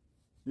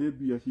nĩ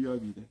mbia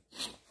ciagire.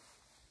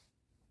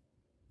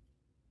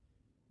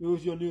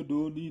 Ũcio nĩ ũndũ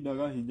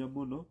ũninaga hinya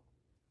mũno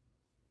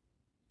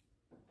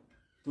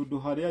tondũ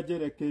harĩa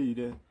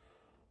njerekeire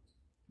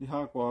nĩ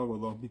hakwaga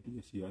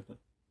gũthomithia ciana.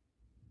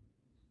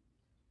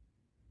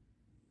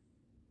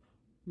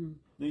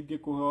 Ningĩ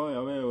kũhoya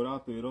we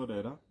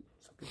ũratwĩrorera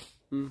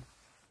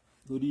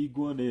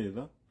tũringwo nĩ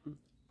tha.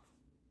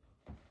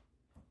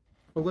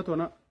 Ũguo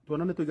twana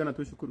nĩ tũigana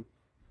twĩ cukuru?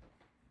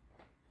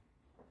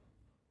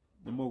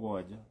 Nĩ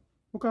 7.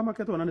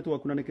 Ũkamake twana nĩ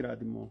twakuna nĩ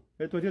kĩrathimo.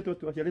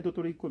 Twaciarĩtwo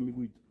tũrĩ 10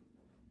 gwitũ.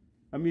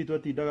 Ami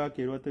twatindaga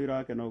akĩrwo atĩ wĩra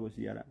wake no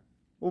gũciara.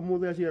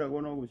 Ũmũthĩ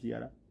aciaragwo no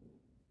gũciara.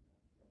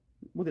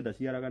 Mũthĩ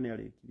ndaciaraga nĩ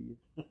arĩkirie.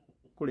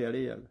 Kũrĩa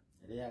arĩaga.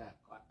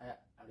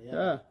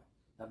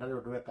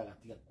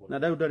 Na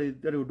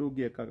ndarĩ ũndũ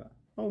ũngĩekaga.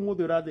 No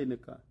ũmũthĩ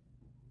ũrathĩnĩka.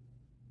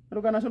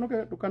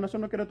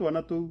 Ndũkanaconokere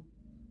twana tũu.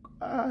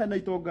 Hena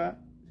itonga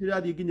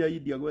cirathiĩ nginya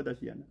India gwetha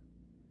ciana.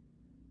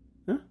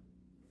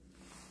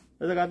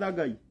 Ethaga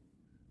Ngai.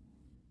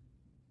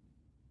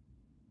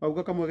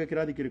 Auga kamwe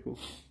kĩrathi kĩrĩkũ?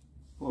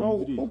 No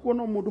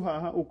ũkuona mũndũ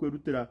haha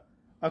ũkwĩrutĩra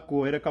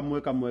akuoere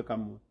kamwe.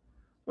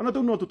 Ona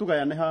tũu no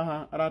tũtũgayane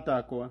haha arata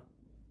akwa.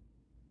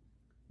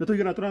 Nĩ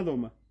tũigana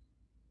tũrathoma?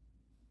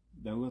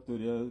 Ndauga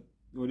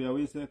ũrĩa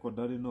wĩ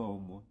secondary no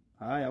ũmwe.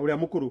 Haya, ũrĩa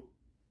mũkũrũ.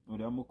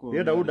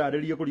 Ndĩrenda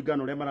ũndarĩrie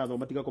kũringana ũrĩa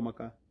marathoma tiga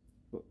kũmaka.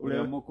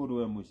 Ũrĩa mũkũrũ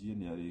we mũciĩ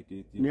nĩ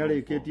arĩkĩtie. Nĩ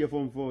arĩkĩtie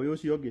form 4,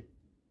 ũcio ũngĩ.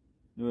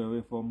 Nĩwe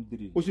wĩ form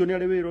 3. Ũcio nĩ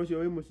arĩ wĩra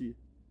ũcio wĩ mũciĩ.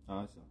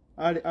 Aca.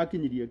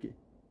 Akinyirie kĩ?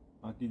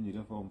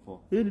 Akinyire form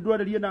 4.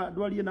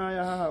 Ndwarie na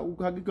aya haha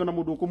hangĩkĩona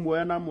mũndũ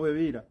ũkũmuoya na amũhe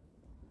wĩra.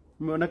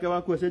 Mwanake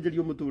waku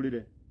acenjerio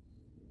mũtũrĩre.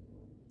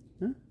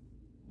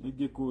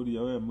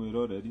 Ingĩkũria we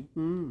mwĩroreri.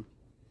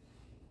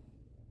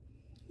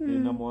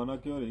 Ĩna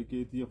mwanake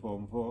ũrĩkĩtie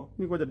form 4.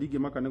 Nĩ kwanja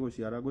ndingĩmaka nĩ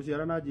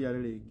gũciara na njiare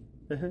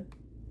rĩngĩ.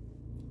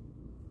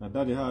 Na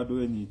ndarĩ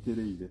handũ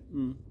enyitĩrĩire.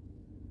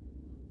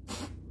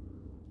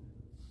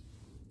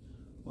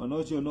 Mwana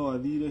ũcio no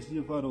athire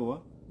ciĩ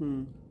barũa.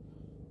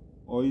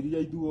 O iria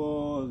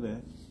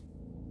ithuothe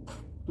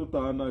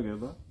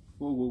tũtanagetha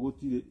koguo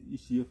gũtirĩ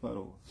iciĩ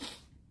barũa.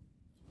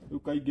 Rĩu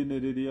kaingĩ nĩ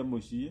rĩrĩa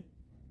mũciĩ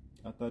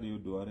atarĩ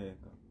ũndũ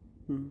areka.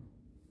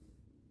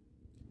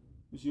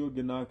 Ũcio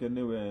ũngĩ nake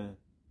nĩwe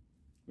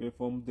wĩ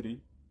form 3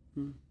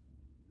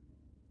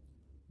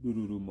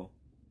 Ndururumo.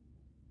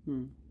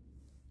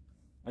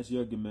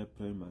 Acio angĩ me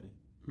primary.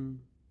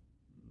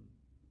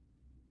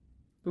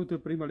 Tũu twĩ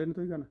primary nĩ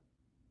tũigana?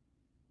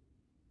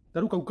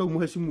 Taru kau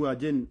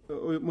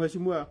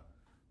mheshimiwa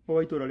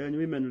wa itũra rĩanyu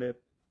women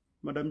rep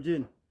Madam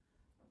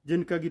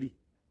Jane Kagiri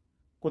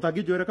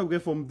kũtangĩnjoera kau ge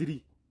form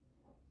 3.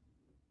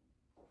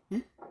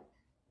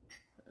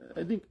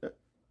 I think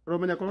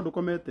Romanya korwo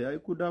ndũkomete, I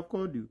could have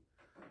called you.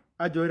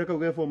 Anjoere kau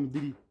ge form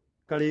 3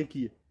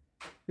 karĩkie.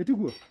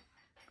 Nĩtiguo?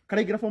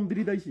 Karaingĩra form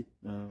 3 thaa ici?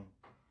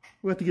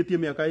 Ũgatigĩtie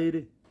mĩaka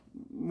 2.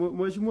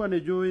 Mheshimiwa nĩ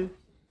njũĩ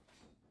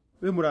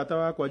wĩ mũrata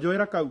wakwa,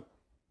 njoera kau.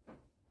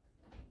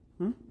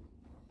 Nĩ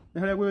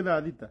harĩa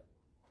gwĩtha thita.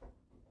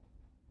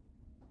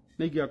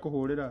 Nĩ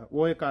ingĩakũhũrĩra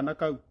woe kana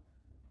kau.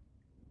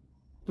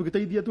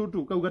 Tũgĩteithie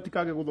tũtũ kau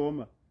gatikage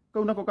gũthoma.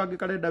 Kau nako kangĩ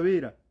karenda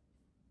wĩra.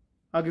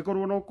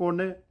 Angĩkorwo no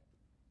kone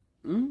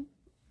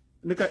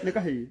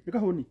nĩ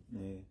kahũni.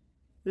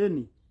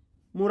 Ĩni.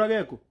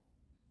 Mũrage kũ?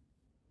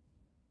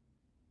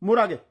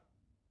 Mũrage.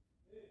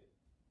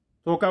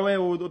 Toka we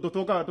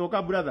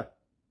toka brother.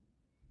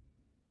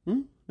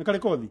 Nikale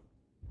kothi.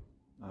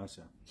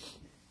 Acha.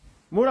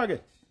 Murage.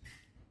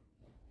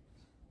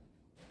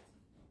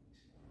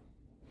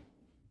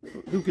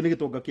 Riu kini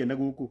gitonga kiene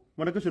guku.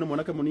 Mwanake ucio ni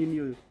mwanake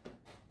munini uyu.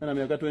 Ana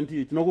miaka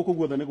 28. No guku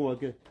guothe ni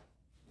gwake.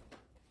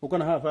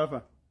 Ukana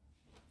hafa.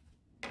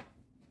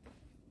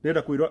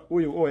 Ndenda kwira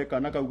uyu oe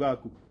kana kau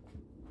gaku.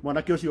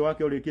 Mwanake ucio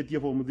wake urikitie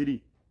form 3.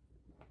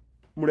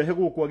 Murehe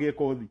guku agie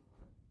kothi.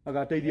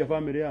 Agateithia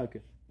family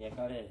yake.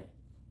 Yekarehe.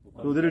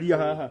 Ruthiriria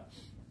haha.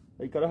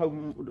 Aikara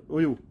hau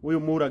uyu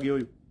murage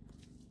uyu.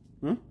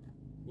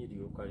 Ni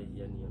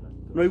ndiukarihia ni ona.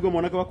 No igwa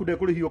mwanake waku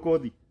ndekurihio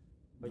kothi.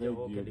 Oja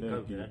goke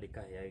ndikagira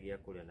ndikahea gia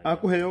kuria na.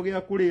 Akuheo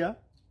gia kuria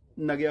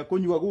na gia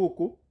kunyua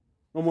guku.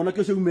 No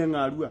mwanake ucio ume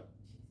ngarua.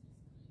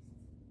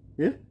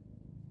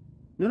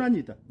 Ni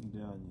uranyita?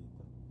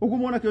 Ndianyita. Ugu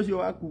mwanake ucio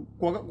waku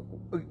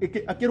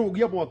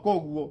akirugia mwaka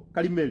uguo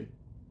Karimeri.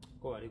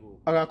 Ko ari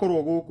guku.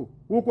 Agakorwo guku.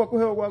 Guku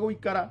akuheo gwa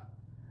guikara.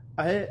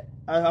 Ahe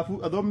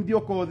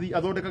athomithio kothi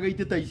athondekaga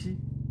itita ici.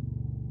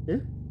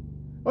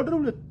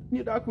 Ondu ni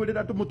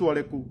ndakwirira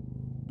tumutware ku.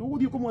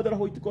 Tuguthie kumwethera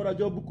hoitikora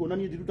job ku na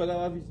ni ndirutaga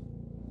wabici.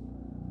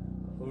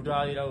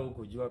 Utawira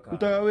guku jua kali.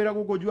 Utawira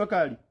guku jua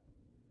kali.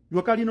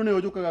 Jua kali no ne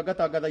ojukaga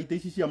gatangatha ite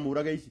ici cia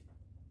muraga ici.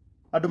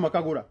 Andu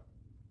makagura.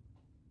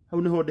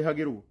 Hau niho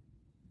ndihagirwo.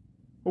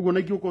 Uguo na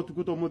ingĩ uko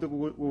tukuto muthe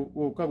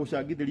guka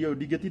gucangithiria uyu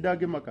ndingitinda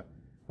ngimaka.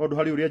 Ondu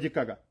hari uria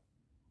njikaga.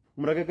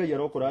 Murage Ngai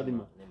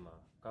arokurathima.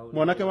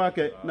 Mwanake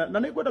wake na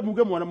nĩ kwenda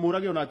muge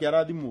murage onake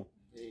arathimwo.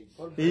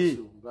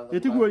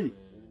 Etiguo yi.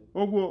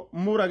 Oguo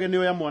murage nĩ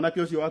oya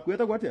mwanake ũcio waku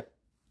etagwo atia?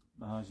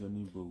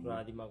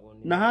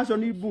 Na haco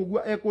ni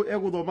mbugua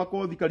eguthoma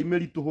kothi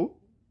Karimeri tuhu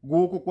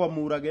guku kwa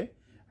murage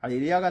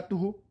arĩrĩaga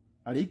tuhu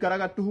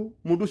arĩikaraga tuhu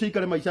mundu ũcio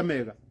ikare maica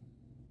mega.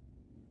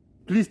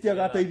 Kristi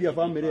agateithia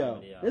family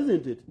yao.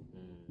 Isn't it?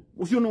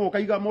 Ucio no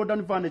ukaiga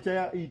modern furniture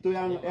ya itu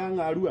ya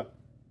ngarua.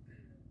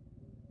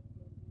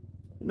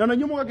 Na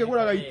nanyu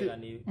mugakiguraga ite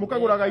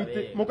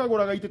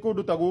mukaguraga ite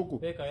kundu ta guku.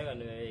 Weka wega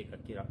ni weka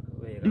kira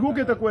wega.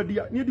 Ndigukite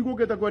kwendia ni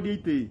ndigukite kwendia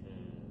ite.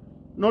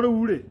 No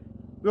riu ri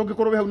we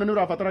ungikorwo we hau na ni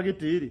urabatara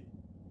gitiri.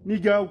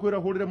 Ninga ukwira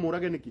hurire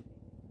murage niki.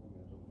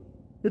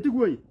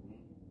 Etiguo yi.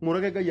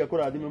 Murage Ngai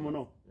akurathime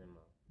muno.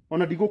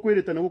 Ona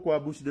ndigukwirite ni gukwa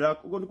bush ndira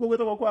nikuo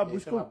gwetagwo kwa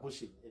bush ko.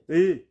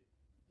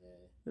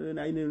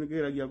 Na ine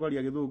ngiragia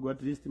kwaria githungu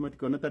at least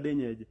matikona ta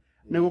ndenyeje.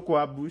 Ni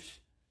gukwa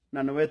bush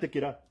na no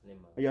wetikira.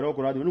 Ngai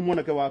arokurathime ni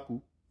mwanake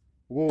waku.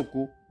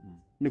 Guku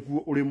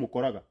nikuo uri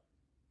mukoraga.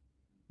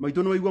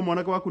 Maitu no waigua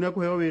mwanake waku ni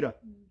akuheo wira.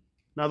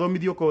 Na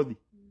thomithio kothi.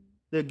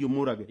 Thengio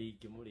murage.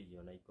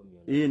 Ndingimurigio na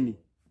 10 Eni.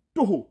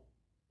 Tuhu.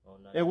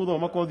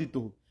 Eguthoma kothi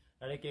tuhu.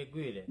 Na reke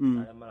ngwire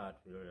aria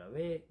maratwirora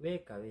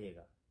weka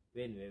wega.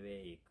 We niwe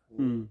weika.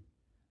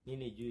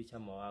 Nini njui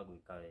chama wa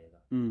gwika wega.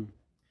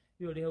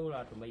 Yo ri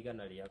uratuma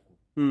igana riaku.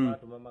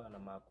 Uratuma magana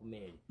maku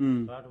meri.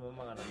 Uratuma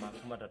magana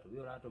maku matatu.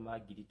 Yo uratuma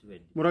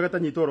 20. Murage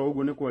tanyitoro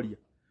uguo ni kwaria.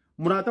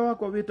 Murata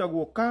wakwa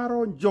witagwo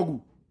Karo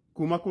Njogu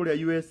kuma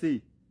kuria USA.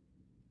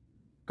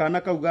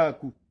 Kana kau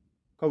gaku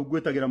kau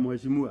gwetagira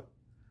muheshimua.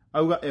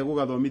 Auga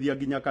egugathomithia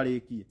nginya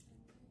karikie.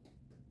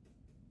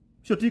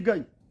 Cio ti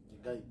Ngai.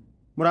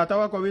 Murata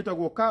wakwa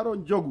witagwo Karo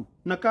Njogu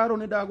na Karo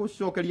ni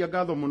ndagucokeria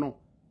ngatho muno.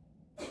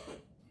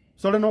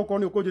 Sore no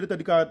koni ukunjirite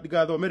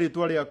ndigathome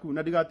ritwa riaku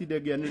na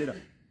ndigatinde ngianirira.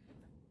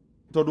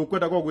 Tondu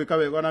kwenda go gwika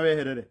wega na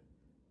weherere.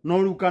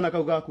 No riu kana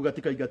kau gaku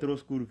gatikaingatirwo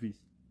school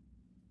fees.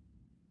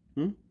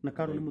 Na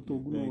Karo ni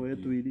mutungu no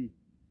wetwiri.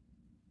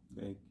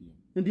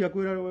 Ndia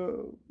kwira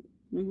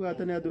nigu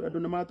atene andu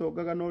na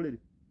matongaga no riri.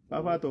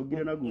 Baba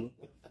atongire naguo.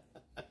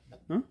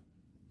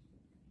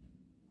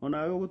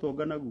 Ona wewe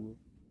gutonga naguo.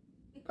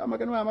 Kama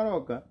kenu ya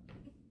maroka.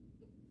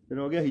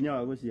 Ndirogea hinya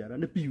wa guciara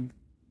ni piu.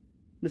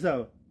 Ni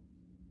sawa.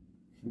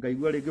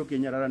 Ngaigua ringi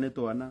ukinyarara ni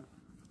twana.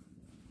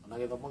 Ona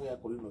githomo gia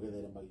kurino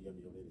githeremagia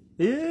ni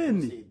riri.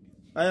 Ni.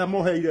 Aya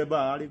moheire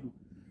ba arigu.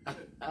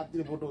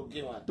 Atiri mundu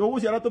ungiwa.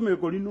 Tuguciara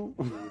tumikurinu.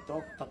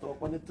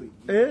 Tatoroko ni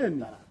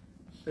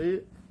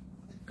tuingi.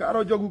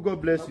 Karo Njogu, God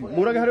bless you.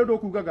 Murage hari undu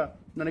kugaga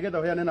na nigetha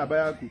uheane namba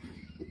yaku.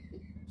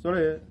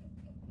 Sorry.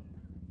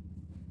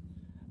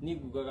 Ni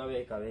ngugaga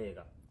weka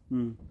wega.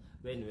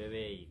 We niwe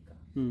weika.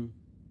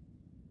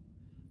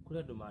 Kuri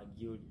andu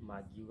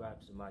magiuga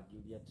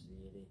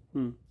atiriri.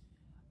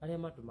 Aria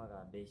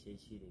matumaga mbeca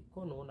ici ri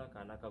kono ona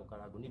kana kau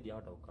Karangu ni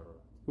ndirahota gukarora.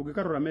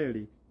 Ungikarora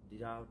meri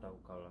Ndirahota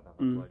gukarora kaba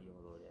kwari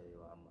uhoro uria wi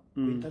wama.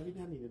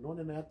 Witavina ni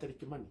none na atari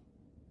kimani.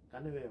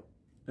 Kane weo.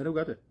 Ero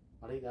gate.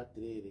 Araiga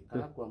atiriri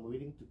Karangu am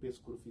willing to pay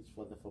school fees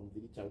for the form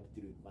 3 child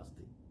till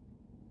university.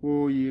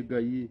 Oye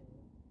Ngai.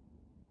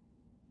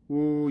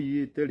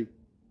 Oye teri.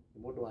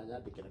 Mundu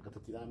wanyandikira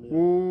gatutiramira.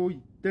 Oye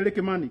teri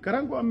kimani.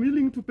 Karangu am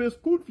willing to pay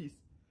school fees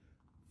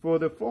for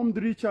the form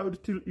 3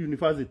 child till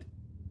university.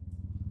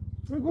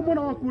 Ngo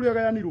mwana wakuria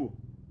gayanirwo.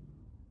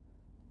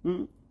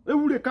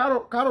 Eure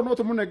Karo no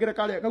tumunengere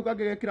kale kau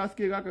kage class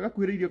ke gaka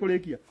gakuhiriirie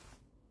kurikia.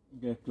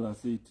 Ge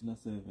class 8 na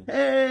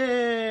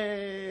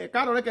 7.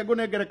 Karo reke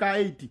ngunengere ka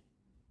 8.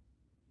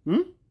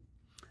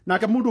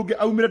 Nake mundu ungi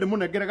aumire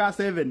ndimunengere ga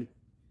 7.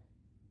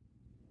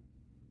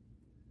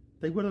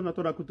 taigua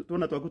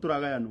twana twaku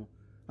turagayanwo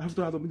alafu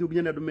turathomithio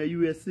nginya andu me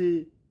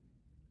USA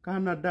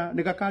Canada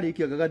ni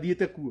gakarikia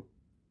gagathiete kuo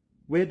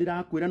we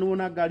ndirakwira ni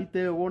wona ngari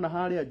te wona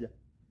haria nja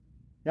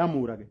ya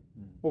murage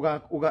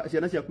uga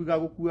ciana ciaku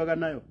igagukuaga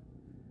nayo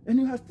and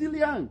you are still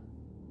young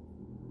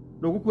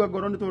ndugukua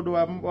ngoro ni tondu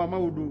wa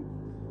maundu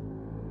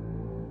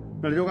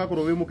na rĩrĩa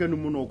ũgakorwo wĩ mũkenu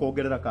mũno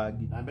ũkongerera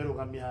kangi na mbere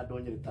ũgamia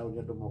andũ nyeri taũni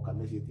andũ moka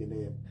mecitie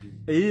nĩ MP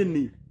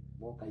ĩni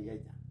moka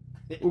ihenya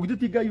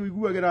ũgitĩti Ngai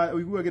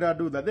ũiguagĩra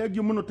andũ tha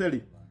thengio mũno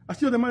Terry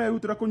acio othe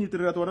marerutĩra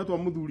kũnyitĩrĩra twana twa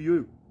mũthuri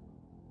ũyũ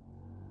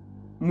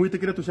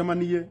mwĩtĩkĩre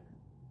tũcemanie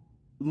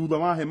thutha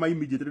wa hema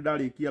immediately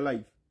ndarĩkia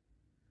live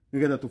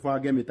nĩgetha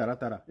tũbange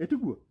mĩtaratara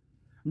ĩtiguo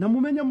na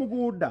mũmenye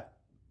mũgũnda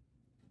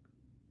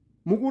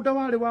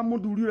warĩ wa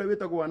mũthuri ũrĩa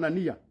wĩtagwo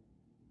Anania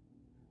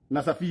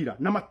na Safira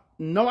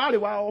na warĩ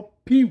wao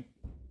piu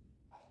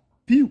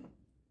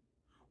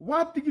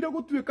watigire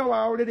gũtuĩka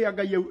wao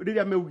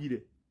rĩrĩa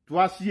meugire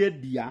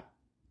twaciendia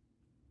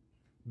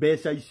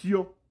mbeca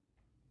icio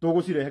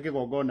tũgũcirehe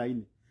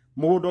kĩgongona-inĩ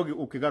mũgũnda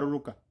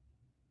ũkĩgarũrũka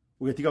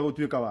ũgĩtiga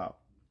gũtuĩka wao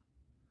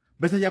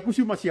mbeca ciaku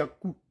ciuma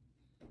ciaku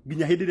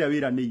nginya hĩndĩ ĩrĩa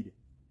wĩranĩire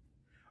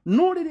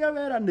no rĩrĩa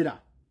weranĩra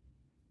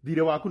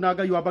thirĩ waku na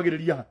Ngai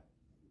wambagĩrĩria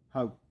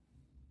hau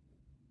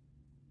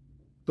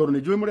tondũ nĩ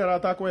njũĩ mũrĩ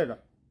arata wega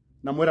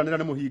na mweranĩra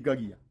nĩ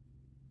mũhingagia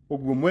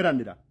ũguo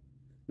mweranĩra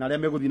na arĩa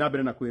megũthiĩ na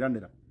mbere na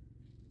kwĩranĩra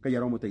Ngai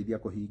aromũteithia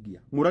kũhingia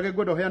mũrage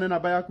ngwenda ũheane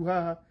namba yaku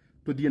haha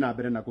tũthiĩ na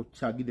mbere na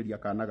gũcangithĩria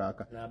kana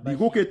gaka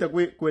ndigũkĩte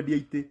kwendia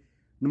itĩ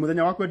nĩ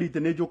mũthenya wa kwendia itĩ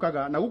nĩ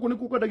njũkaga na gũkũ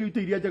nĩkuo kwendagio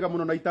itĩ iria njega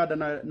mũno na itanda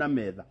na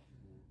metha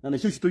na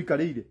nĩcio ici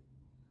tũikarĩire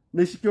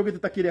nĩ cikĩo gĩtĩ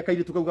ta kĩrĩa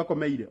kairĩtu kau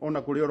gakomeire ona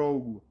kũrĩ oro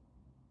ũguo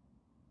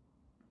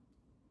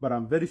but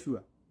I'm very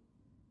sure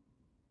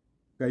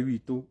Ngai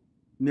witũ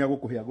nĩ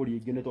agũkũhe agũri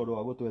aingĩ nĩ tondũ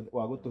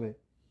wa gũtũhe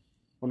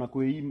ona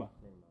kwĩima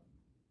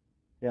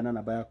heana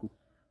namba yaku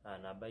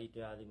namba itũ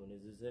ya thimũ nĩ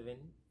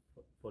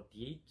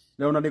 0748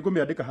 na ona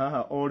nĩngũmĩandĩka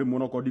haha o rĩmwe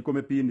no korwo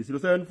ndikũmĩpini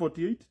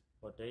 0748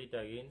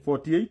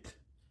 48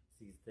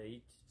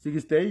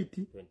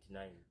 68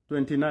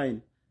 29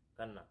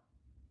 kana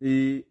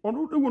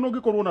ũguo no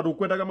ngĩkorwo na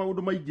ndũkwendaga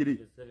maũndũ maingĩ rĩ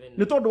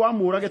nĩ tondũ wa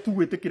mũrage tu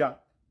gwĩtĩkĩra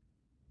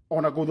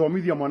ona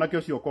gũthomithia mwanake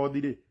ũcio kothi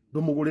rĩ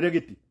ndũmũgũrĩre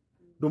gĩtĩ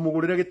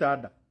ndũmũgũrĩre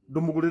gĩtanda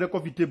ndũmũgũrĩre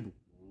coffee table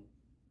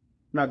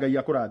na Ngai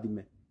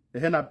akũrathime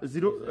ehe na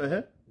 0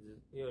 ehe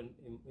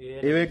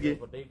ewe ĩngĩ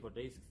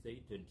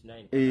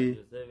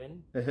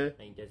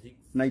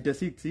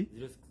 96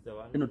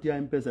 ĩno ti ya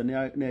M-Pesa nĩ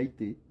ya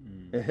itĩ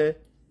ehe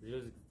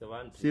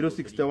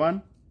 061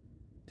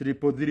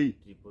 333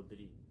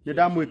 nĩ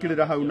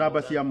ndamwĩkĩrĩra hau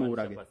namba cia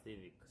mũrage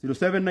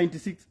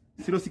 0796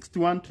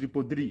 061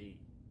 333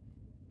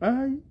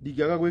 ai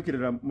ndingĩaga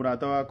gwĩkĩrĩra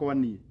mũrata wakwa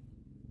niĩ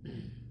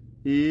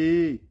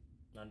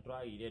na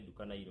nĩtũragĩire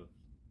nduka Nairobi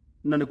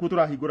na nĩkuo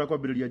tũrahingũra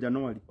kwambĩrĩria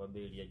Januari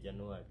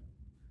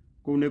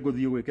kũu nĩ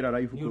ngũthiĩ gwĩkĩra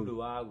live nĩ ũndũ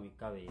wa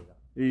gwĩka wega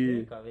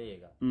gwĩka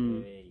wega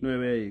nĩwe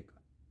weĩka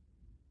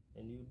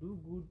and you do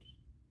good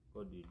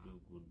God will do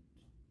good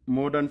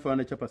Modern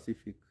Furniture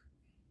Pacific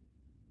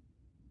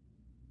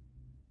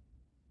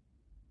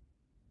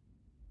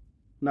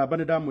namba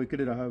nĩ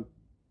ndamwĩkĩrĩra hau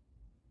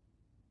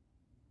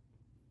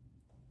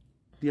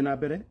thiĩ na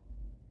mbere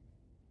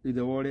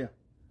ithe wa ũrĩa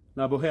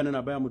namba ũheane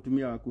namba ya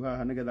mũtumia waku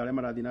haha nĩgetha arĩa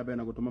marathiĩ na mbere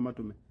na gũtũma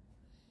matũme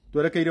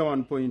twerekeire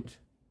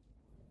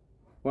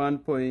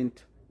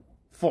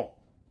 1.4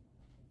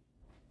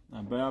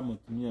 namba ya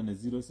mũtumia nĩ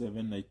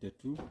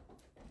 0792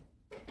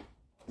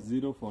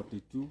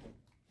 042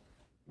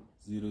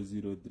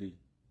 003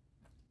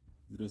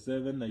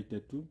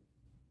 0792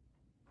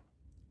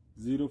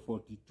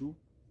 042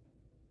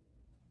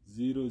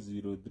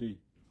 003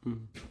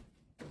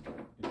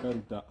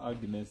 ikaruta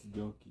Agnes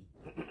Joki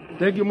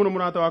thengiũ mũno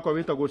mũrata wakwa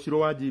wĩtagwo Shiro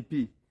wa GP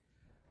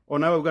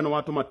ona we uga nĩ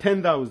watũma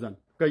 10,000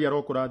 Ngai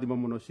arokũrathima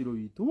mũno Shiro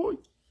witũ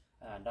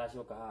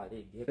ndacoka haha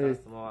rĩngĩ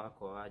customer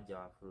wakwa wa nja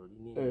wa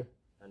bũrũri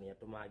na nĩ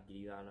atũma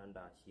 5,000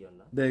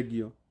 ndaciona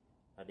thengio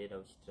na ndĩrenda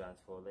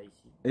gũcitransfer thaa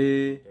ici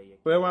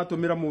we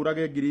watũmĩra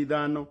mũrage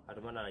 5,000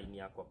 atũma na line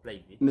yakwa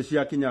private nĩ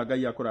ciakinya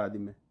Ngai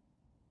akũrathime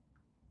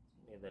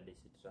nĩgetha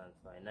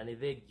ndĩcitransfer na nĩ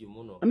thengio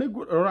mũno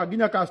rora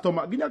nginya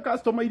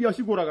customer iria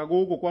cigũraga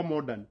gũkũ kwa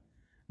Modern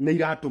nĩ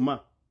iratũma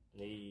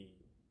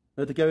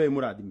etĩkia we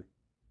mũrathime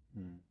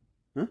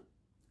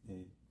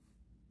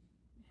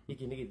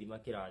gĩkĩ nĩ gĩthima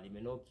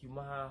kĩrathime no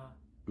kiuma haha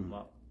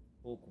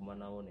ũkuma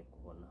na wone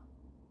kũhona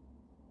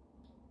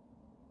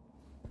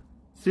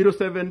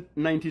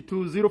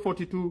 0792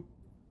 042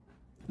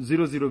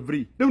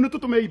 003 rĩu nĩ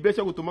tũtũme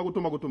mbeca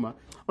gũtũma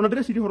ona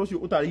ndĩreciria ũhoro ũcio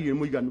ũtarĩirie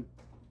mũiganu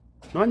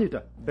no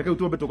anyita reke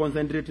tuombe tũ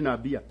concentrate na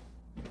mbia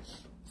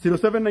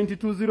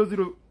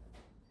 0792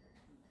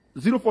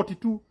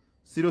 042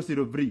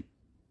 003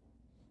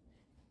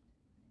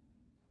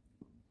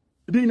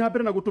 Ndi na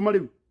mbere na gũtũma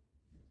rĩu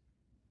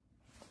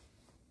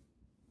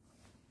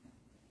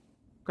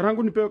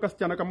Karangu nipewe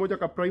kasichana kamoja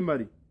ka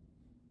primary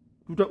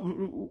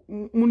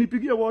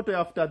munipigie wote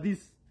after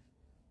this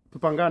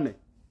tupangane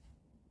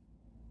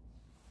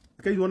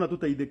kaithuona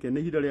tutaithĩke nĩ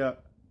ihinda rĩa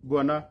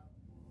bwana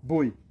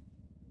boy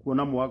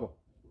kuona mwago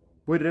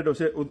we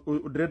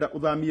ndĩrenda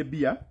ũthamie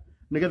mbia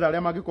nĩgetha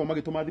arĩa mangĩkorwo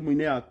magĩtũma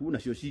thimũ-inĩ yaku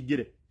nacio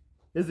cingĩre,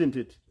 isn't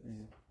it?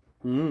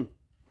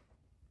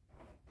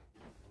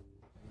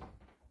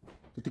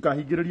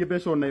 Tutikahingĩrĩrie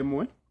mbeca ona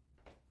ĩmwe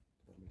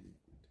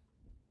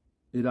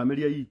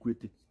ĩrameria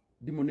Equity.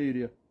 Thimũ nĩ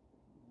ĩrĩa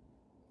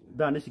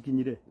thaa nĩ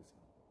cikinyire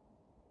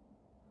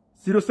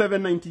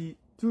 0792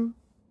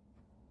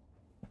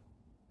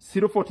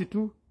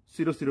 042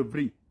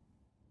 003.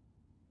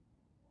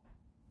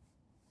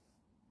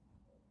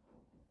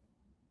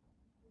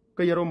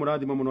 Ngai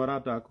aromũrathima mũno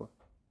arata akwa.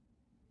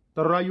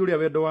 Tarorai ũrĩa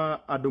wendo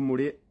wa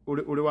andũ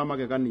ũrĩ wa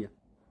magegania.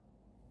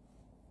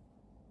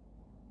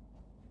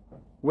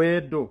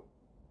 Wendo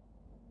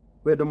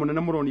mũnene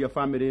mũronia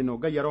family ĩno.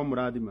 Ngai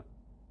aromũrathima.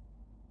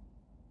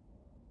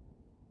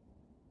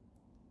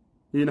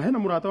 Na hena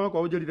mũrata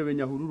wakwa ũnjĩrire wĩ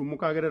Nyahururu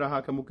mũkagerera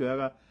hake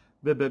mũkĩoyaga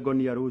mbembe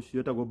ngonia rũciũ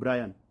etagwo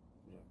Brian.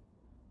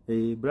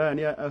 Brian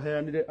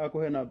aheanire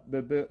akũhena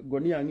mbembe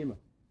ngonia ng'ima.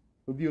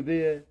 Ũthiĩ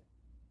ũthĩe.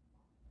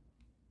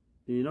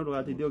 No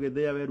ndũgatinde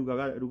ũgĩthĩa we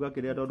ruga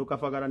kĩrĩa tondũ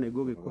kabagara nĩ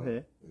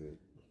ngũgĩkũhe.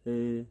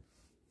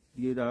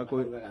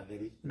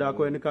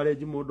 Ndakũhe nĩ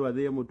karĩnji mũndũ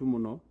athĩe mũtu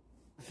mũno.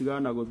 Tigana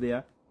na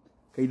gũthĩa.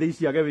 Kaithe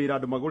iciage wĩra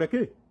andũ magũre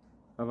kĩ?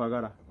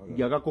 Kabagara.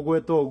 Ingĩaga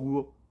kũgweta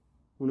ũguo.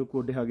 Ũũ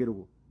nĩkuo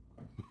ndĩhagĩrwo.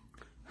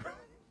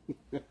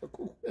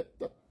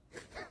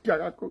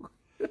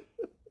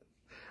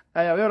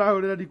 Aya we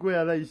ũrahũrĩra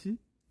ndikuoya thaa ici.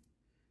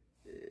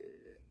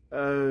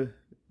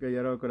 Ngai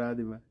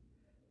arokũrathima.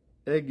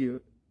 Thengiũ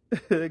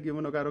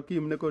mũno Karo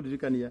Kim nĩ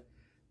kũndirikania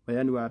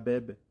wayani wa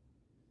mbembe.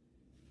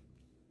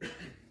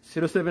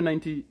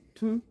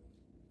 0792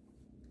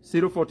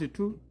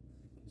 042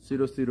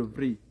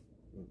 003.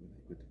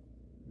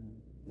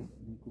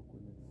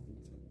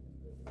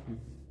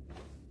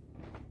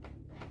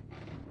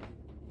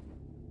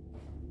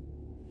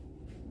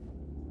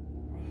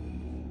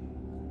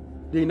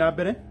 Thiĩ na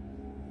mbere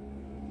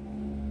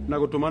na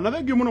gũtũma na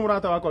thengiũ mũno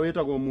mũrata wakwa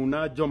wĩtagwo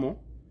Muna Jomo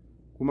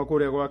kuma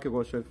kũrĩa gwa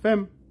Kĩgoco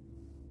FM.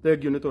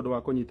 Thengiũ nĩ tondũ wa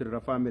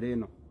kũnyitĩrĩra family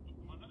ĩno.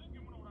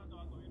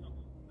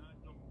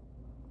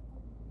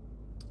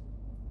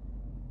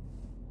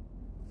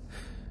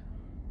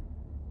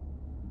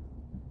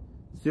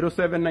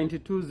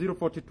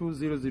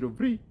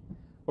 (0792042003)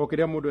 o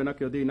kĩrĩa mũndũ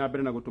enakĩo thiĩ na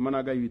mbere na gũtũma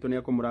na Ngai witũ nĩ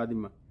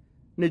akũmũrathima.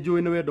 Nĩ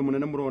njũĩ nĩ wendo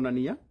mũnene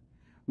mũronania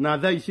na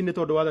thaa ici nĩ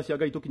tondũ wa tha cia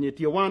Ngai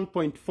tũkinyĩtie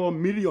 1.4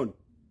 million.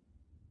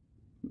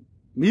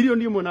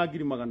 Milioni ĩmwe na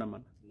ngiri magana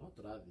mana.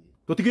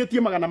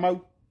 Tũtigĩtie magana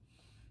mau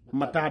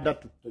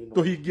matandatu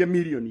tũhingie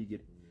milioni 2.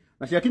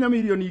 Na ciakinya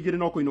milioni 2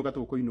 no kũinũka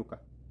tũkũinũka.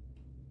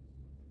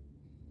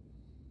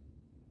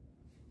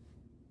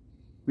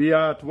 We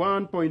are at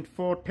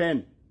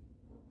 1.410.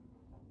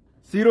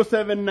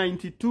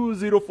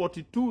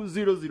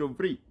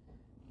 0792042003.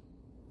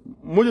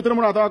 Mũnjĩtĩre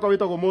mũrata wakwa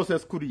wĩtagwo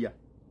Moses Kuria.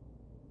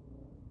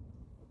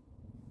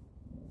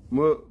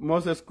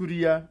 Moses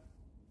Kuria.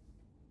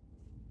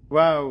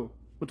 Wow.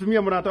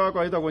 Utumia mũrata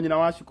wakwa wĩtagwo nyina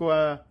wa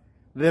Shikwa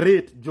the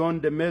late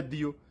John de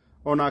Matthew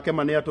onake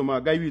mane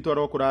atũma. Ngai witũ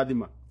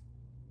arokũrathima.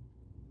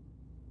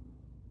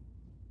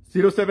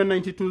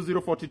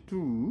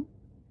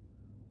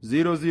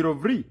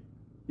 0792042003.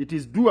 It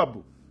is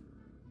doable.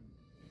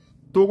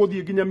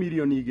 Tũgũthiĩ nginya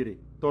milioni 2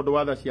 tondũ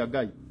wa tha cia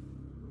Ngai.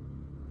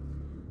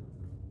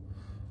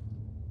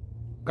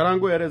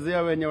 Karangu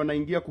elezea wenye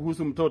wanaingia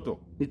kuhusu mtoto.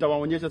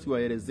 Nitawaonyesha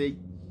siwaelezei.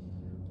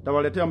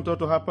 Tawaletea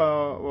mtoto hapa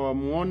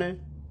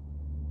wamuone.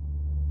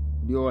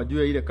 Ndio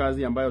wajue ile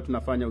kazi ambayo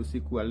tunafanya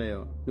usiku wa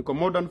leo. Niko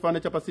Modern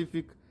Furniture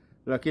Pacific,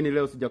 lakini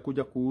leo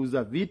sijakuja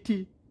kuuza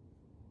viti.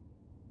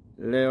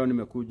 Leo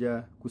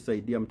nimekuja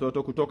kusaidia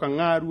mtoto kutoka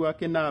Ng'aru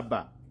ake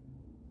Naba.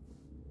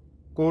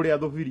 Kũrĩa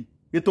Thũbiri.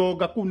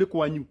 Gĩtonga kũu nĩ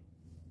kwanyu.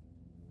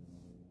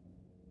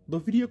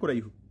 Thũbiri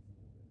kũraihu.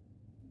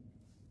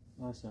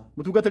 Acha.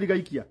 Mũtungatĩri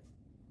Gaikia.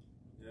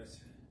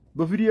 Yes.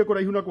 Thũbiri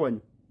kũraihu na kwanyu.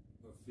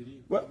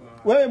 Thũbiri.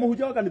 Wewe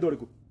mũhunjia wa kanitha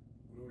ũrĩkũ?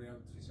 Ũrĩa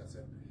Trisha.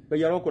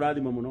 Ngai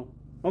arokũrathima mũno.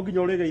 No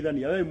nginya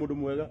ũrĩgeithania wewe mũndũ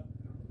mwega.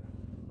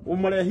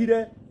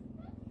 Ũmarehire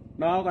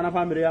na kana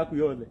family yaku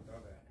yothe.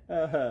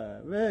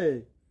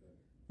 We.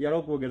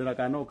 Yarokuongerera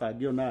kana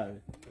ũkangĩo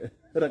nawe.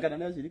 Rakana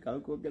nĩ acirika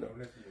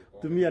ũkuongerera.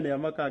 Tumia nĩ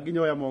amaka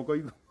nginya oya moko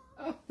igũ.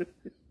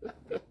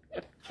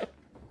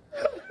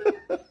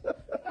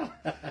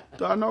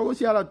 Tana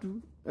gũciara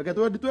tu. Reke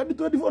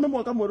 2024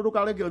 mwaka mwerũ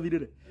ndũkareke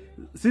ũthirĩre.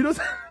 Serious.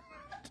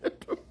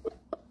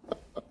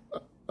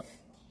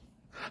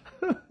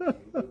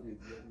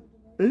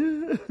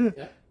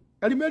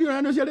 Alimeri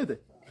ona nĩ ciarĩte.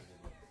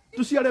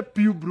 Tuciare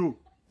piu bro.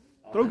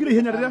 Tũraugire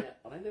ihenya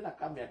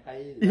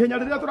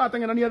rĩrĩa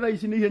tũrateng'erania thaa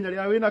ici nĩ ihenya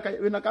rĩa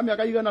wĩna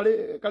kamĩaka igana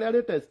karĩa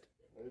rĩ test.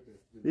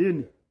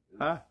 Ini.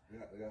 Ha.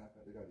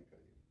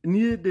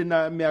 Niĩ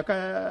ndĩna mĩaka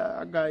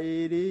anga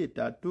 2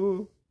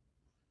 3.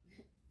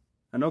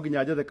 Na no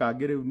nginya njathe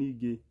kangĩ rĩu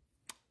ningĩ.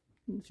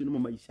 Ici nĩ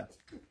maisha.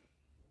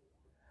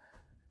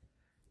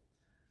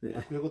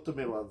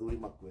 Gũtũmĩrwo athuri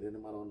makwĩre nĩ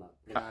marona.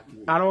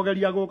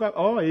 Arogeria gũka.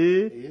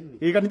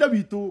 Kanitha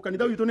witũ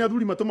nĩ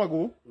athuri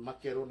matũmagwo.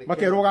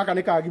 Makerwo gaka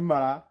nĩ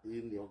kagimara.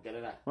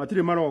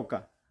 Matirĩ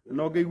maroka.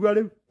 No ngĩigua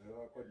rĩu.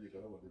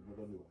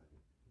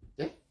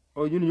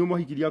 O yuni nyumo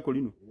hikiria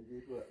kolino.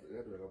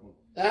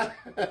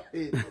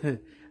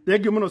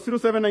 Thank you muno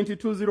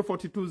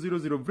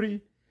 0792042003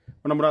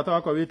 ona murata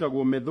wakwa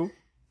witagwo Methu.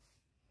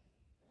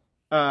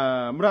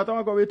 Murata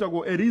wakwa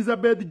witagwo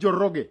Elizabeth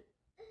Joroge.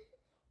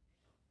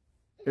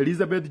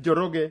 Elizabeth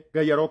Joroge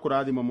Ngai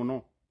arokurathima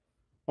muno.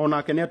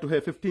 Ona kene atuhe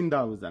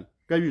 15,000.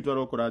 Ngai witu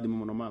arokurathima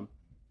muno mama.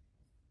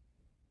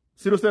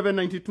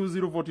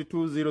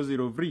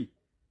 0792042003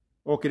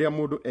 okiria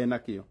mundu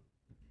enakio.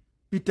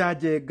 Peter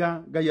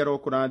Jenga Ngai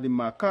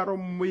arokurathima. Karo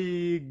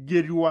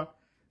Mwigirwa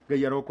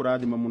Ngai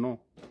arokurathima muno.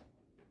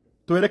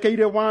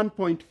 Twerekeire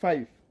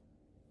 1.5.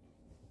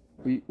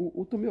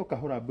 Utume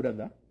okahora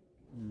brother.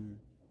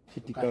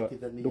 Shitika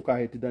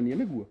ndukahitithania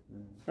niguo.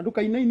 Na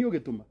ndukainaini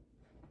ugituma.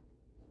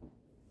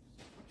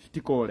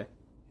 Shitikore.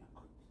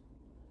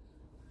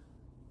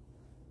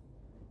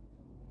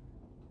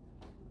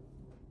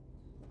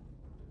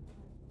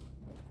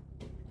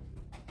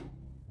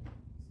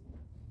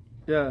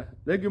 Yeah,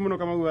 thank you muno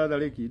kama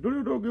guthariki. Nduri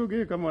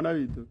ndungi kama mwana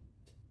witu.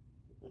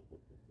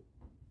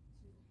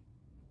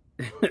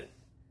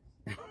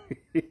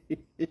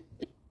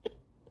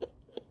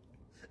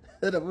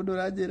 Era mundu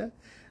ranjira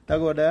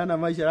tago Diana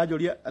maisha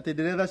rajuria ati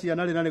ndiretha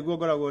ciana rina niguo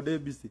ngoragwo ndi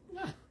busy.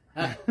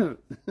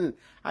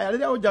 Aya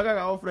riria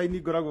unjagaga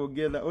offline ngoragwo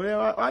ngietha uria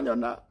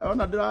wanyona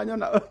ona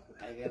ndiranyona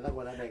Agetha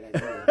gwa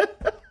ndega.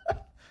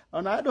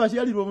 ona andu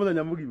aciarirwo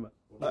muthenya mugima.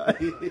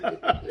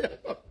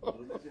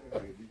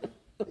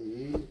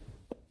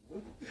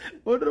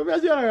 Undu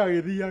aciaraga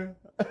githiaga.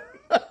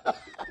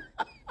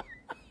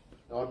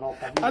 Ono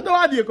kabisa. Ando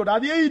wathie ko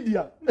ndathie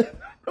India.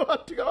 No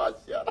atiga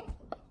waciara.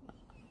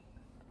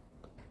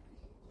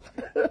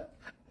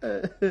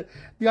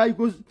 Tigai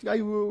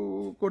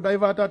ko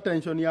divert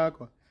attention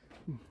yakwa.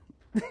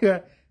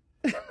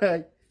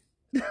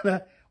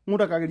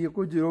 Muda kagerie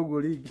kunjira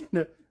uguo ringi.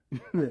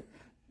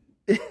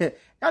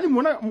 Yani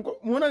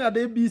muonaga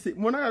ndi busy,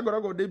 muonaga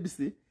ngoragwo ndi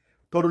busy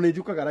tondu ni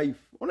njukaga live.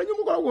 Ona nyu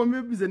mukoragwo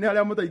me busy ni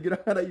aria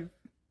mutaingiraga live.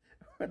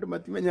 Andu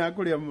matimenyaga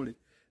kuria muri.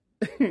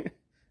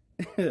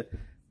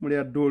 Muri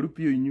andu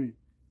rupio inyui.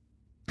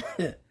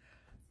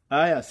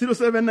 Aya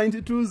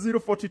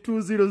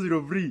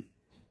 0792042003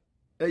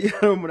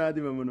 yaro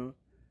murathima muno.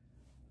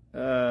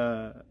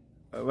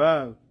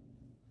 Wow.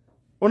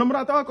 Ona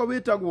murata wako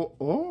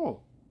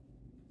witagwo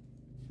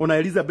ona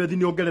Elizabeth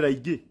ni ongerera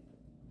ingi.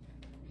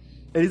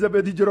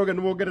 Elizabeth Joroge ni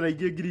ongerera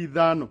ingi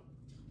 5,000.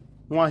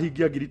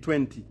 Mwahingia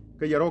 20.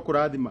 Ngai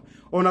arokurathima.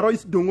 Ona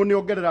Royce Dungu ni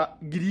ongerera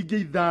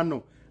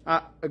 5,000.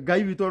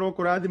 Ngai witu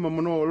arokurathima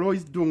muno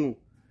Royce Dungu.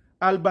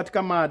 Albert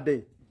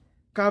Kamade.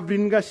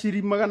 Kavrin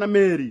Gashiri magana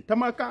meri.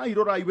 Tamaka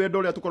irora iwendo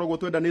uria tukoragwo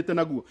twendanite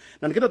naguo.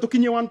 Na nikenda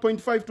tukinye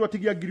 1.5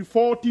 twatigia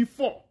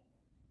 44.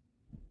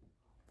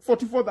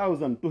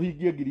 44,000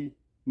 tuhingie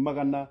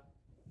magana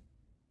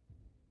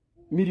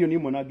milioni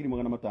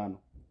 1,500,000.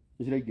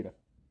 Niciraingira.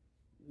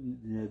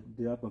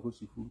 Ndiamba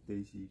gucibuta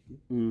ici ingi.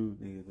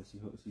 Nigetha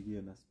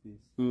cigie na space.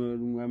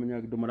 Mwamenya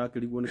ndu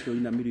marakirigwo nikio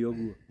ina miri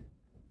oguo.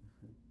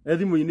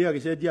 Ethimu-ini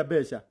agicenjia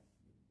mbeca.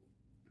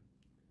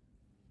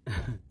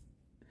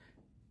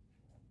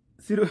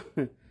 Siro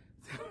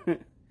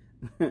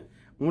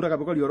Munda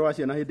kabukori oro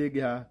acia na hindi ingi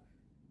ha.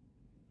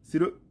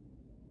 Siro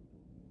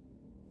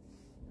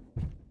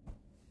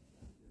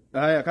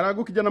Aya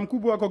Karangu kijana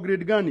mkubwa wako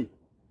grade gani?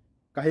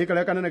 Kahe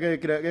kale kanene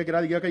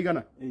gekirathi gya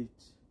kaigana?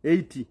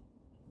 80.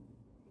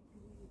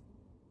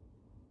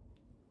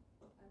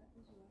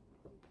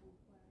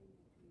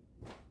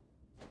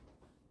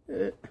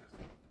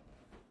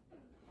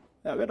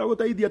 Wenda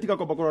gutaithia tika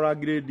komba kurora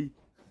grade.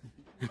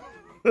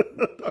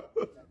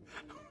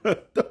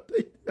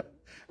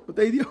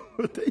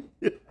 Utaithia.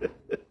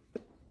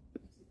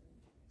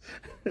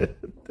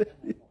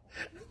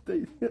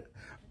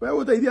 Wewe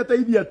utaithia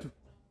taithia tu.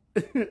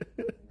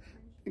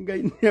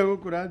 Ngai ni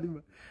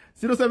agukurathima.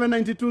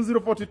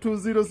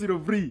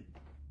 0792042003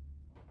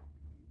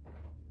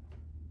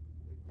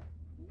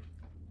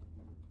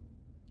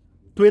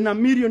 twina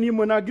milioni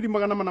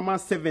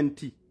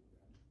 1,770,000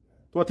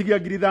 twatigia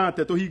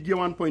 30 tuhingie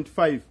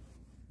 1.5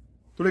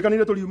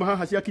 tulikanire tuliuma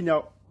haha cia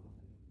kinya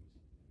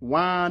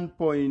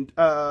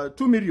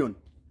 2 million.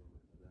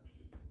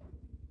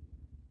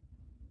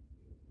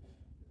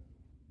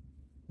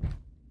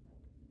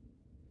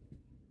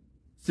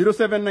 Zero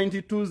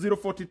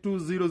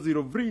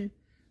 0792042003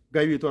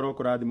 Ngai witu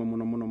arokurathima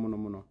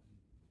muno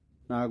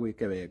na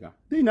agwike wega.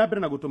 Thii na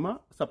mbere na gutuma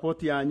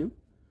support yanyu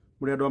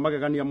muri andu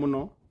magegania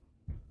muno.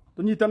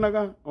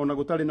 Tunyitanaga ona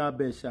gutari na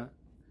mbeca.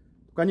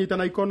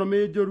 Tukanyitana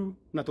economy njuru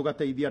na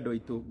tugateithia andu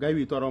aitu. Ngai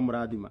witu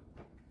aromurathima.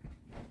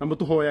 Na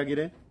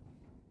mutuhoyagire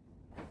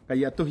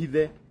Ngai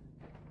atuhithe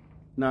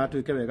na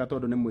atuike wega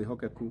tondu ni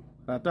mwihokeku.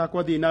 Ata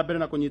kwa thii na mbere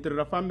na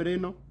kunyitirira family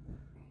ino.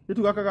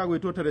 Nitugakaga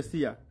gwitwo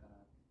Teresia.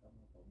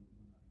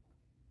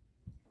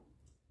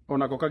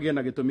 Ona kokagia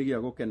na gitumi gia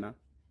gukena.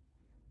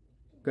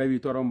 Ngai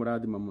witu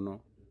aromurathima muno.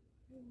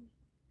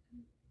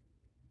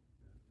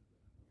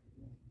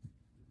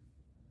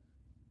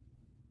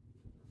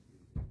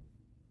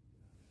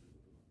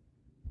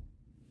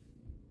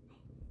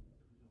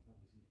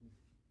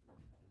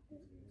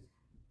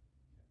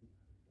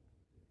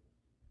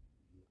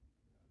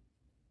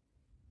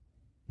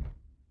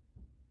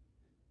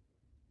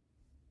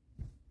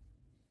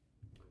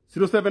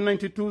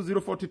 0792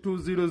 042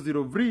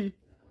 003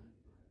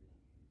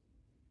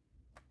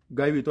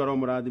 Ngai witũ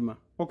aromũrathima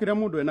o kĩrĩa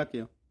mũndũ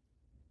enakĩo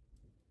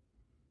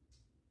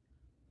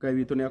Ngai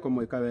witũ nĩ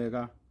akũmwĩka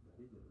wega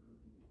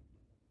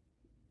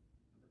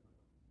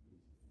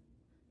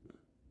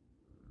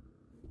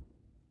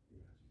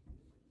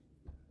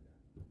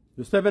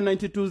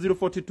 0792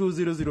 042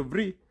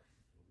 003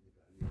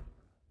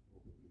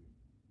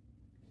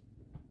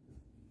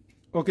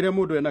 o kĩrĩa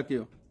mũndũ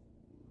enakĩo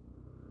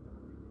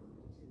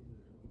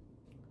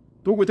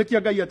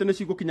tũgwĩtĩkia Ngai atĩ nĩ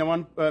cigũkinya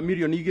 1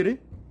 million 2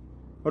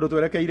 ũndũ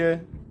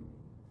twerekeire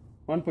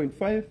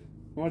 1.5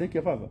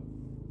 warĩkia baba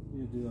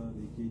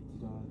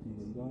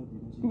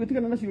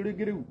tũgĩtigana nacio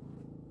rĩngĩ rĩu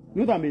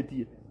nĩ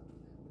ũthamĩtie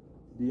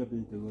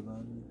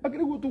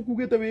akĩrĩguo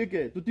tũkugĩte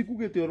wĩke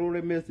tũtikugĩte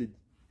ũrore message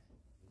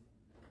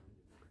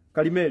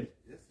Karimeri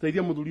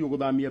teithia mũthuri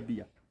ũgũthamia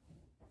mbia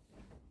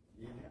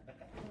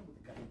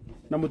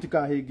na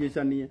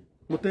mũtikahĩngĩcanie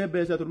mũte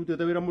mbeca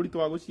tũrutĩte wĩra mũritũ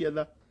wa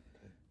gũcietha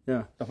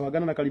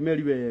tabangana na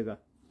Karimeri wega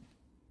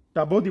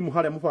tabothi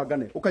mũhare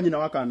mũbangane ũkanyina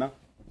wa kana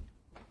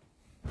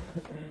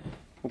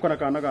ukana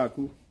kana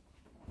gaku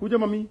kuja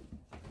mami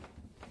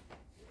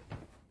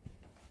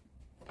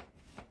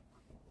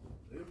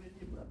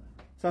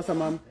sasa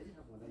mam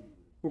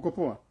uko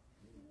poa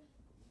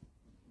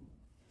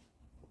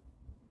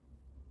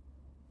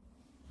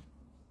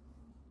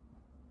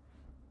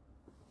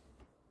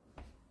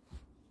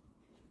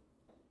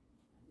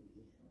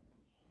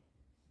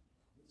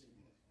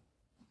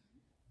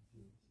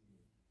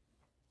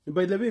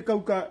by the way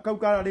kau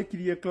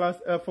kararĩkirie class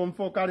form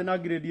 4 kari na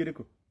grade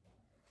ĩrĩkũ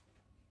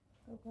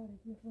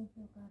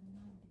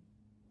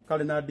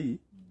kari na D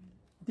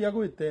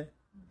tiagwĩte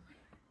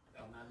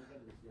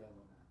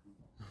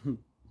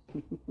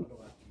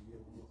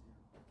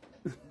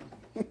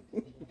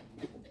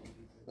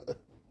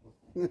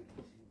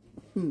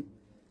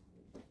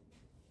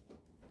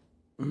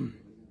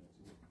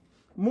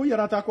Mũi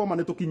aratakoma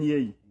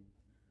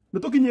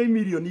nĩtũkinyiei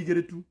million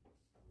 2 tu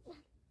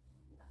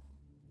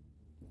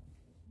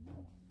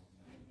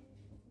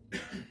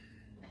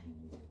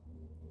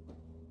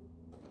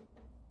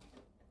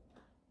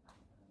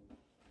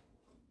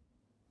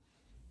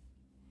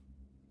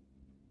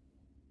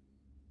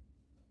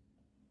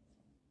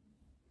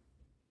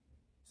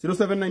Zero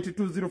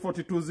 792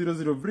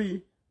 042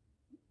 003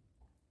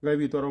 Ngai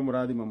witũ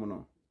aromũrathima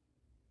mũno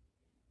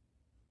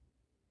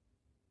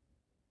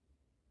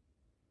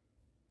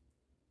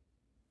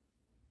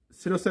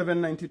Zero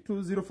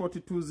 792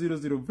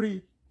 042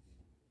 003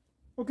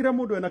 Ũkĩrĩa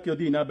mũndũ enakĩo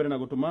thiĩ na mbere na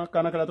gũtũma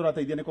kana karĩa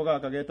tũrateithia nĩko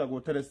gaka getagwo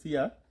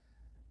Teresia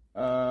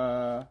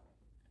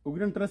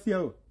ugire nĩ Teresia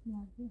ũ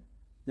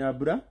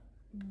Nyambura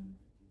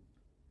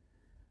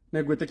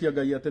Nĩngwĩtĩkia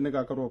Ngai atĩ nĩ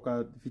gakorwo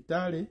ka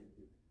thibitarĩ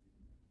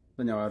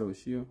Tanya wa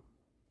rũciũ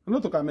no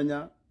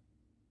tũkamenya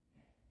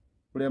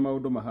ũrĩa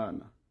maũndũ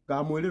mahana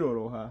ngamwĩrĩra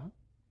oro haha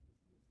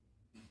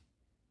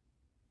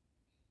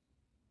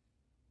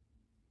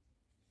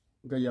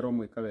Ngai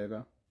aromwĩka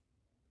wega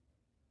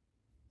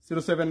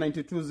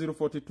 0792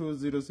 042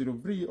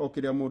 003 o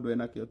kĩrĩa mũndũ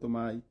enakĩo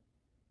tũmai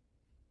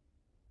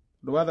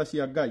ndũ watha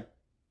cia Ngai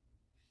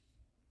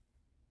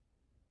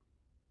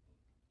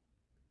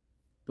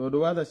tondũ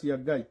watha cia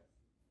Ngai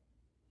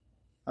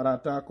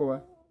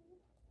aratakwa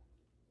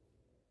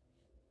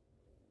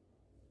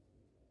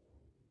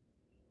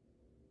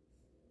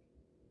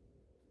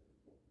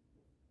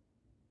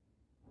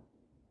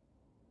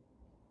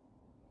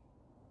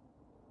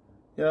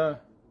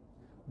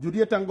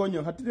Julieta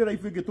Ngonyo hatirĩ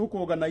raibu ingĩ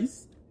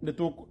tũkũ-organize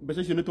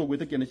mbeca icio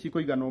nĩtũgwĩtĩkia nĩ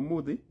cikũigana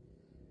ũmũthĩ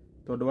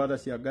tondũ watha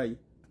cia Ngai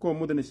tuko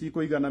ũmũthĩ nĩ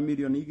cikũigana 2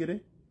 million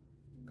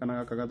kana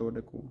gaka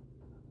gathondekwo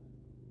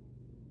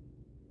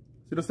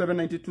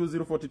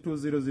 0792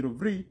 042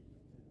 003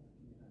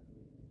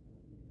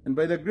 and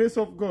by the grace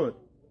of God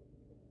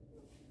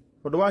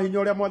tondũ wa hinya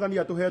ũrĩa mwathani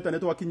atũhete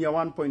nĩtwakinyia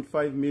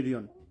 1.5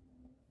 million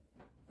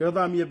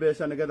tũthamie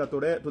mbeca nĩgetha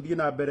tũthiĩ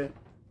na mbere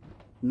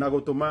na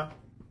gũtũma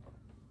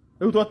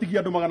Rĩu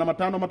twatigia andũ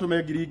 500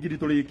 matũme ngiri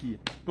tũrĩkie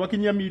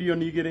twakinyia 1 million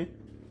 2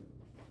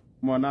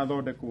 mwana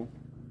athondekwo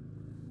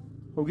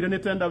ugire nĩ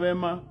tenda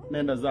wema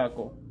nenda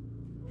zako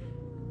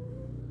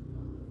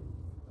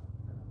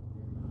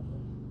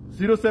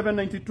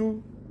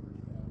 0792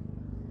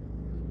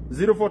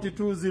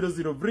 042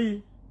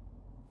 003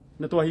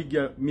 nĩ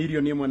twahingia 1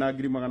 million 1 na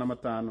ngiri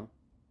 500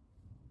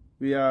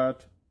 we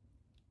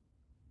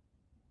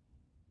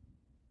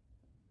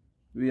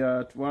are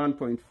at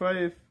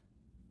 1.5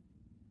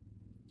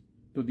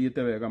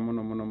 tuthiĩte wega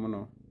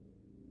mũno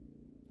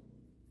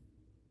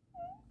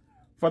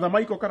Father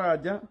Michael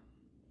Karanja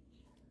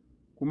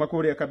kuma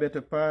kũrĩa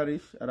Kabete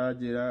Parish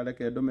aranjĩra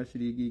reke ndũme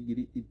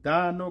ciringi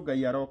 5,000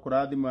 Ngai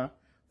arokũrathima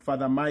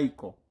Father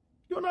Michael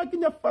yona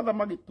kinya Father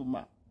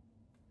magĩtũma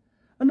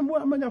ani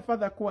mwamenya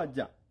Father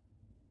kwanja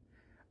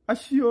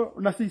acio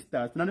na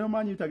sisters na nĩo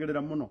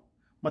manyitagĩrĩra mũno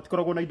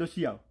matikoragwo na indo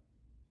ciao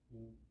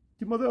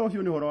Timotheo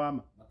ũcio nĩ ũhoro wa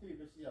ma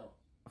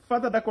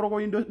Father ndakoragwo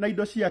na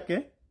indo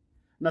ciake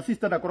na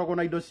sister ndakoragwo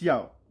na indo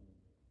ciao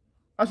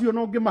acio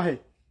no ngĩmahe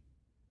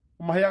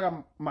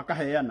umaheaga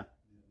makaheana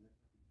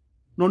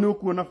no nä å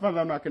kuona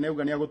batha nake nä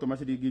auga nä agå tå ma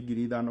ciringi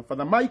 5,000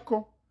 batha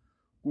Michael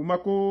kuma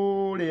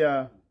kå rä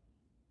a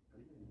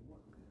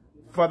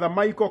Father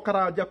Michael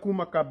Karanja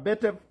kuma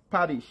Kabete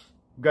Parish.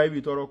 Ngai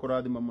witå arokå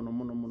rathima må no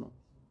må no må no.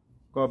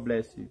 God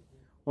bless you.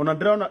 Ona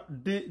ndĩrona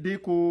ndĩ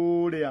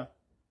kũrĩa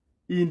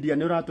India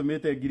nĩ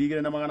ũratũmĩte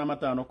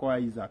 2,500 kwa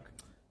Isaac.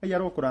 Ngai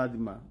arokå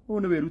rathima. Ũyũ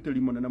nĩ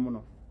wĩrutĩri mũnene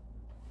mũno.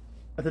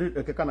 Atĩrĩ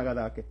reke kana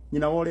gathake.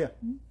 Nyina wa ũrĩa?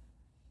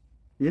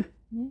 Yeah?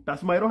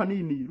 That's my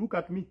hanini. Look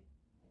at me.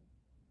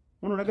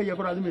 Mũno na Ngai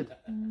akũrathimĩte.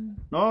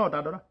 No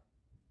tandora.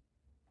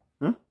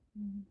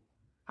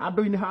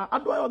 Andũ-inĩ ha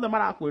andũ othe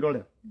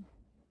marakwĩrorera.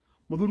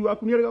 Muthuri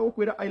waku nĩ arega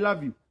gũkwĩra I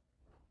love you.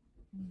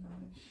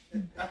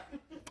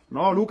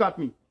 No, look at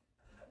me.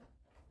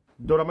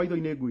 Ndora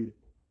maitho-inĩ ngwĩre.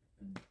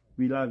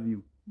 We love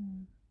you.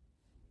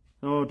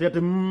 No, tete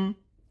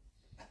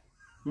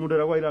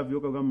mũndũ I love you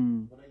ukauga I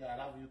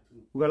love you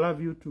too. I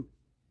love you too.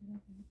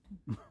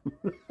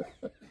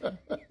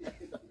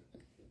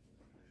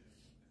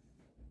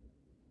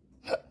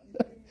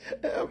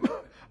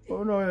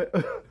 Oh no.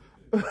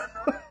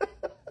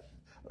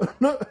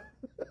 No.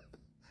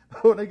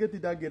 Oh, I get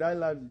it again. I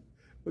love you.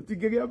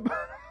 Utingegea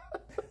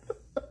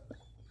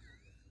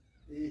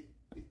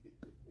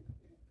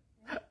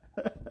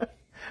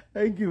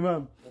Thank you,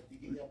 ma'am.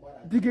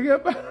 Digegea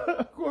kwa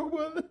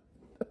kwa.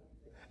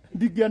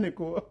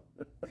 Digianeko.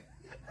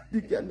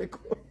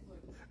 Digianeko.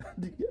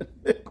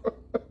 Digianeko.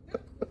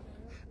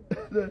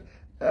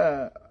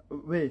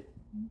 We.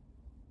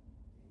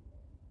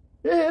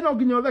 No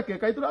nginya theke,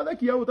 kai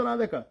turathekia au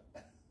taratheka.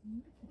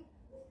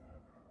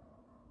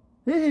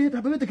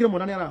 Tabete kira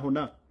mwana ni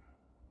arahona.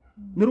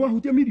 Nĩ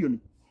rwahutia milioni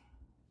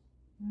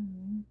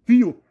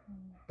biũ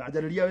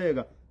tanjarĩria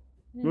wega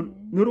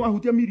nĩ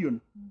rwahutia milioni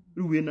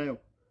rĩu wĩ nayo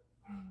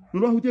nĩ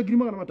rwahutia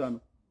 500,000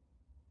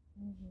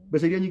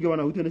 mbeca iria nyingĩ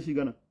wanahutia nĩ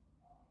cigana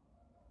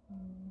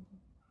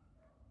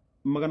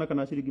magana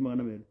kana ciringi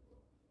 200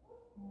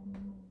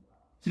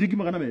 ciringi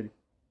 200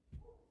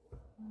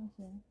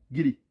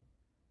 ngiri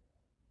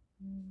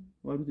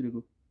warutire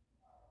kũ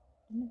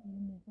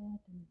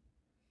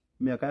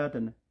mĩaka ya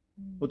tene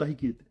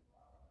ũtahikĩte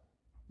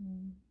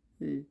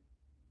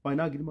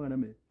Waina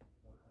 200,000.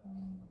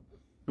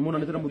 Nĩmona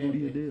nĩ tena mũthuri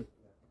hĩndĩ ĩyo.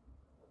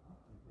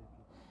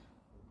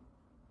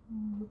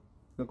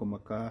 Gako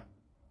maka.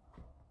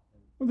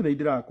 Mũndũ nĩ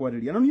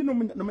ndirakwarĩria. Na niĩ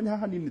no menya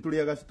haha nini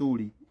tũrĩaga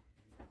story.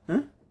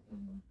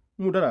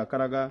 Mũndũ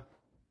arakaraga.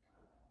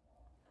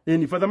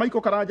 Ni Father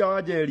Michael Karanja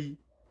wa Njeri.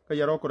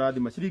 Ngai arokũ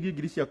rathima ciringi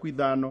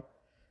 5,000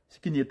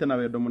 cikinyĩte na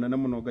wendo mũnene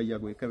mũno Ngai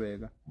agwĩke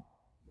wega.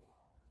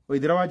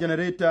 Waithĩra wa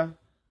generator,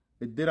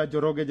 Waithĩra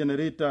Njoroge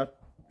generator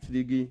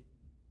ciringi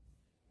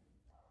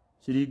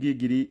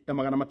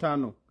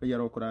 500,000 Ngai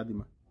arokũ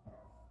rathima.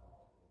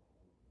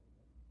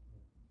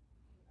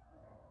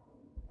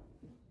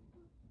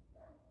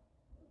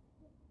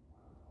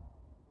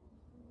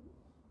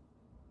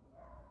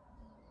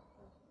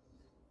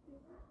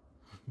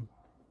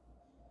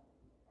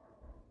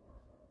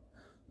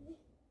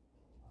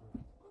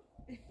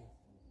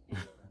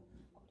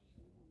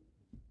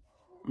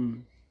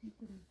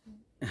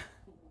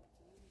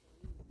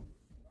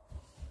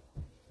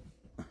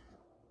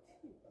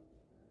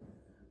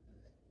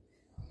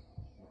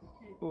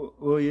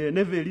 Oye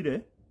ne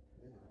verire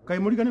kai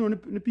murigani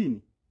ni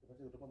pini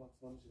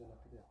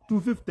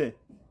 250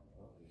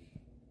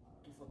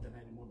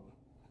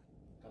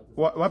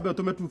 wabe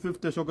utume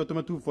 250 shoke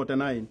utume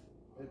 249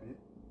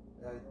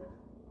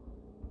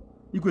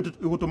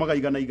 igutumaga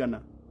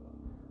igana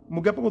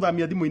mugepa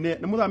guthamia thimu-ine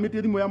ni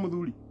muthamitie thimu ya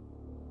muthuri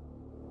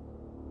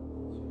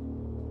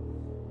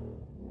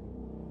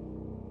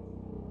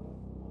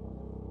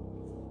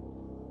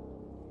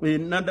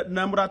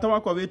na murata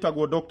wakwa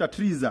witagwo Dr.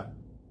 Triza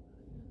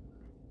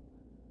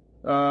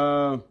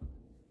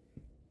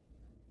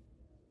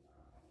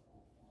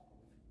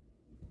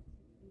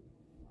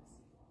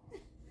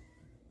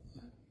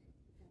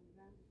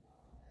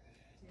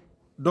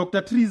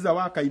Dr. Triza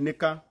wa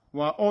Kaineka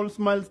wa All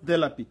Smiles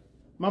Therapy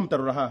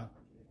mamtarora haha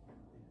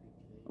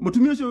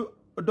mutumia ucio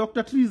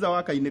Dr. Triza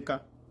wa Kaineka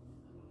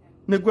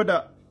nĩ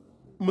ngwenda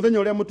muthenya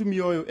ũrĩa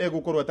mutumia ũyũ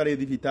egũkorwo atarĩ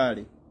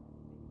thibitari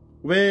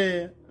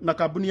we na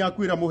kambuni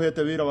yaku ĩra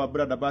muhete wĩra wa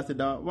brand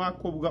ambassador wa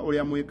kubuga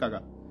ũrĩa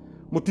mwĩkaga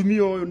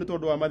mutumia ũyũ nĩ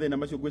tondũ wa mathĩna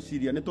macio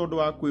gwĩciria nĩ tondũ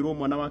wa kwĩrwo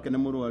mwana wake nĩ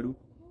mũrwaru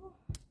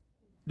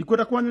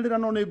ndikwenda kwanĩrĩra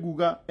no nĩ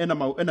nguga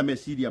ena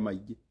meciria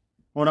maingĩ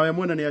ona we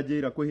mwene nĩ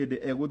anjĩra kwĩ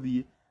hĩndĩ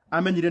egũthiĩ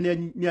amenyire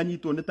nĩ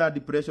anyitwo nĩ ta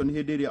depression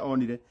hĩndĩ ĩrĩa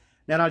onire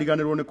nĩ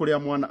arariganĩrwo nĩ kũrĩa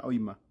mwana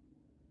oima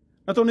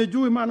na to nĩ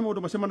njũĩ nĩ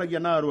mũndũ macemanagia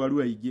na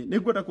arwaru aingĩ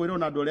nĩ ngwenda kwĩrwo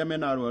na andũ arĩa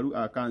mena arwaru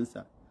a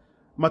cancer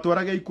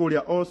matwarage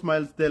ikũrĩa All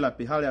Smiles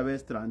Therapy harĩa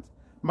Westlands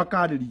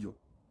makarĩrio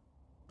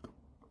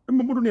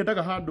mũndũ nĩ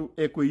endaga handũ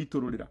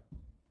ekwĩitũrũrĩra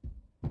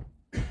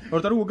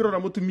Ora taru ngirora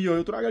mutumia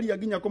uyu turageria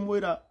nginya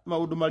kumwira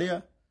maundu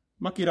maria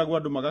makiragwo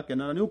andu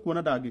magakena na ni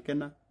ukuona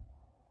ndangikena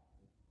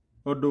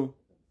ondu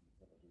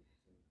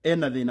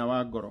ena thina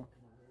wa ngoro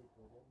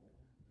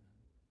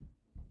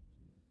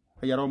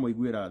hayaro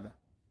muiguira tha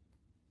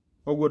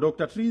ogwo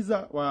Dr.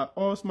 Triza wa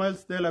All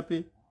Smiles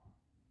Therapy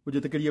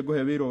ujitekeria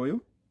nguhe wira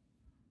uyu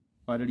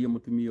Waririe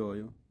mutumia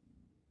uyu.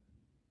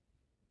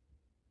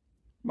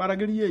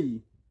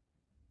 Maragiriei.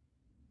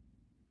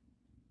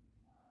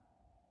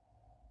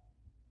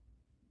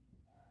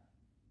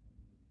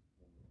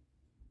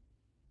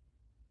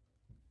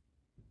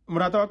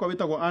 Murata wakwa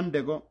witagwo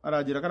Andego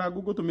aranjira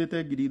Karangu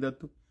ngutumite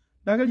 3,000.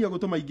 Ndageria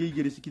gutuma ingi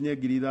igiri cikinye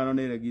 5,000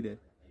 niregire.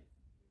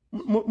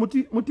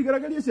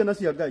 Mutigeragerie ciana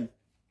cia Ngai.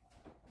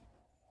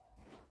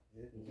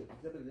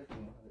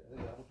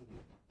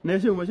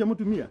 Nece uma cia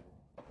mutumia.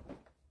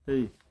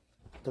 Hey.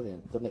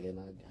 Tunege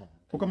na ngaha.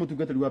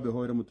 Ukamutungatiri wambe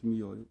hoere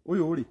mutumia uyu.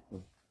 Uyu uri.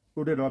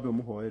 Urenda wambe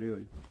muhoere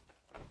uyu.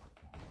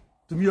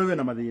 Mutumia uyu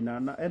ena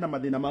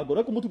mathina ma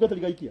ngoro.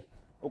 Kumutungatiri gaikia.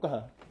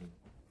 Ukaha.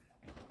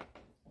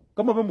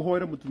 Kama we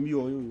muhoere mutumia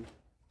uyu.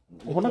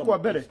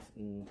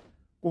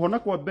 Kuhona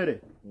kwa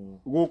mbere.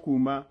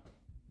 Gukuma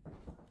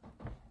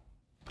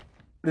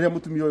riria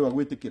mutumia uyu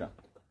agwitikira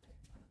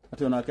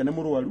ati ona ake ne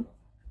murwaru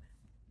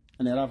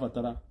na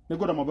arabatara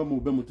ningora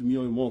mumbe mutumia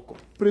uyu moko.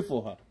 Pray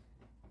for her.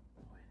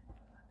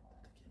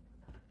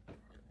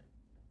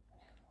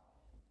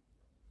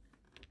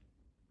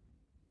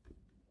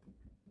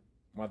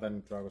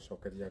 Mwathani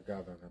turagucokeria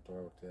ngatho na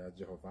twagutia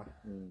Jehova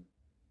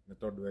nĩ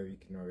tondũ we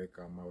wiki no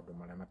wĩkaga maũndũ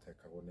marĩa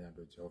matekagwo nĩ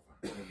andũ Jehova.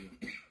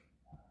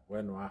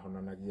 We nĩ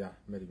wahonanagia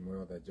mĩrimũ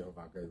yothe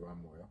Jehova Ngai wa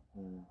muoyo.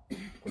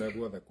 Kũrĩa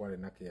guothe kwarĩ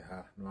na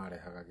kĩeha nĩ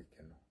warehaga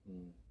gĩkeno.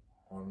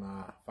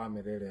 Ona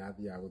bamĩrĩ ĩrĩa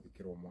yathiaga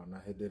gũthikĩrwo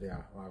mwana hĩndĩ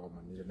ĩrĩa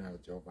wagomanire nayo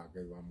Jehova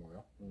Ngai wa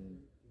muoyo,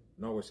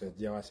 no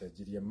gũcenjia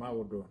wacenjirie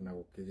maũndũ na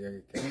gũkĩgĩa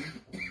gĩkeno.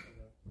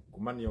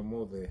 Kumania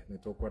ũmũthĩ nĩ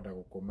tũkwenda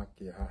gũkũma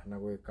kĩeha na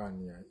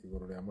gwĩkania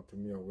igũrũ rĩa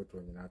mũtumia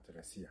ũgwĩtwo nyina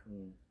Teresia.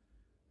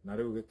 Na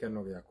rĩu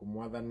gĩkeno gĩaku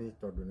Mwathani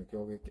tondũ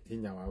nĩkĩo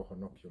hinya wa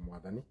ũhonokio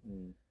Mwathani.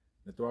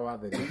 Nĩ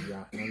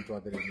twawathĩrĩria na nĩ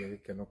twathĩrĩria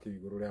gĩkeno kĩu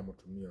igũrũ rĩa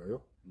mũtumia ũyũ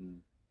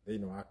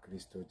thĩinĩ wa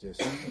Kristo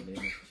Jesu.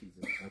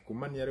 Na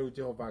kumania rĩu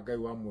Jehova Ngai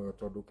wa muoyo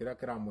tondũ kĩrĩa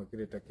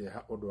kĩramwĩkĩrĩte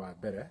kĩeha ũndũ wa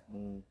mbere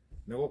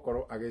nĩ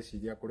gũkorwo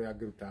agĩciria kũrĩa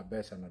angĩruta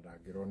mbeca na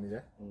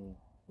ndangĩronire.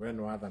 We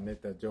nĩ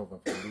wathanĩte Jehova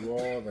bũrũri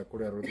wothe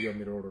kũrĩa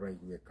rũthiomi rũrũ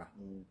rũraiguĩka.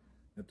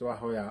 Nĩ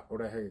twahoya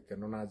ũrehe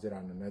gĩkeno na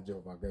njĩra nene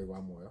Jehova Ngai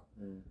wa muoyo.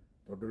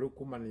 Tondũ rĩu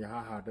kumania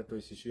haha ndeto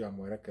ici cia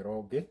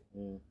mwerekero ũngĩ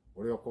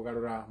ũrĩa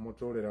ũkũgarũra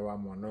mũtũrĩre wa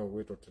mwana ũyũ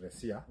gwĩtwo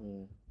Teresia,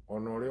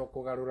 ona ũrĩa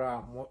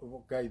ũkũgarũra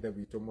Ngai ithe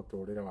witũ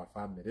mũtũrĩre wa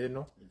bamĩrĩ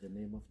ĩno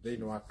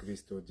thĩinĩ wa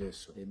Kristo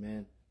Jesu.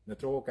 Nĩ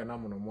tũgũkena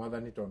mũno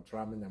Mwathani tondũ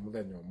tũramenya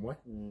mũthenya ũmwe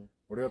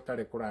ũrĩa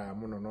ũtarĩ kũraya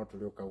mũno no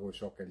tũrĩũka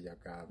gũgũcokeria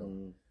ngatho.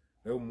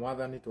 Rĩu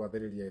Mwathani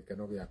twathĩrĩria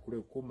gĩkeno gĩaku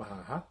rĩu kuma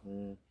haha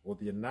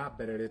gũthiĩ na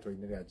mbere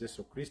rĩtwa-inĩ rĩa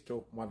Jesu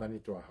Kristo Mwathani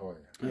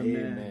twahoya.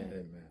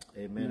 Amen.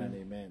 Amen and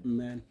amen.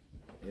 Amen.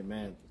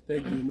 Amen.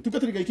 Thank you.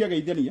 Mutungatĩri Ngai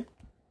kĩageithania.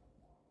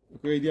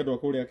 Ũkĩgeithia andũ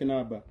akũrĩa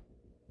kĩnamba.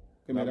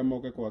 Kĩmera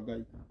moke kwa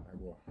Ngai.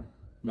 Naguo.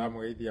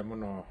 Ndamũgeithia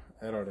mũno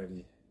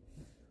eroreri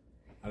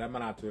arĩa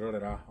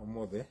maratwĩrorera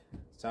ũmũthĩ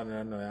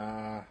channel ĩno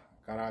ya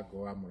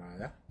Karangu wa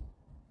Mũraya.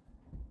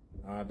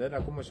 Ndenda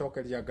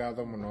kũmũcokeria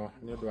ngatho mũno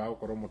nĩ ũndũ wa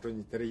gũkorwo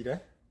mũtũnyitĩrĩire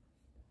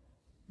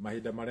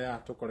mahinda marĩa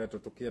tũkoretwo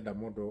tũkĩenda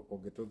mũndũ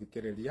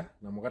ũngĩtũthikĩrĩria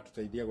na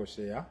mũgatũteithia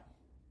gũshare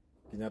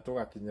kinya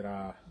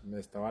tũgakinyĩra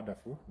Mr.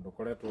 Wonderful.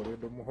 Ndũkoretwo ũrĩ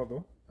ũndũ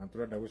mũhũthũ na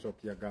tũrenda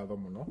gũcokia ngatho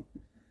mũno.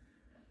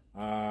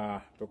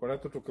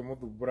 Tũkoretwo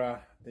tũkĩmũthumbũra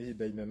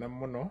ihinda inene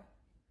mũno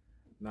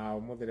na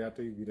ũmũthĩ rĩrĩa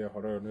tũiguire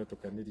ũhoro ũyũ nĩ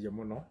ũtũkenirie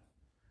mũno.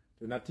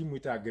 Twĩna timu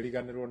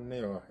itangĩriganĩrwo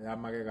nĩyo ya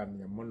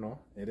magegania mũno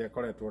ĩrĩa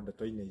ĩkoretwo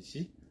ndeto-inĩ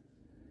ici.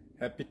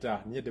 He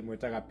Peter, niĩ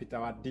ndĩmwĩtaga Peter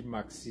wa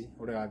D-Max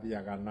ũrĩa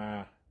wathiaga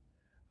na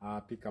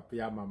pick-up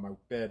ya Mama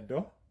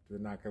Upendo.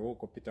 Twĩnake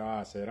gũkũ Peter wa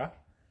Acera.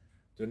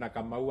 Twĩna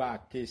Kamau wa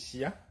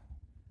Acacia.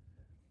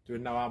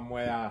 Twĩna wa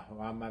Mwea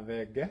wa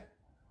Mathenge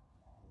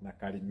na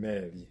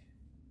Karimeri.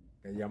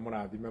 Ngai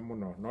amũrathime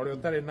mũno. Na ũrĩa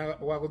ũtarĩ na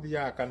gwa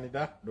gũthiaga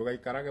kanitha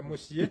ndũgaikarage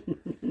mũciĩ.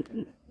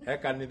 He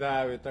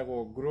kanitha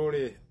wĩtagwo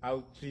Glory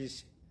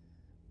Outreach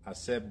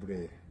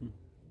Assembly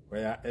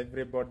where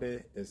everybody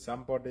is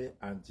somebody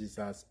and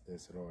Jesus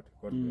is Lord.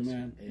 God bless you.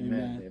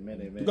 Amen.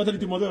 Amen. Amen. Tugatĩri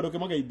Timotheo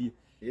ndũkĩmageithie.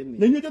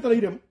 Nĩ inyuĩ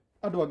njetereire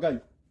andũ a Ngai.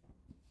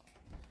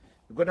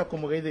 Ngwenda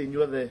kũmũgeithia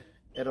inyuothe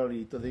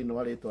erori itũ thĩinĩ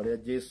wa rĩtwa rĩa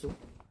Jesu.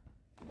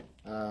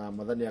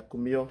 Mwathani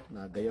akumio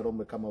na Ngai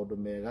aromwĩka maũndũ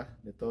mega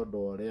nĩ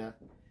tondũ ũrĩa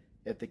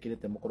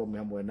etĩkĩrĩte mũkorwo mwĩ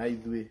hamwe na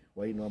ithuĩ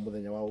hwaĩ-inĩ wa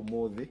mũthenya wa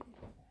ũmũthĩ.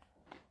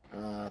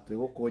 Twĩ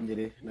gũkũ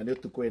Nyĩrĩ na nĩ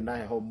ũtukũ wĩna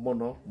heho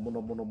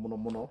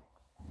mũno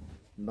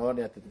no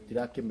nĩ atĩ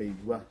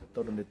tũtirakĩmĩigua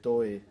tondũ nĩ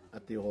tũĩ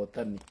atĩ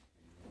ũhotani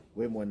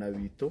wĩ mwena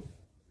witũ.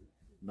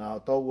 Na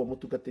toguo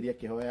mũtungatĩri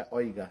akĩhoya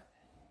oiga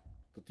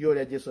tũtiũĩ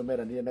ũrĩa Jesũ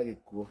meranire na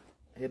gĩkuũ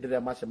hĩndĩ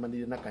ĩrĩa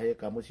macemanirie na kahĩĩ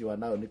ka mũciĩ wa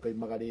Nayo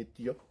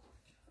nĩkoimagarĩtio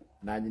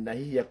na nyina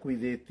hihi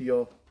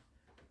akuithĩtio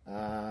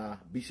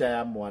mbica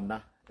ya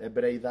mwana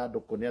mbere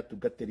ithandũkũ nĩ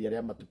atungatĩri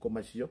arĩa matukũ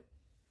macio.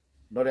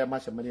 No rĩrĩa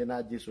macemanirie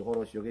na Jesũ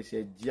ũhoro ũcio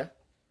ũgĩcenjia.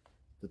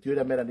 Tũtiũĩ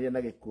ũrĩa meranire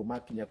na gĩkuũ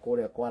makinya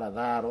kũrĩa kwa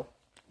Lazaro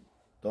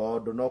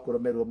tondũ no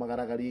kũrũmĩrĩrwo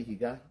magaragaria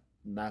ihiga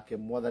nake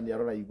Mwathani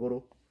arora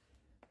igũrũ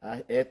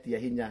etia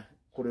hinya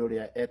kũrĩ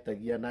ũrĩa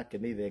etagia nake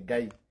nĩ ithe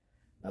Ngai.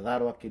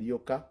 Lazaro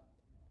akĩriũka.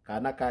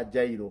 Kana ka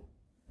Jairo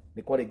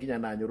nĩ kwarĩ nginya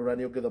na nyũrũra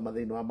nĩ ũngĩthoma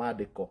thĩinĩ wa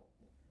maandĩko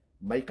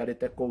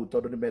maikarite kuu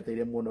tondu ni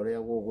meteire muno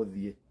ria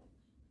guguthie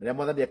ria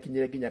mwathani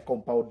akinyire nginya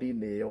compound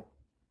ini iyo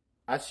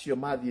acio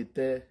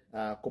mathiite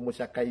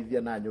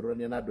kumucakaithia na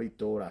nyururania na andu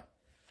itura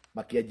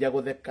makianjia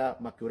gutheka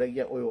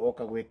makiuragia uyu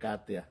oka gwika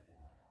atia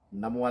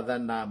na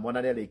mwathana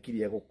mwana ni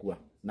arikirie gukua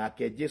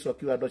nake Jesu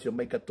akiuga andu acio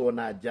maingatwo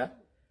na nja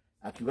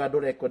akiuga andu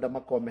rekwenda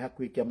makome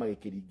hakuhi kiama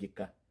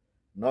gikiringika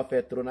no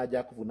Petro na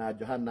Jakubu na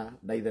Johana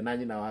na ithe na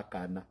nyina wa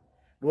kana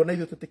ruona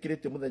ithu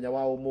tutikirite muthenya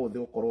wa umuthi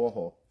gukorwo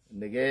ho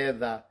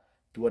nigetha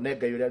tuone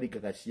Ngai uria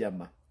ringaga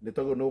ciama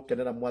nitogo no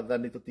ukenera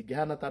mwathani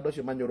tutingihana ta andu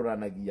acio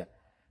manyururanagia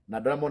na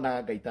andu aria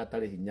monaga Ngai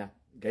tatari hinya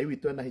Ngai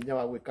witu ena hinya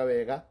wa gwika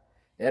wega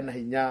ena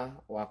hinya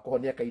wa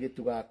kuhonia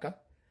kairitu gaka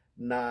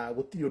na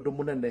gutiri undu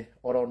munene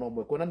oro no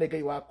mwe kuona ni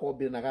Ngai wa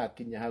kombi na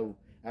gakinya hau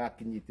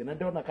agakinyitie na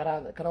ndona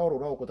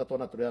karorura gukuta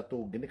twana turia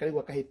tungi ni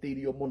karigwa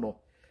kahitiirio muno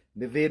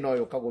ni thina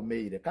uyu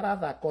kagumeire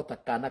karathakota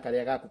kana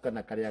karia gaku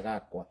kana karia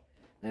gakwa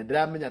na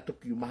ndiramenya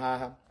tukiuma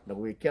haha na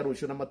gwikia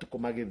rucio na matuko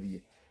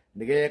magithie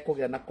nige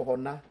kugia na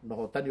kuhona na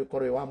hotani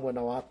ukorwo wa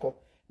mwena wako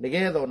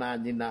nigetha ona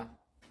nyina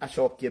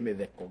acokie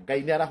mitheko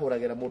Ngai ni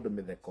arahuragira mundu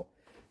mitheko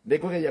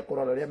nigugeria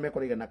kurora ria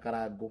mekoriga na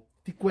Karangu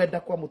ti kwenda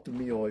kwa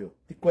mutumia uyu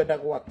ti kwenda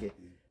gwake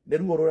ni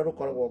ruo ruria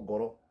rukoragwo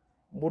ngoro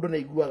mundu ni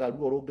iguaga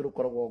ruo rungi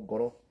rukoragwo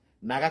ngoro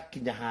na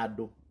agakinya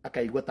handu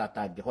akaigua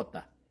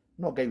tatangihota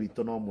no Ngai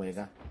witu no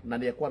mwega na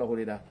ni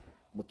ekwarahurira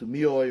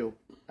mutumia uyu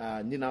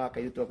nyina wa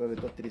kairitu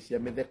akagwitwo Tirisia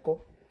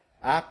mitheko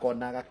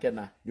akona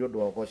agakena ni undu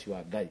wa ugoci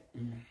wa Ngai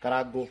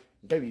Karangu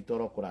Ngai witu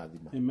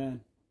arokurathima amen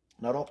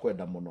na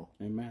arokwenda muno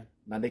amen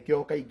na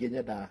nikio kaingi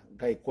nyenda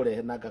Ngai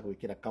kurehe na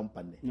ngagwikira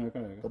company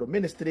tondu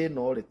ministry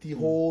no ri ti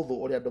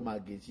huthu uri andu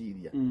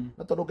mangiciria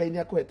na tondu Ngai ni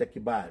akuhete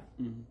kibali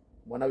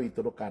mwana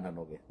witu ndukana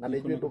noge na ni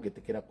ndu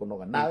ngitikira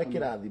kunoga nawe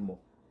kirathimo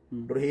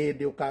nduri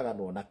hindi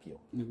ukaganwo nakio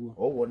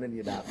oguo ni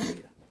ni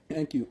ndakwira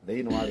thank you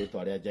thiini wa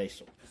ritwa ria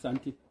Jesu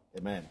asante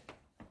amen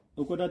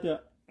ukodate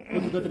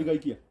utugatiri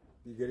gaikia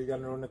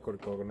igeriganirwo ni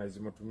kurecognize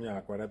mutumia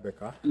akwa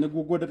Rebecca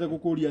niguo ngwendete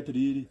gukuria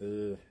atiriri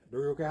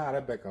ndugiuke ha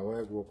Rebecca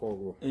we guoka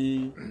uguo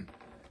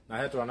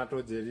na hetwa na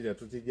tunjirire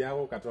tutingia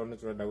guka tondu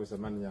turenda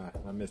gucemania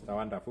na Mr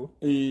Wonderful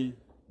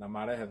na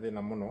marehe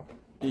thina muno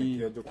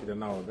kio njukire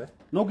na othe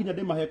no nginya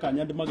ndimahe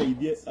kanya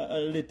ndimageithie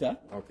later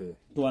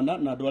twana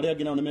na andu aria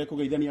angi nao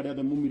nimekugeithania aria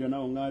othe mumire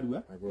nao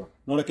ngarua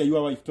no reke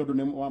yua wife tondu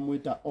ni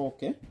wamwita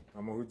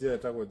na muhunjia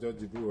etagwo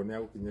George Thuo ni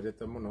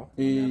agukinyirite muno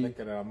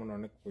nekerera muno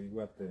ni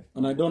kuigua ate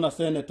na ndona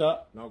senator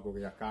no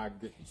ngugia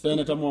kangi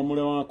senator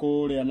mwamure wa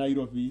kuria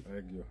Nairobi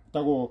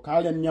tagwo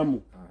Karen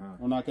Nyamu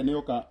onake ni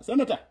oka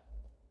senator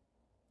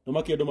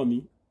tumakiendo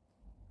mami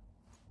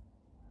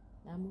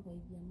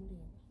ndamugeithia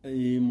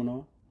muri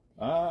muno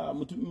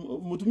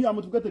mutumia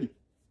mutungatiri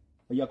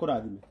ya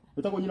kurathime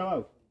utako nyina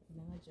wao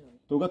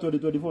tuga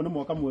 2024 ni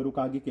mwaka mweru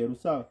kangi keru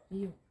sawa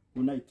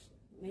night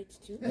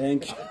too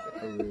thank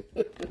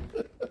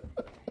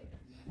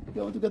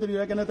you mutungatiri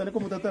yake na tani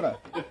kumutatara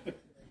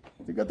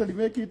tugatari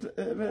make it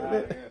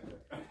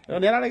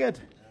ni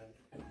araregete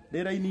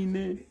ndira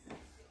inine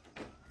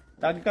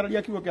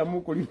tangikararia kiugo kia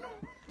mukuri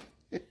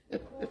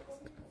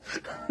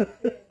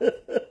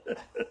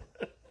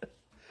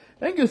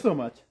thank you so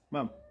much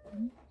ma'am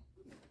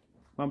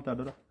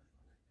tadora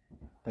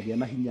tagia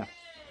na hinya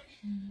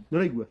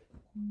ndiraigua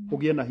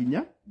ugie na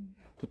hinya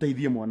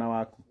tuteithie mwana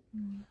waku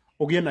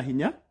ugie na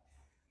hinya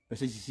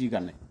pesa ici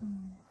cigane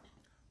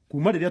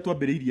kuma riria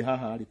twambiriirie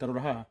haha ri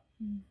tarora haha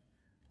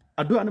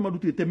andu ane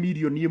marutite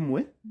milioni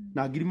 1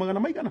 na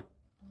 100,000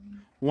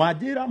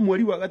 wanjira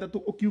mweri wa gatatu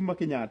ukiuma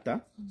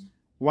Kenyatta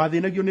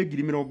wathinagio ni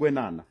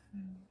 80,000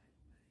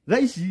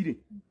 thaici ri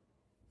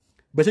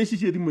pesa ici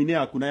cie thimu-ini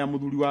yaku na ya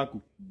muthuri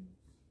waku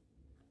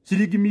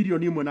ciringi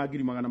milioni 1 na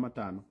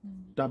 500,000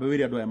 tambe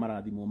wiri andu aya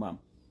marathimwo mama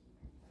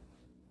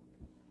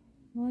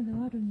wothe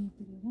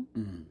warunyitirira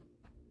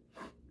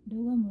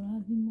ndauga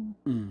murathimwo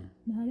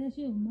na haria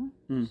ciuma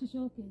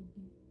cicoke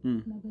ingi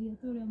na Ngai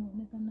aturia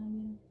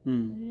monekanagira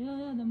riria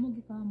yothe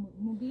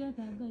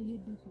mungigeta Ngai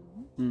hindi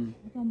ciothe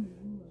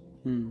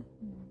akamwiguaga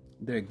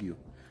thank you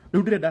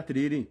riu ndirenda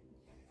atiriri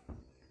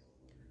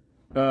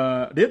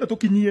ndirenda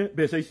tukinyie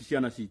mbeca ici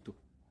ciana citu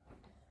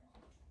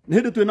ni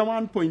hindi twina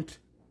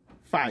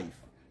 1.5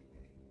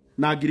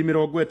 na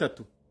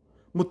 30,000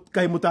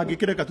 mukai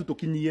mutangikireka tu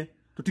tukinyie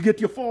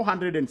tutigitio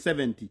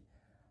 470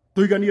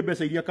 tuiganie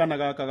mbeca iria kana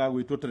gaka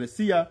gagwitwo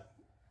Teresia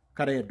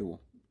karendwo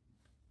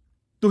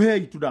tuhe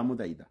itu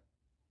ndamuthaitha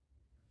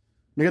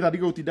nigetha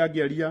ndiga utinda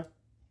ngiaria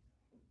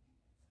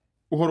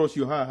uhoro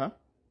ucio haha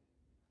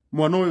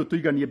mwana uyu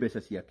tuiganie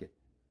mbeca ciake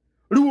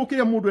riu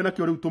ukiria mundu ena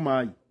kio riu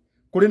tumai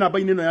kuri namba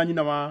ini no ya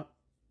nyina wa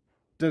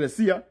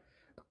Teresia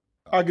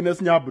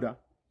Agnes Nyambura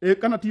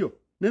kana tio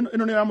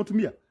ino ni ya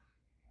mutumia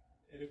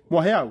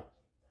mwaheau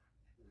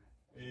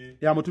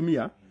ya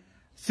mutumia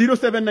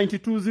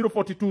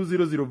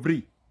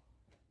 0792042003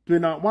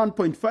 twina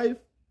 1.5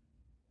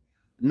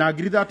 na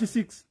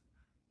 36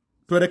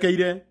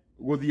 twerekeire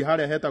guthie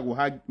haria hetagwo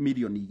ha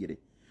milioni 2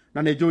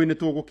 na ni njui ni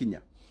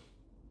tugukinya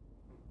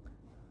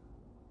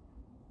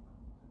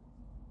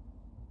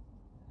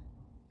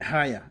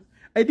haya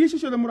idea icio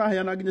ciothe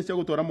muraheana nginya cia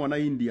gutwara mwana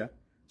India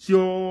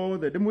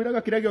ciothe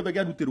ndimwiraga kiria giothe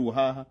giarutirwo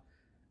haha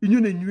inyu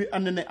ni nyue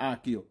anene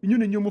akio inyu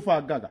ni nyue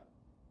mubangaga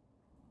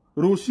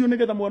rucio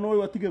nigetha mwana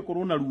uyu atige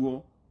korwo na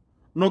ruo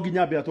no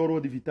nginya be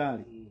atwarwo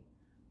thibitari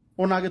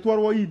ona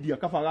agitwarwo India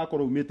kaba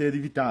agakorwo umite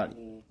thibitari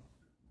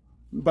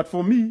but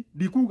for me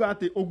ndikuga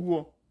ati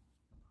oguo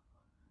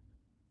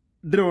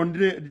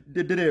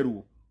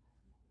ndirerwo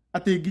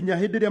ati nginya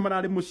hindi ria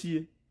marari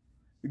mucii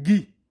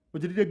ngi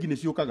ujirire ngi ni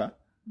ciukaga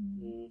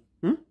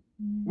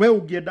we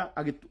ungienda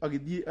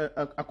agithie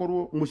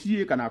akorwo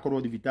mucii kana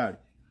akorwo thibitari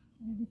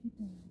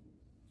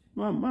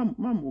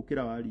mam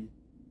ukira wari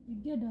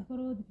ingenda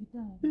akorwo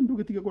thibitari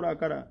ndugitige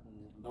kurakara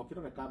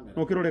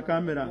nokirore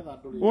kamera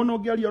ona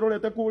ungiaria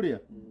rorete kuria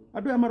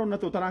andu aya marona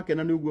to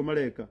tarakena ni uguo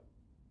mareka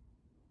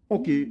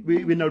okay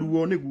we na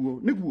ruo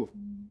niguo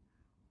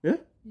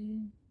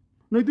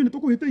no ithu ni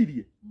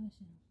tukuhiteirie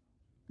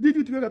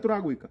thithi tiwega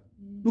turagwika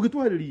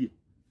ndugitwaririe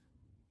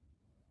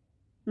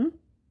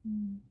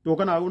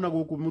toka na una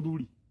guku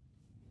muthuri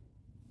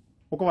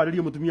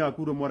ukawaririe mutumia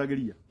waku ro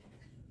mwarageria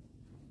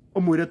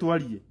umwire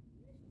twarie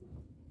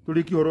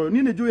turiki horo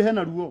ni ni njui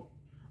hena ruo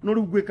no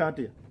riu gwika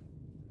atia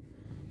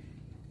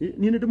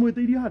ni ni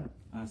ndimwiteirie handu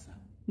asa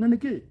na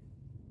niki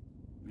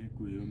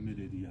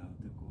mekuyumiriria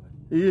hote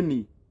kwaria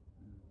ni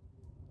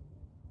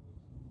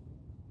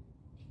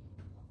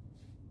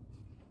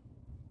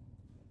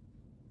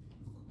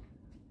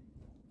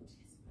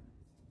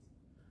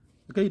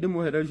kai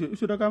ndimwehererie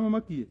ucio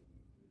ndakamamakie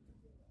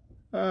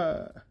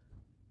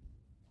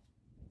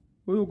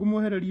uyu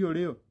ngumwehereria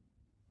urio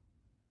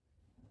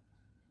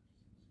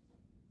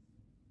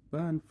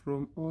ban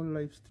from all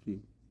live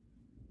stream.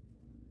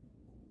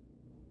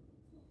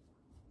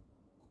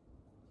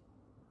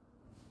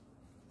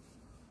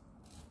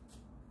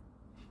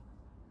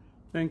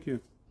 Thank you.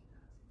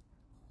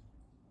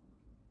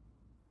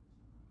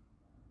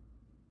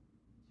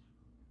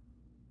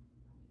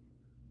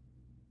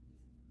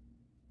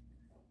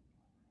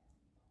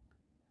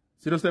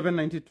 Zero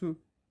 792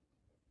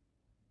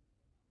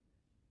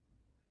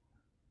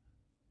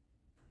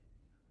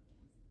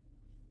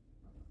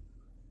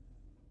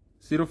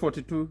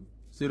 042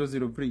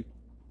 003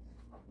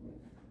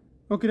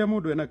 okira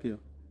mundu ena kio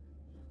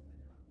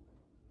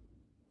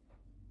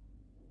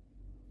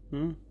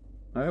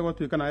nawe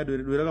gwatuika nawe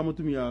ndwiraga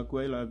mutumia waku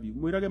I love you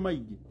mwirage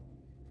maingi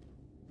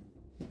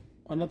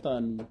ona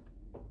tani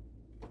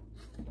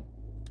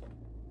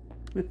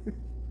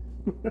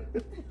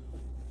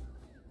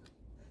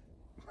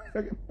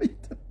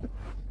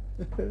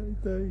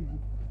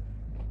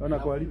ona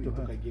kwa rito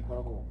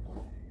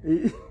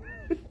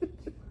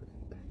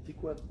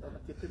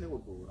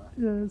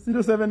yeah,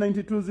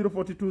 0792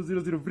 042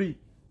 003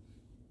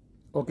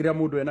 okiria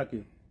mundu ena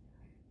kio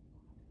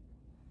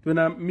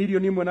twina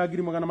milioni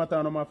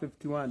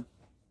 1,551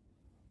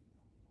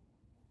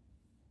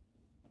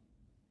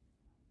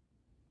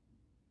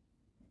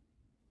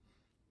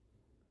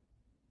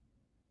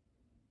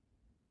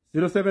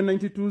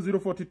 0792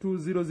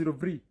 042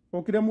 003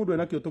 okiria mundu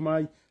ena kio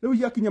tumai riu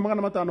yakinya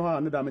 500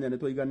 haha ndamenya ni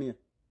twaigania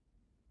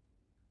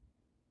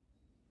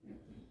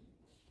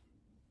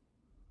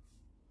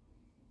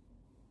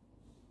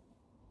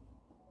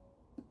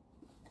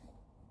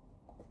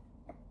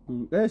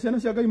ciana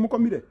cia Ngai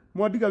mukomire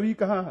mwandiga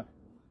wika haha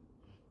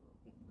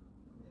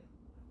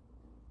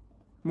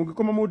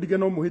mungikoma mundige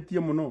no muhitie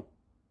muno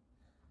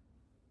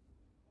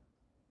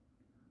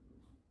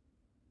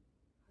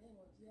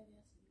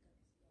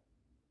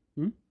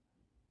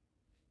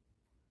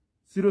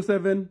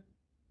 07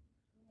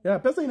 ya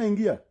pesa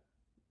inaingia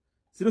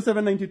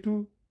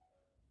 0792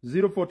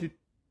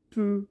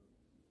 042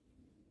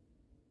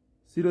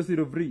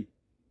 003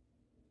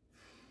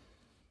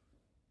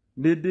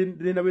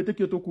 ndina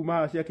witikio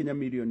tukuma cia kinya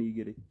milioni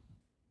 2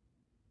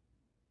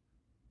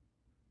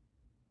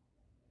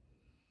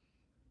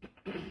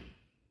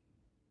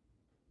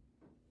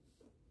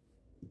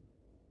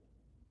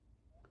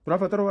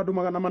 turabatara andu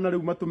 400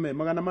 riu matume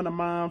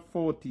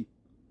 440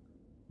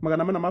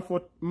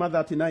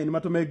 439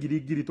 matume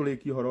ngiri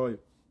turiki horo uyu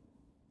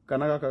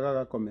kana gaka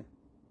gagakome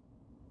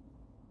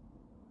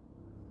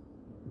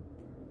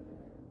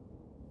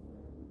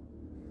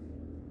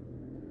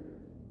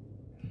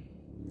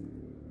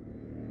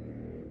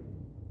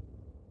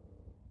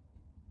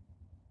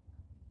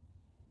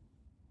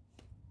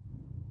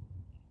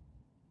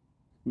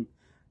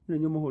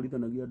nyo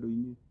muhorithanagia andu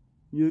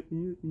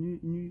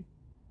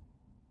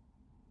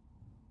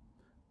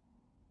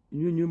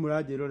inyu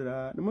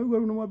muranjirorera ni moigwa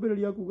ru no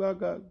mwambiriria kuga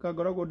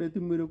kangoragwo ndi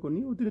timu iriku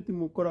ni utire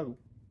timu koragwo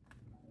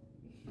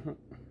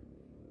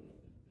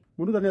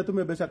mundu tani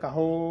atume mbeca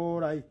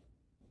kahora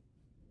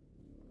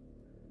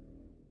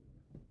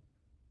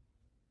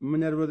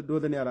menya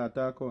rwothe ni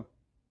arata akwa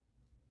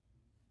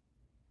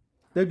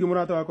thengi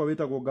murata wakwa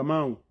witagwo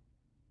Ngamau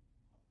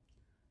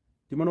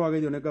timono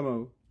wageithio ni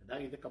Ngamau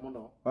ndagithika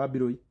muno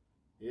wambiroi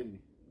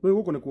eni we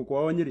guku ni kuo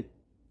kwao Nyeri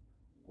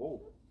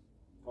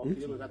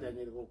okire we gate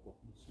Nyeri guku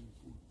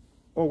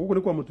guku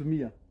ni kwa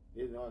mutumia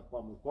eni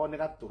kwa ni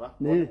gatura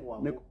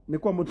ni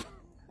kwa mutumia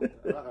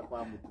Raga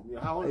kwa mutumia.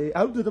 Hao.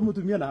 Au tu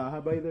mutumia na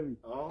haha by the way.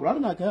 Turara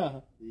nake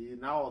haha.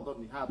 Na otho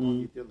ni ha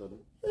tunyite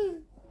thoni.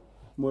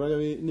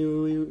 Murage ni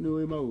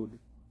maundu.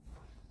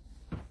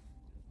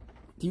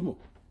 Timo.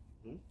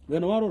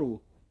 Wena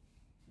warorwo.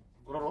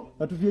 Gororo.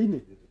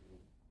 Atufia-ini.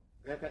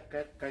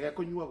 Kage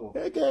kunyuago.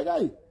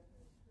 Kegai.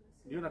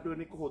 Niona ndu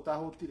ni kuhuta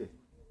hutire.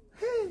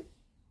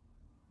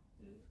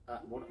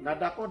 Na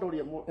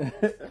ndakondoria mu.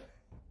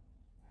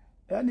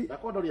 Yani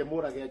ndakondoria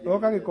murage nje.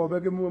 Oka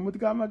gikombe kimwe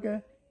mutikamake.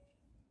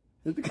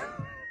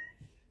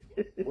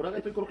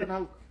 Murage tuikuruke na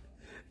hau.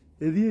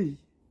 Ethii.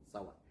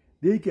 Sawa.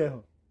 Thii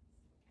keho.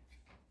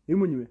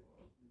 Imunywe.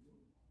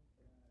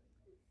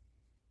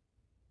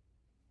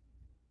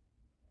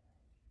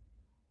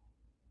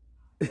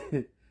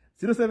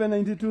 Zero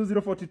 792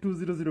 042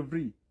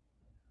 003.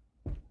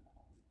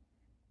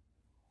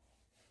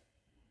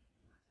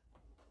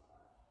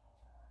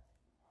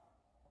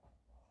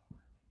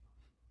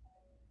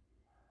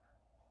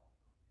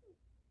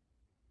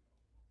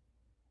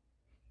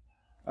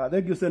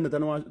 Thank you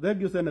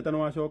Senator no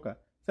washoka.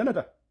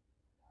 Senator.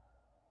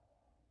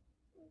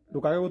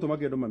 Ndukage gutuma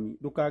kindu mami,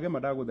 ndukage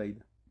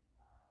madaguthaitha.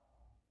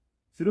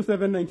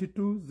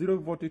 0792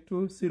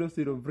 042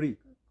 003.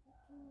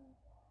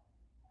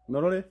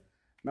 Norore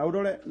na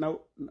urore na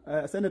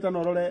Senator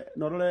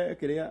norore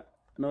kiria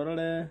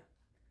norore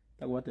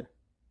tagwate.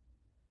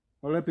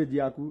 Norore page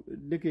yaku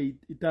ndike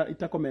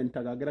ita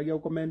commentaga ngeragia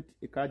ku comment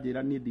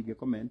ikanjira ni ndinge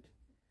comment.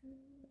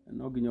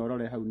 No nginya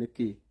urore hau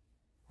niki.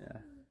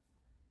 Yeah.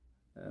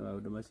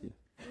 Maundu macio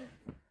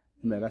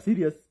mega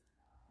serious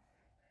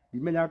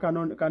dimenya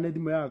kana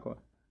thimu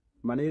yakwa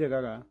manire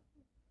gaga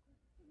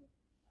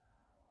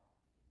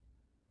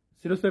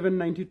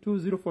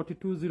 0792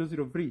 042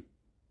 003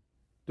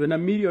 twina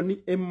milioni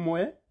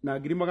 1 na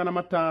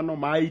 500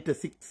 ma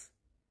 86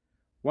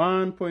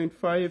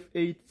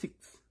 1.586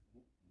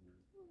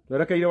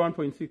 twerekeire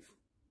 1.6